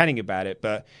were just chatting about it,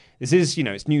 but this is,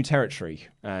 it's new territory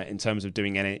in terms of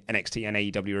doing NXT and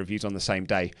AEW reviews on the same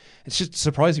day. It's just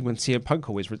surprising when CM Punk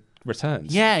always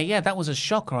returns. Yeah, that was a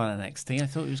shocker on NXT. I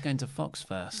thought he was going to Fox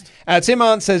first. Tim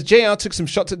Arndt says, JR took some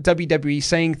shots at WWE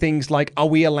saying things like, are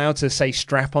we allowed to say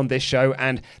strap on this show?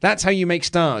 And that's how you make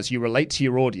stars. You relate to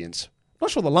your audience. I'm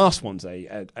not sure the last one's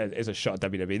is a shot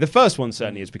at WWE. The first one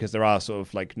certainly is because there are sort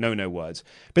of like no words.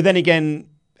 But then again,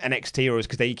 NXT, or is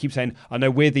because they keep saying, I know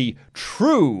we're the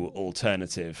true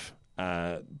alternative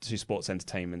to sports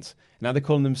entertainment. Now they're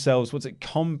calling themselves,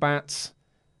 Combat...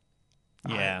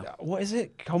 Yeah. What is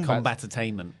it?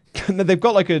 Combat-tainment. No, they've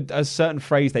got like a certain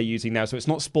phrase they're using now, so it's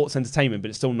not sports entertainment, but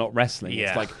it's still not wrestling. Yeah.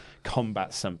 It's like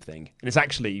combat something. And it's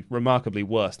actually remarkably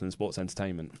worse than sports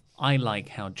entertainment. I like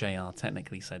how JR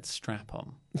technically said strap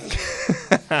on.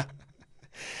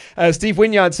 Steve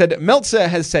Wynyard said, Meltzer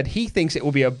has said he thinks it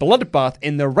will be a bloodbath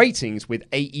in the ratings with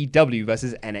AEW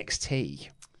versus NXT.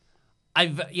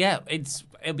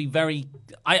 It'll be very...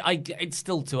 it's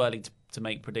still too early to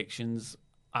make predictions.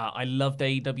 I loved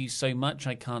AEW so much,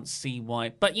 I can't see why.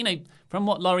 But, from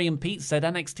what Laurie and Pete said,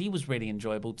 NXT was really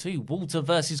enjoyable too. Walter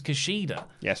versus Kushida.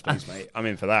 Yes, please, mate. I'm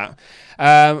in for that.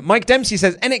 Mike Dempsey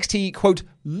says NXT, quote,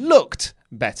 looked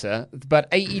better, but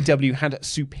AEW had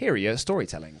superior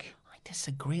storytelling. I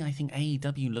disagree. I think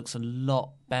AEW looks a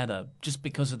lot better just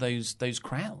because of those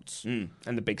crowds. And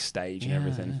the big stage and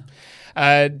everything.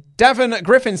 Yeah. Davin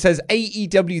Griffin says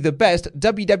AEW the best,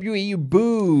 WWE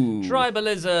boo.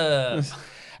 Tribalism.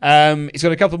 He's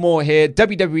got a couple more here.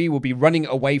 WWE will be running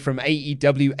away from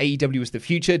AEW. AEW is the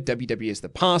future. WWE is the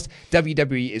past.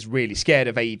 WWE is really scared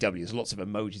of AEW. There's lots of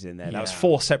emojis in there. Yeah. That was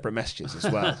 4 separate messages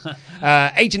as well.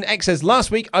 Agent X says,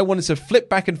 last week I wanted to flip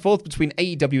back and forth between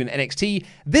AEW and NXT.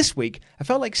 This week I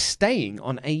felt like staying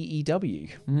on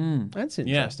AEW. That's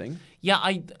interesting.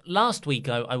 Yeah, last week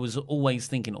I was always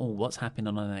thinking, what's happening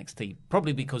on NXT?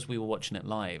 Probably because we were watching it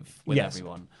live with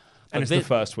everyone. And it's the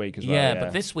first week as well. Yeah,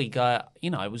 but this week, I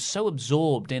was so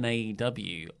absorbed in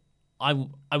AEW,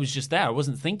 I was just there. I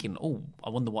wasn't thinking, I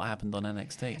wonder what happened on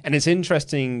NXT. And it's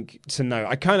interesting to know.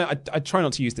 I try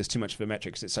not to use this too much for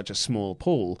metrics. It's such a small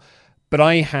pool. But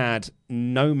I had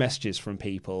no messages from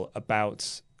people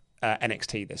about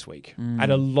NXT this week. I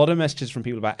had a lot of messages from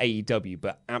people about AEW,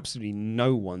 but absolutely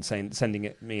no one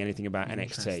sending me anything about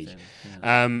NXT.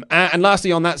 Yeah. And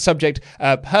lastly, on that subject,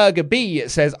 Perga B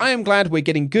says, I am glad we're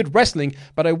getting good wrestling,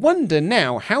 but I wonder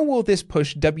now, how will this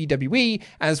push WWE,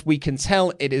 as we can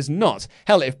tell it is not?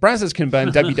 Hell, if Brazzers can burn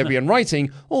WWE on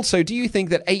writing, also, do you think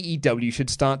that AEW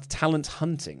should start talent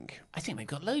hunting? I think they've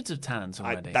got loads of talent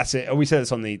already. That's it. We said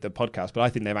this on the podcast, but I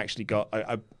think they've actually got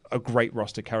a great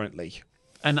roster currently.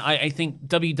 And I think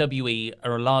WWE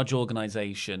are a large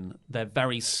organisation. They're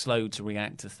very slow to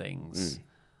react to things.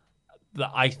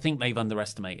 I think they've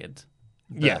underestimated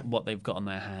what they've got on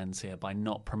their hands here by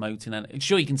not promoting it.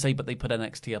 Sure, you can say, but they put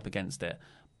NXT up against it.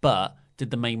 But did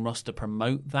the main roster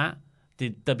promote that?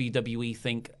 Did WWE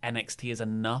think NXT is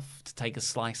enough to take a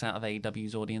slice out of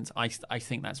AEW's audience? I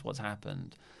think that's what's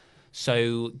happened.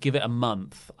 So give it a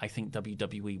month. I think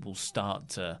WWE will start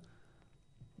to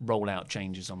roll out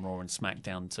changes on Raw and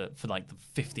SmackDown for like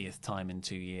the 50th time in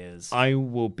 2 years. I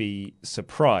will be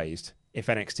surprised if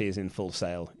NXT is in Full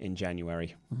Sail in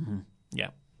January. Mm-hmm. Yeah.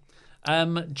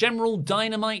 General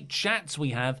Dynamite chats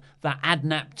we have. The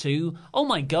Adnap 2. Oh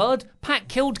my god, Pat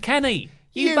killed Kenny.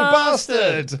 You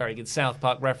bastard! Very good South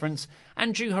Park reference.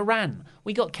 Andrew Haran.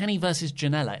 We got Kenny versus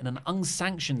Janela in an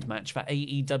unsanctioned match for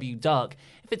AEW Dark.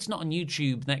 If it's not on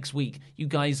YouTube next week, you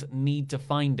guys need to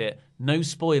find it. No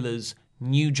spoilers.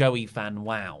 New Joey fan.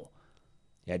 Wow.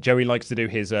 Yeah, Joey likes to do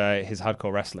his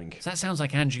hardcore wrestling. So that sounds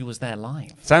like Andrew was there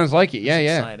live. Sounds like it, yeah.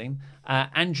 Exciting.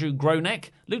 Andrew Gronek.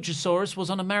 Luchasaurus was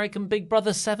on American Big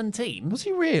Brother 17. Was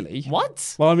he really?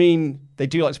 What? Well, I mean, they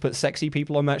do like to put sexy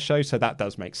people on that show, so that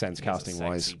does make sense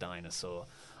casting-wise. Sexy dinosaur.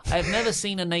 I have never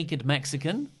seen a naked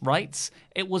Mexican, writes.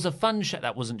 It was a fun show.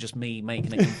 That wasn't just me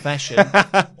making a confession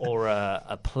or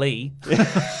a plea.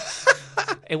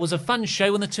 It was a fun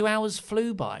show and the 2 hours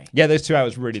flew by. Yeah, those 2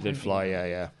 hours really did fly,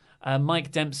 yeah.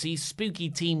 Mike Dempsey, Spooky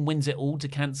Team wins it all to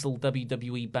cancel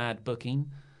WWE bad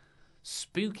booking.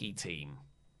 Spooky Team.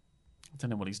 I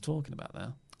don't know what he's talking about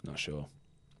there. Not sure.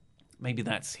 Maybe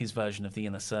that's his version of the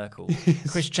Inner Circle.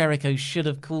 Chris Jericho should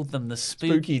have called them the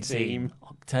Spooky Team.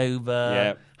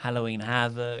 October, Halloween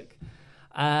Havoc.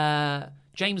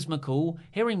 James McCall,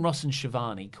 hearing Ross and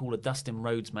Shivani call a Dustin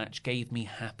Rhodes match gave me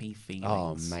happy feelings.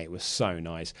 Oh, mate, it was so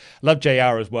nice. Love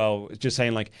JR as well. Just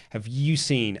saying, like, have you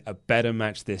seen a better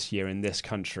match this year in this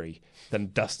country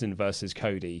than Dustin versus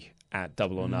Cody at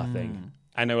Double or Nothing?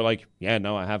 And they were like, yeah,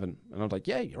 no, I haven't. And I was like,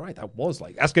 yeah, you're right.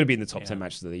 That's going to be in the top 10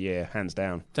 matches of the year, hands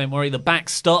down. Don't worry, the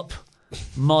backstop.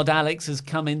 Mod Alex has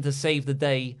come in to save the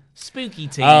day. Spooky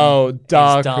Team. Oh,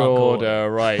 Dark Order,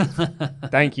 right.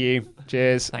 Thank you.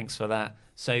 Cheers. Thanks for that.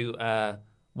 So,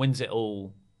 wins it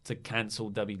all to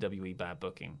cancel WWE bad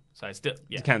booking. So it's still,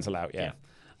 to cancel out,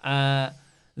 yeah.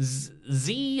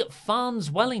 Z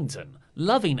Farms Wellington,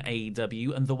 loving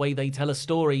AEW and the way they tell a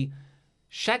story.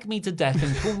 Shag me to death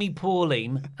and call me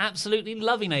Pauline. Absolutely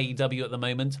loving AEW at the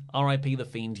moment. R.I.P. The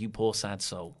Fiend, you poor sad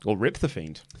soul. Or Rip the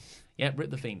Fiend. Yeah, Rip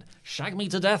the Fiend. Shag me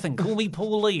to death and call me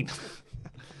Pauline.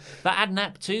 The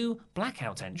Adnap 2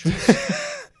 blackout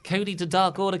entrance. Cody to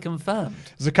Dark Order confirmed.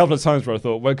 There's a couple of times where I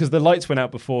thought, well, because the lights went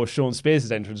out before Sean Spears'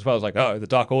 entrance as well. I was like, oh, the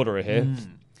Dark Order are here.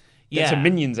 Get some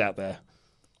minions out there.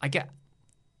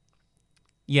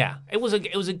 Yeah, it was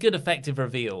a good, effective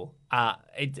reveal.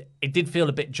 It did feel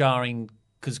a bit jarring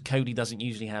because Cody doesn't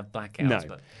usually have blackouts. No.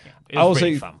 But it was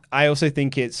really fun. I also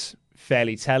think it's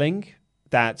fairly telling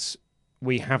that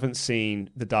we haven't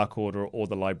seen the Dark Order or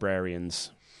the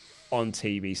Librarians on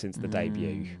TV since the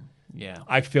debut. Yeah.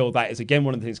 I feel that is, again,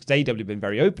 one of the things, because AEW have been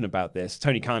very open about this,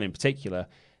 Tony Khan in particular,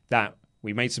 that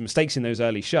we made some mistakes in those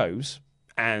early shows,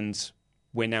 and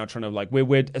we're now trying to,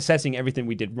 we're assessing everything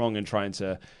we did wrong and trying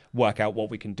to work out what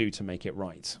we can do to make it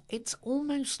right. It's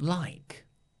almost like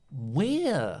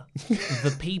we're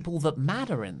the people that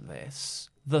matter in this,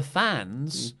 the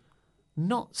fans,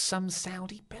 not some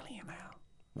Saudi billionaire.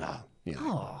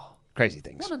 Crazy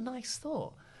things. What a nice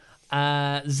thought.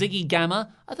 Ziggy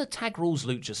Gamma, are the tag rules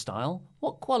lucha style?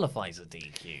 What qualifies a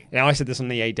DQ? Yeah, I said this on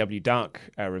the AEW Dark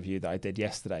review that I did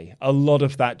yesterday. A lot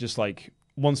of that just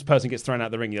once a person gets thrown out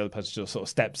the ring, the other person just sort of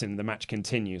steps in and the match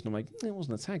continues. And I'm like, it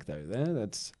wasn't a tag though there.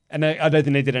 And I don't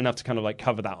think they did enough to kind of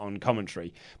cover that on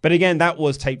commentary. But again, that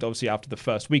was taped obviously after the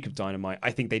first week of Dynamite.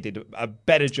 I think they did a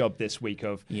better job this week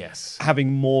of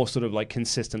having more sort of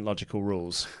consistent logical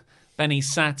rules. Benny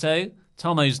Sato,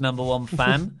 Tomo's number one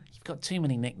fan. You've got too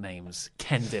many nicknames.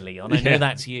 Ken DeLeon, I know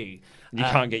that's you. You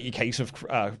can't get your case of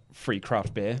free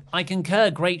craft beer. I concur,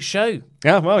 great show.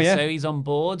 Yeah, well, yeah. So he's on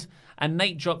board. And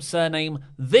Nate drops surname,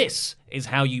 this is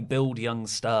how you build young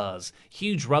stars.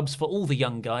 Huge rubs for all the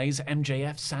young guys,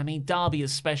 MJF, Sammy, Darby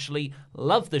especially.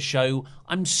 Love the show.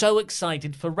 I'm so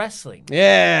excited for wrestling.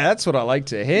 Yeah, that's what I like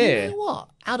to hear. You know what?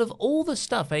 Out of all the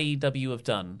stuff AEW have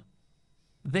done,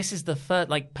 this is the first,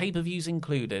 pay-per-views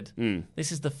included,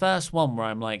 this is the first one where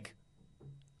I'm like,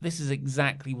 this is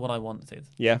exactly what I wanted.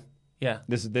 Yeah. Yeah.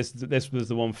 This was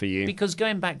the one for you. Because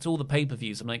going back to all the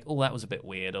pay-per-views, I'm like, that was a bit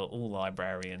weird, or all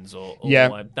Librarians, or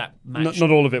that match not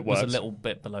all of it was a little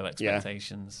bit below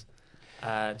expectations.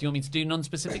 Yeah. Do you want me to do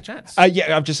non-specific chats?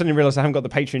 Yeah, I've just suddenly realised I haven't got the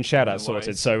Patreon shout-out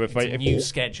sorted. So if new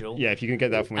schedule. Yeah, if you can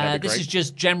get that for me, that'd be great. This is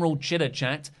just general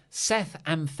chitter-chat. Seth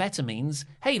Amphetamines.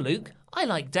 Hey, Luke, I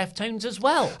like Deftones as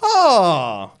well.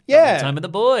 Oh, yeah. Time with the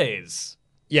boys.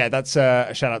 Yeah, that's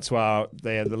a shout-out to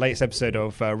the latest episode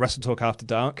of Wrestle Talk After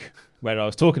Dark, where I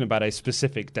was talking about a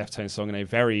specific Deftones song in a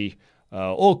very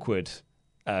awkward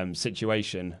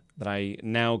situation that I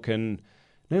now can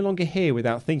no longer hear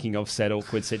without thinking of said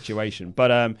awkward situation.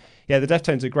 But the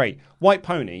Deftones are great. White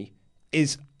Pony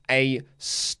is a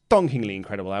stonkingly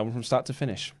incredible album from start to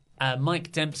finish.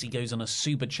 Mike Dempsey goes on a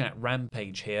super chat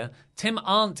rampage here. Tim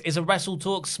Arndt is a Wrestle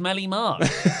Talk smelly mark.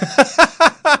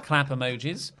 Clap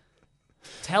emojis.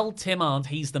 Tell Tim Arndt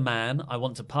he's the man. I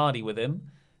want to party with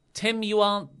him. Tim, you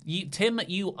aren't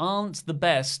the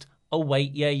best. Oh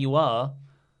wait, yeah you are.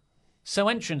 So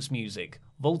entrance music.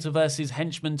 Volta versus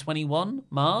Henchman 21.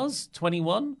 Mars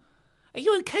 21. Are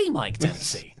you okay, Mike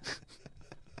Dempsey?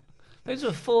 Those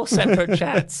were 4 separate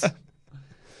chats.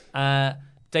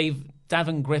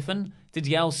 Davin Griffin, did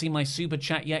y'all see my super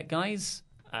chat yet, guys?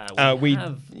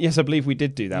 Yes, I believe we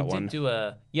did do that one. Did do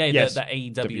a the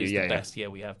AEW is the best. Yeah,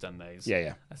 we have done those.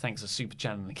 Yeah. Thanks for super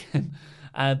chatting again.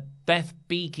 Beth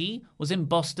Beakey was in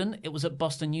Boston. It was at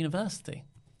Boston University.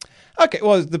 Okay,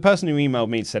 well, the person who emailed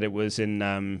me said it was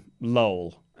in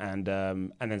Lowell, and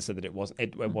then said that it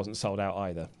wasn't sold out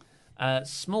either.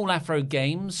 Small Afro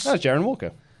Games. That was Jaron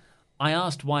Walker. I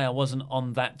asked why I wasn't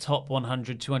on that top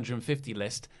 100, 250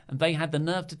 list, and they had the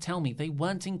nerve to tell me they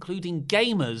weren't including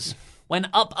gamers when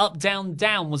Up, Up, Down,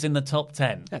 Down was in the top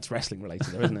 10. That's wrestling related,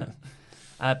 though, isn't it?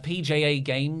 PJA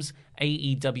Games,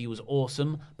 AEW was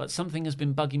awesome, but something has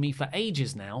been bugging me for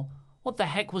ages now. What the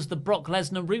heck was the Brock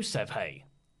Lesnar-Rusev hey?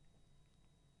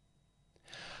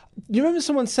 You remember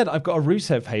someone said, I've got a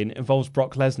Rusev hey and it involves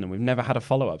Brock Lesnar. We've never had a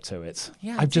follow-up to it.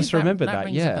 Yeah, I've just remembered that.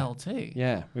 Rings a bell too.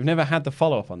 Yeah, we've never had the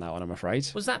follow-up on that one, I'm afraid.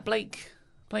 Was that Blake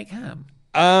Ham?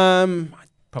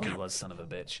 Probably was, son of a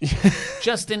bitch.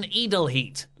 Justin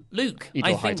Edelheat. Luke,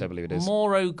 I believe it is.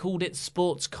 Moro called it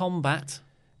Sports Combat.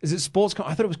 Is it Sports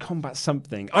Combat? I thought it was Combat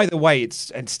something. Either way,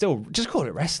 it's still, just call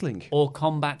it wrestling. Or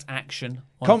Combat Action.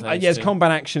 Yes,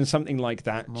 Combat Action, something like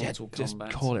that. Mortal Kombat. Just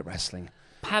call it wrestling.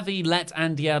 Pavi let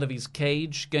Andy out of his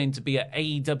cage. Going to be at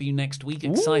AEW next week.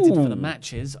 Excited for the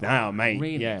matches. Now, mate.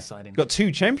 Really exciting. Got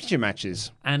 2 championship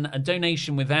matches. And a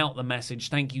donation without the message.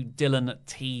 Thank you, Dylan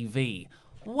TV.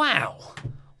 Wow.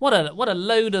 What a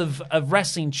load of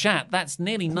wrestling chat. That's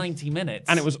nearly 90 minutes.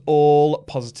 And it was all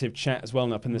positive chat as well,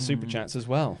 and up in the super chats as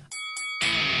well.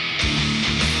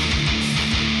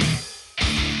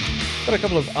 Got a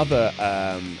couple of other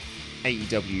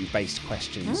AEW-based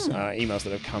questions, emails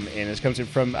that have come in. It's coming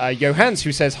from Johans,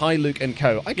 who says, "Hi, Luke and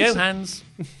co." Johans.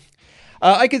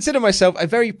 I consider myself a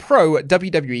very pro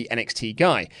WWE NXT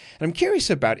guy, and I'm curious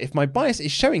about if my bias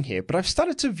is showing here, but I've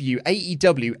started to view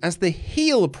AEW as the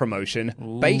heel promotion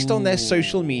based on their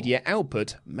social media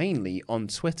output, mainly on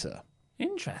Twitter.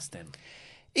 Interesting.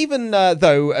 Even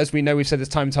though, as we know, we've said this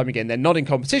time and time again, they're not in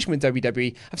competition with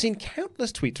WWE, I've seen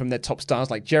countless tweets from their top stars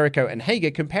like Jericho and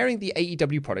Hager comparing the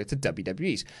AEW product to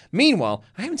WWE's. Meanwhile,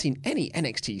 I haven't seen any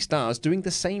NXT stars doing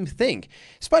the same thing.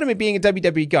 Despite me being a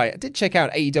WWE guy, I did check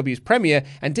out AEW's premiere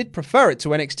and did prefer it to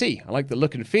NXT. I like the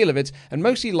look and feel of it, and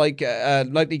mostly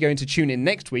likely going to tune in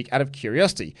next week out of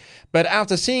curiosity. But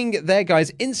after seeing their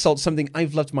guys insult something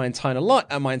I've loved my entire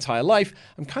life,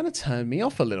 I'm kind of turned me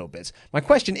off a little bit. My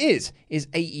question is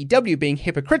AEW being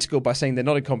hypocritical by saying they're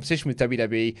not in competition with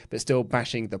WWE but still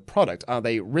bashing the product? Are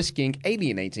they risking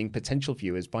alienating potential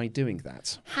viewers by doing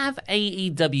that? Have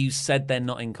AEW said they're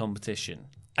not in competition?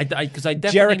 Because I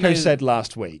definitely Jericho said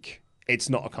last week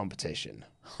it's not a competition.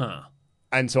 Huh.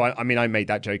 And so, I made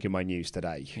that joke in my news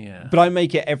today. Yeah. But I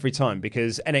make it every time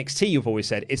because NXT, you've always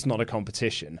said it's not a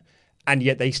competition. And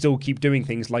yet they still keep doing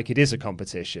things like it is a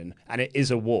competition and it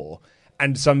is a war.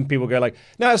 And some people go like,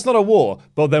 no, it's not a war.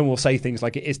 But then we'll say things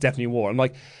like, it is definitely a war. I'm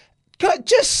like,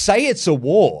 just say it's a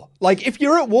war. Like, if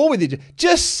you're at war with it,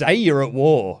 just say you're at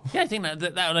war. Yeah, I think that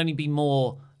would only be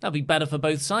more, that would be better for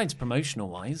both sides,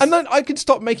 promotional-wise. And then I could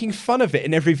stop making fun of it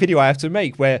in every video I have to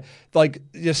make, where, like,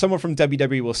 someone from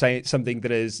WWE will say something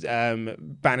that is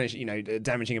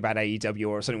damaging about AEW,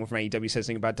 or someone from AEW says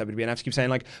something about WWE, and I have to keep saying,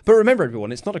 like, but remember,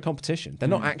 everyone, it's not a competition. They're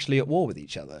not actually at war with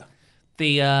each other.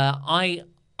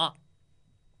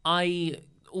 I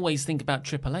always think about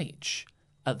Triple H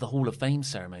at the Hall of Fame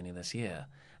ceremony this year,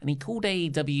 and he called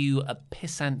AEW a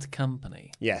pissant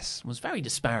company. Yes. Was very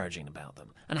disparaging about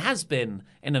them, and has been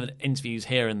in interviews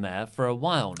here and there for a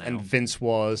while now. And Vince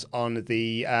was on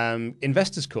the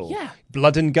investors call. Yeah.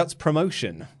 Blood and guts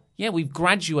promotion. Yeah, we've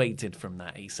graduated from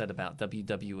that, he said about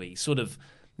WWE, sort of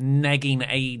negging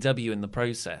AEW in the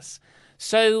process.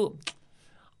 So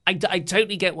I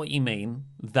totally get what you mean,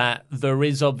 that there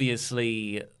is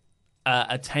obviously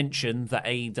a tension that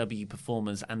AEW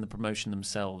performers and the promotion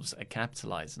themselves are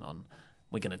capitalizing on.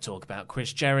 We're going to talk about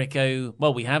Chris Jericho.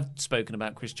 Well, we have spoken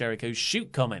about Chris Jericho's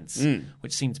shoot comments,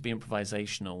 which seem to be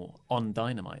improvisational on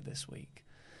Dynamite this week.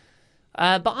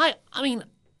 But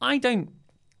I don't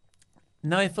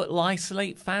know if it'll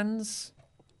isolate fans.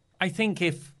 I think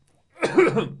if...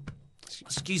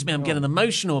 Excuse me, I'm getting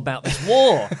emotional about this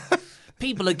war.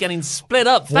 People are getting split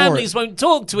up. Families won't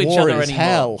talk to each other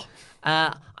anymore.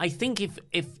 Hell. I think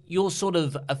if you're sort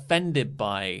of offended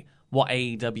by what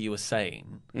AEW are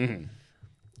saying,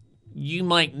 you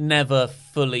might never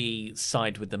fully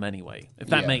side with them anyway, if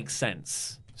that makes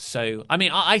sense. So, I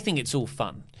mean, I think it's all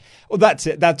fun. Well, that's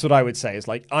it. That's what I would say. Is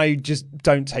like, I just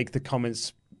don't take the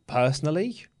comments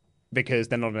personally because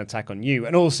they're not an attack on you.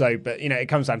 And also, but it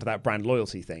comes down to that brand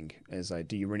loyalty thing. Is like,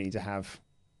 do you really need to have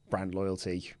brand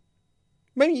loyalty?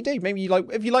 Maybe you do. Maybe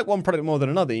if you like one product more than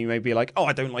another, you may be like, oh,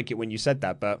 I don't like it when you said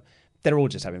that, but they're all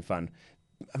just having fun.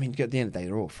 I mean, at the end of the day,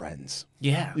 they're all friends.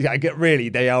 Yeah. Really,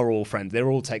 they are all friends.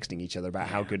 They're all texting each other about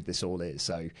how good this all is.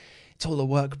 So it's all a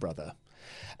work, brother.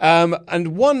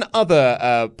 And one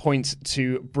other point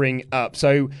to bring up.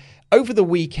 So over the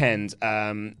weekend,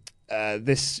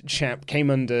 this chap came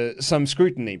under some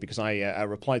scrutiny because I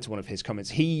replied to one of his comments.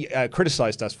 He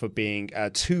criticized us for being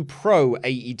too pro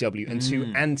AEW and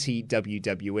too anti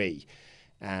WWE.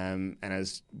 And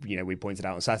as we pointed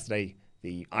out on Saturday,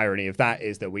 the irony of that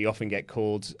is that we often get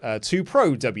called too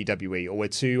pro WWE, or we're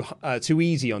too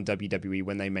easy on WWE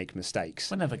when they make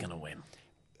mistakes. We're never going to win.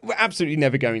 We're absolutely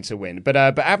never going to win. But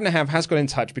Abnahav has got in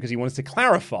touch because he wants to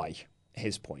clarify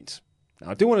his point. Now,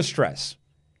 I do want to stress,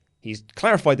 he's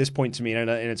clarified this point to me in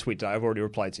a tweet that I've already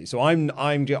replied to. So I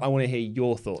want to hear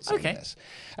your thoughts on this.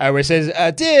 Where it says,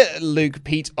 "Dear Luke,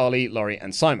 Pete, Ollie, Laurie,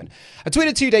 and Simon, I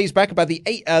tweeted 2 days back about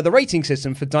the rating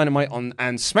system for Dynamite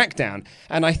and SmackDown,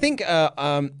 and I think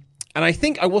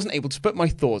I wasn't able to put my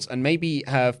thoughts and maybe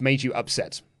have made you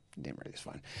upset." Didn't really, it's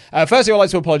fine. Firstly, I'd like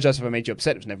to apologize if I made you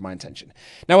upset. It was never my intention.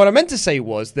 Now, what I meant to say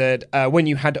was that when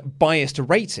you had biased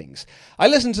ratings, I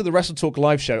listened to the Wrestle Talk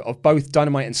live show of both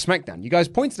Dynamite and SmackDown. You guys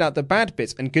pointed out the bad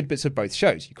bits and good bits of both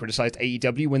shows. You criticized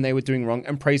AEW when they were doing wrong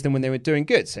and praised them when they were doing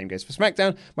good. Same goes for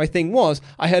SmackDown. My thing was,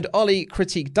 I heard Ollie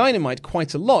critique Dynamite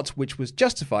quite a lot, which was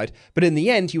justified, but in the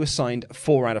end, you assigned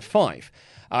 4 out of 5.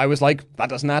 I was like, that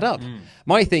doesn't add up.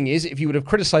 My thing is, if you would have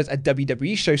criticized a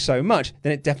WWE show so much,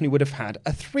 then it definitely would have had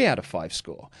a 3 out of 5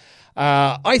 score.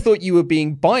 I thought you were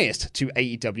being biased to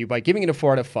AEW by giving it a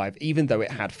 4 out of 5, even though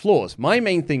it had flaws. My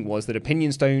main thing was that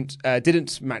opinions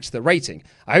didn't match the rating.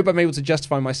 I hope I'm able to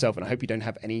justify myself, and I hope you don't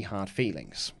have any hard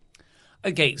feelings.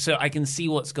 Okay, so I can see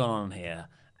what's gone on here,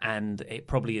 and it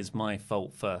probably is my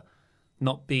fault for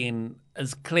not being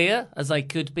as clear as I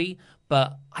could be.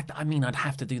 But, I mean, I'd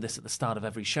have to do this at the start of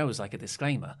every show as like a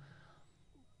disclaimer.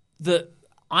 That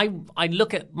I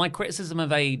look at my criticism of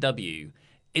AEW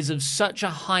is of such a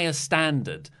higher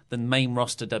standard than main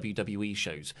roster WWE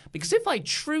shows. Because if I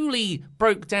truly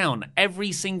broke down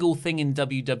every single thing in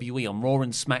WWE on Raw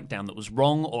and SmackDown that was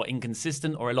wrong or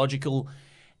inconsistent or illogical,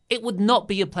 it would not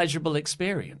be a pleasurable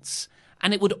experience.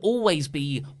 And it would always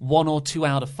be 1 or 2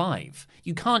 out of 5.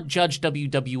 You can't judge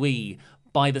WWE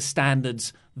by the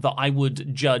standards that I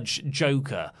would judge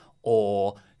Joker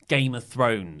or Game of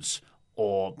Thrones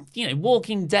or,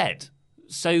 Walking Dead.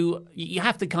 So you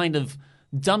have to kind of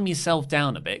dumb yourself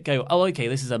down a bit, go, oh, okay,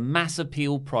 this is a mass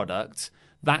appeal product.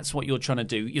 That's what you're trying to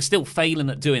do. You're still failing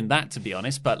at doing that, to be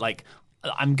honest, but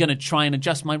I'm going to try and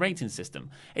adjust my rating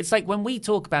system. It's like when we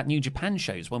talk about New Japan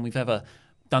shows, when we've ever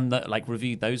done that,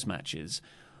 reviewed those matches,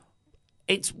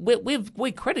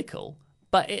 we're critical.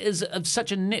 But it is of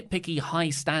such a nitpicky high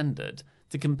standard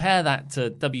to compare that to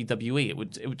WWE. It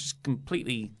would just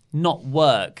completely not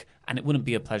work, and it wouldn't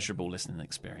be a pleasurable listening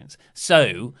experience.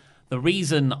 So the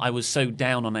reason I was so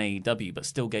down on AEW but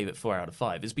still gave it 4 out of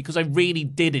 5 is because I really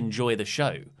did enjoy the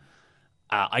show.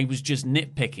 I was just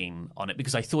nitpicking on it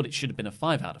because I thought it should have been a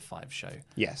 5 out of 5 show.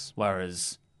 Yes.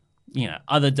 Whereas,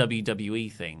 other WWE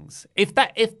things. If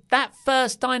that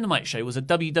first Dynamite show was a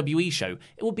WWE show,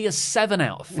 it would be a 7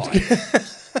 out of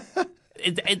 5.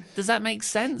 Does that make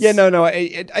sense? Yeah, no,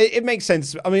 it makes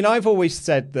sense. I mean, I've always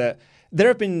said that there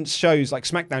have been shows, like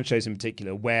SmackDown shows in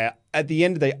particular, where at the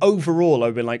end of the day, overall,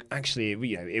 I've been like, actually,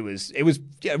 it was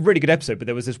a really good episode, but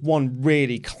there was this one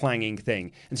really clanging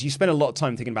thing. And so you spend a lot of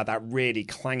time thinking about that really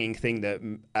clanging thing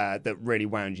that really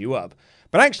wound you up.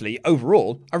 But actually,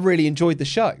 overall, I really enjoyed the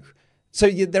show. So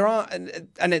there are,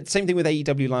 and it's same thing with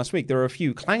AEW last week. There are a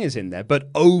few clangers in there, but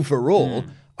overall,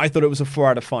 I thought it was a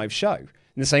 4 out of 5 show.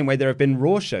 In the same way, there have been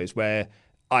Raw shows where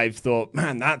I've thought,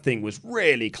 man, that thing was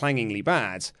really clangingly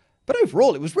bad. But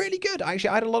overall, it was really good.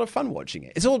 Actually, I had a lot of fun watching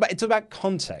it. It's about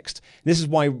context. This is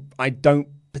why I don't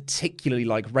particularly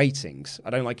like ratings. I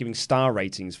don't like giving star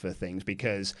ratings for things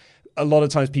because a lot of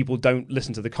times people don't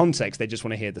listen to the context. They just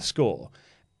want to hear the score.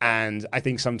 And I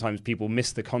think sometimes people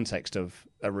miss the context of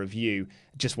a review,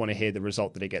 just want to hear the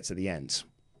result that it gets at the end.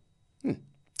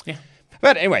 Yeah.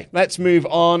 But anyway, let's move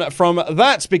on from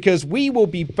that because we will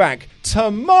be back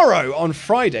tomorrow on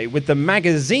Friday with the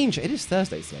magazine. It is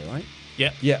Thursday today, right?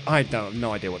 Yep. Yeah, I have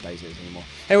no idea what days it is anymore.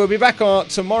 Hey, we'll be back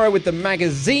tomorrow with the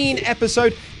magazine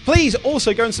episode. Please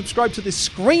also go and subscribe to the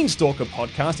Screen Stalker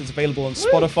podcast. It's available on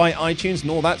Spotify, iTunes, and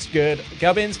all that's good.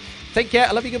 Gubbins, take care.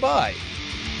 I love you. Goodbye.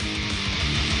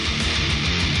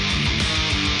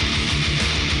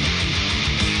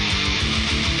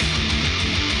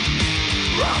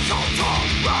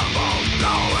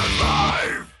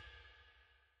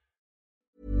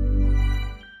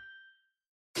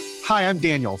 Hi, I'm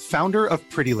Daniel, founder of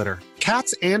Pretty Litter.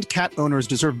 Cats and cat owners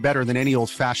deserve better than any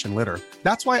old-fashioned litter.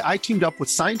 That's why I teamed up with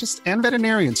scientists and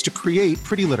veterinarians to create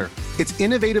Pretty Litter. Its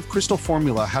innovative crystal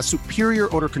formula has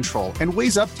superior odor control and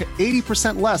weighs up to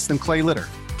 80% less than clay litter.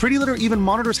 Pretty Litter even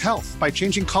monitors health by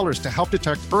changing colors to help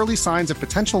detect early signs of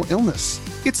potential illness.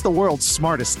 It's the world's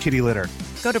smartest kitty litter.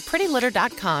 Go to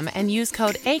prettylitter.com and use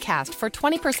code ACAST for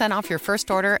 20% off your first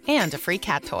order and a free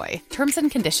cat toy. Terms and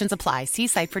conditions apply. See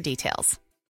site for details.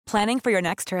 Planning for your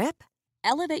next trip?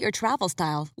 Elevate your travel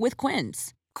style with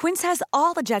Quince. Quince has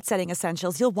all the jet-setting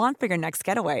essentials you'll want for your next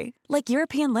getaway, like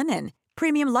European linen,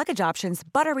 premium luggage options,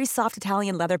 buttery soft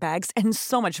Italian leather bags, and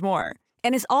so much more.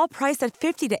 And is all priced at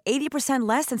 50 to 80%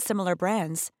 less than similar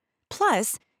brands.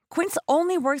 Plus, Quince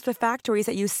only works with factories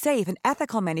that use safe and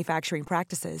ethical manufacturing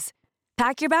practices.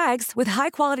 Pack your bags with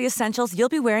high-quality essentials you'll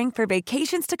be wearing for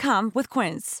vacations to come with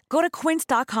Quince. Go to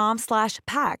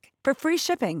quince.com/pack for free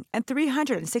shipping and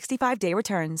 365-day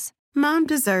returns. Mom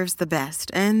deserves the best,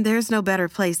 and there's no better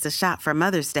place to shop for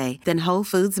Mother's Day than Whole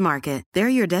Foods Market. They're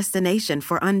your destination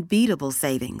for unbeatable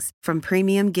savings, from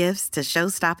premium gifts to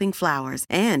show-stopping flowers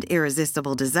and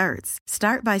irresistible desserts.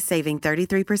 Start by saving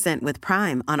 33% with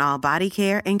Prime on all body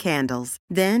care and candles.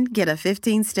 Then get a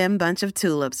 15-stem bunch of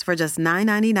tulips for just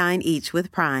 $9.99 each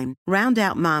with Prime. Round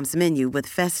out Mom's menu with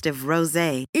festive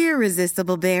rosé,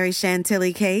 irresistible berry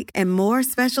chantilly cake, and more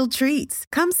special treats.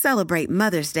 Come celebrate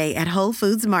Mother's Day at Whole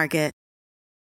Foods Market.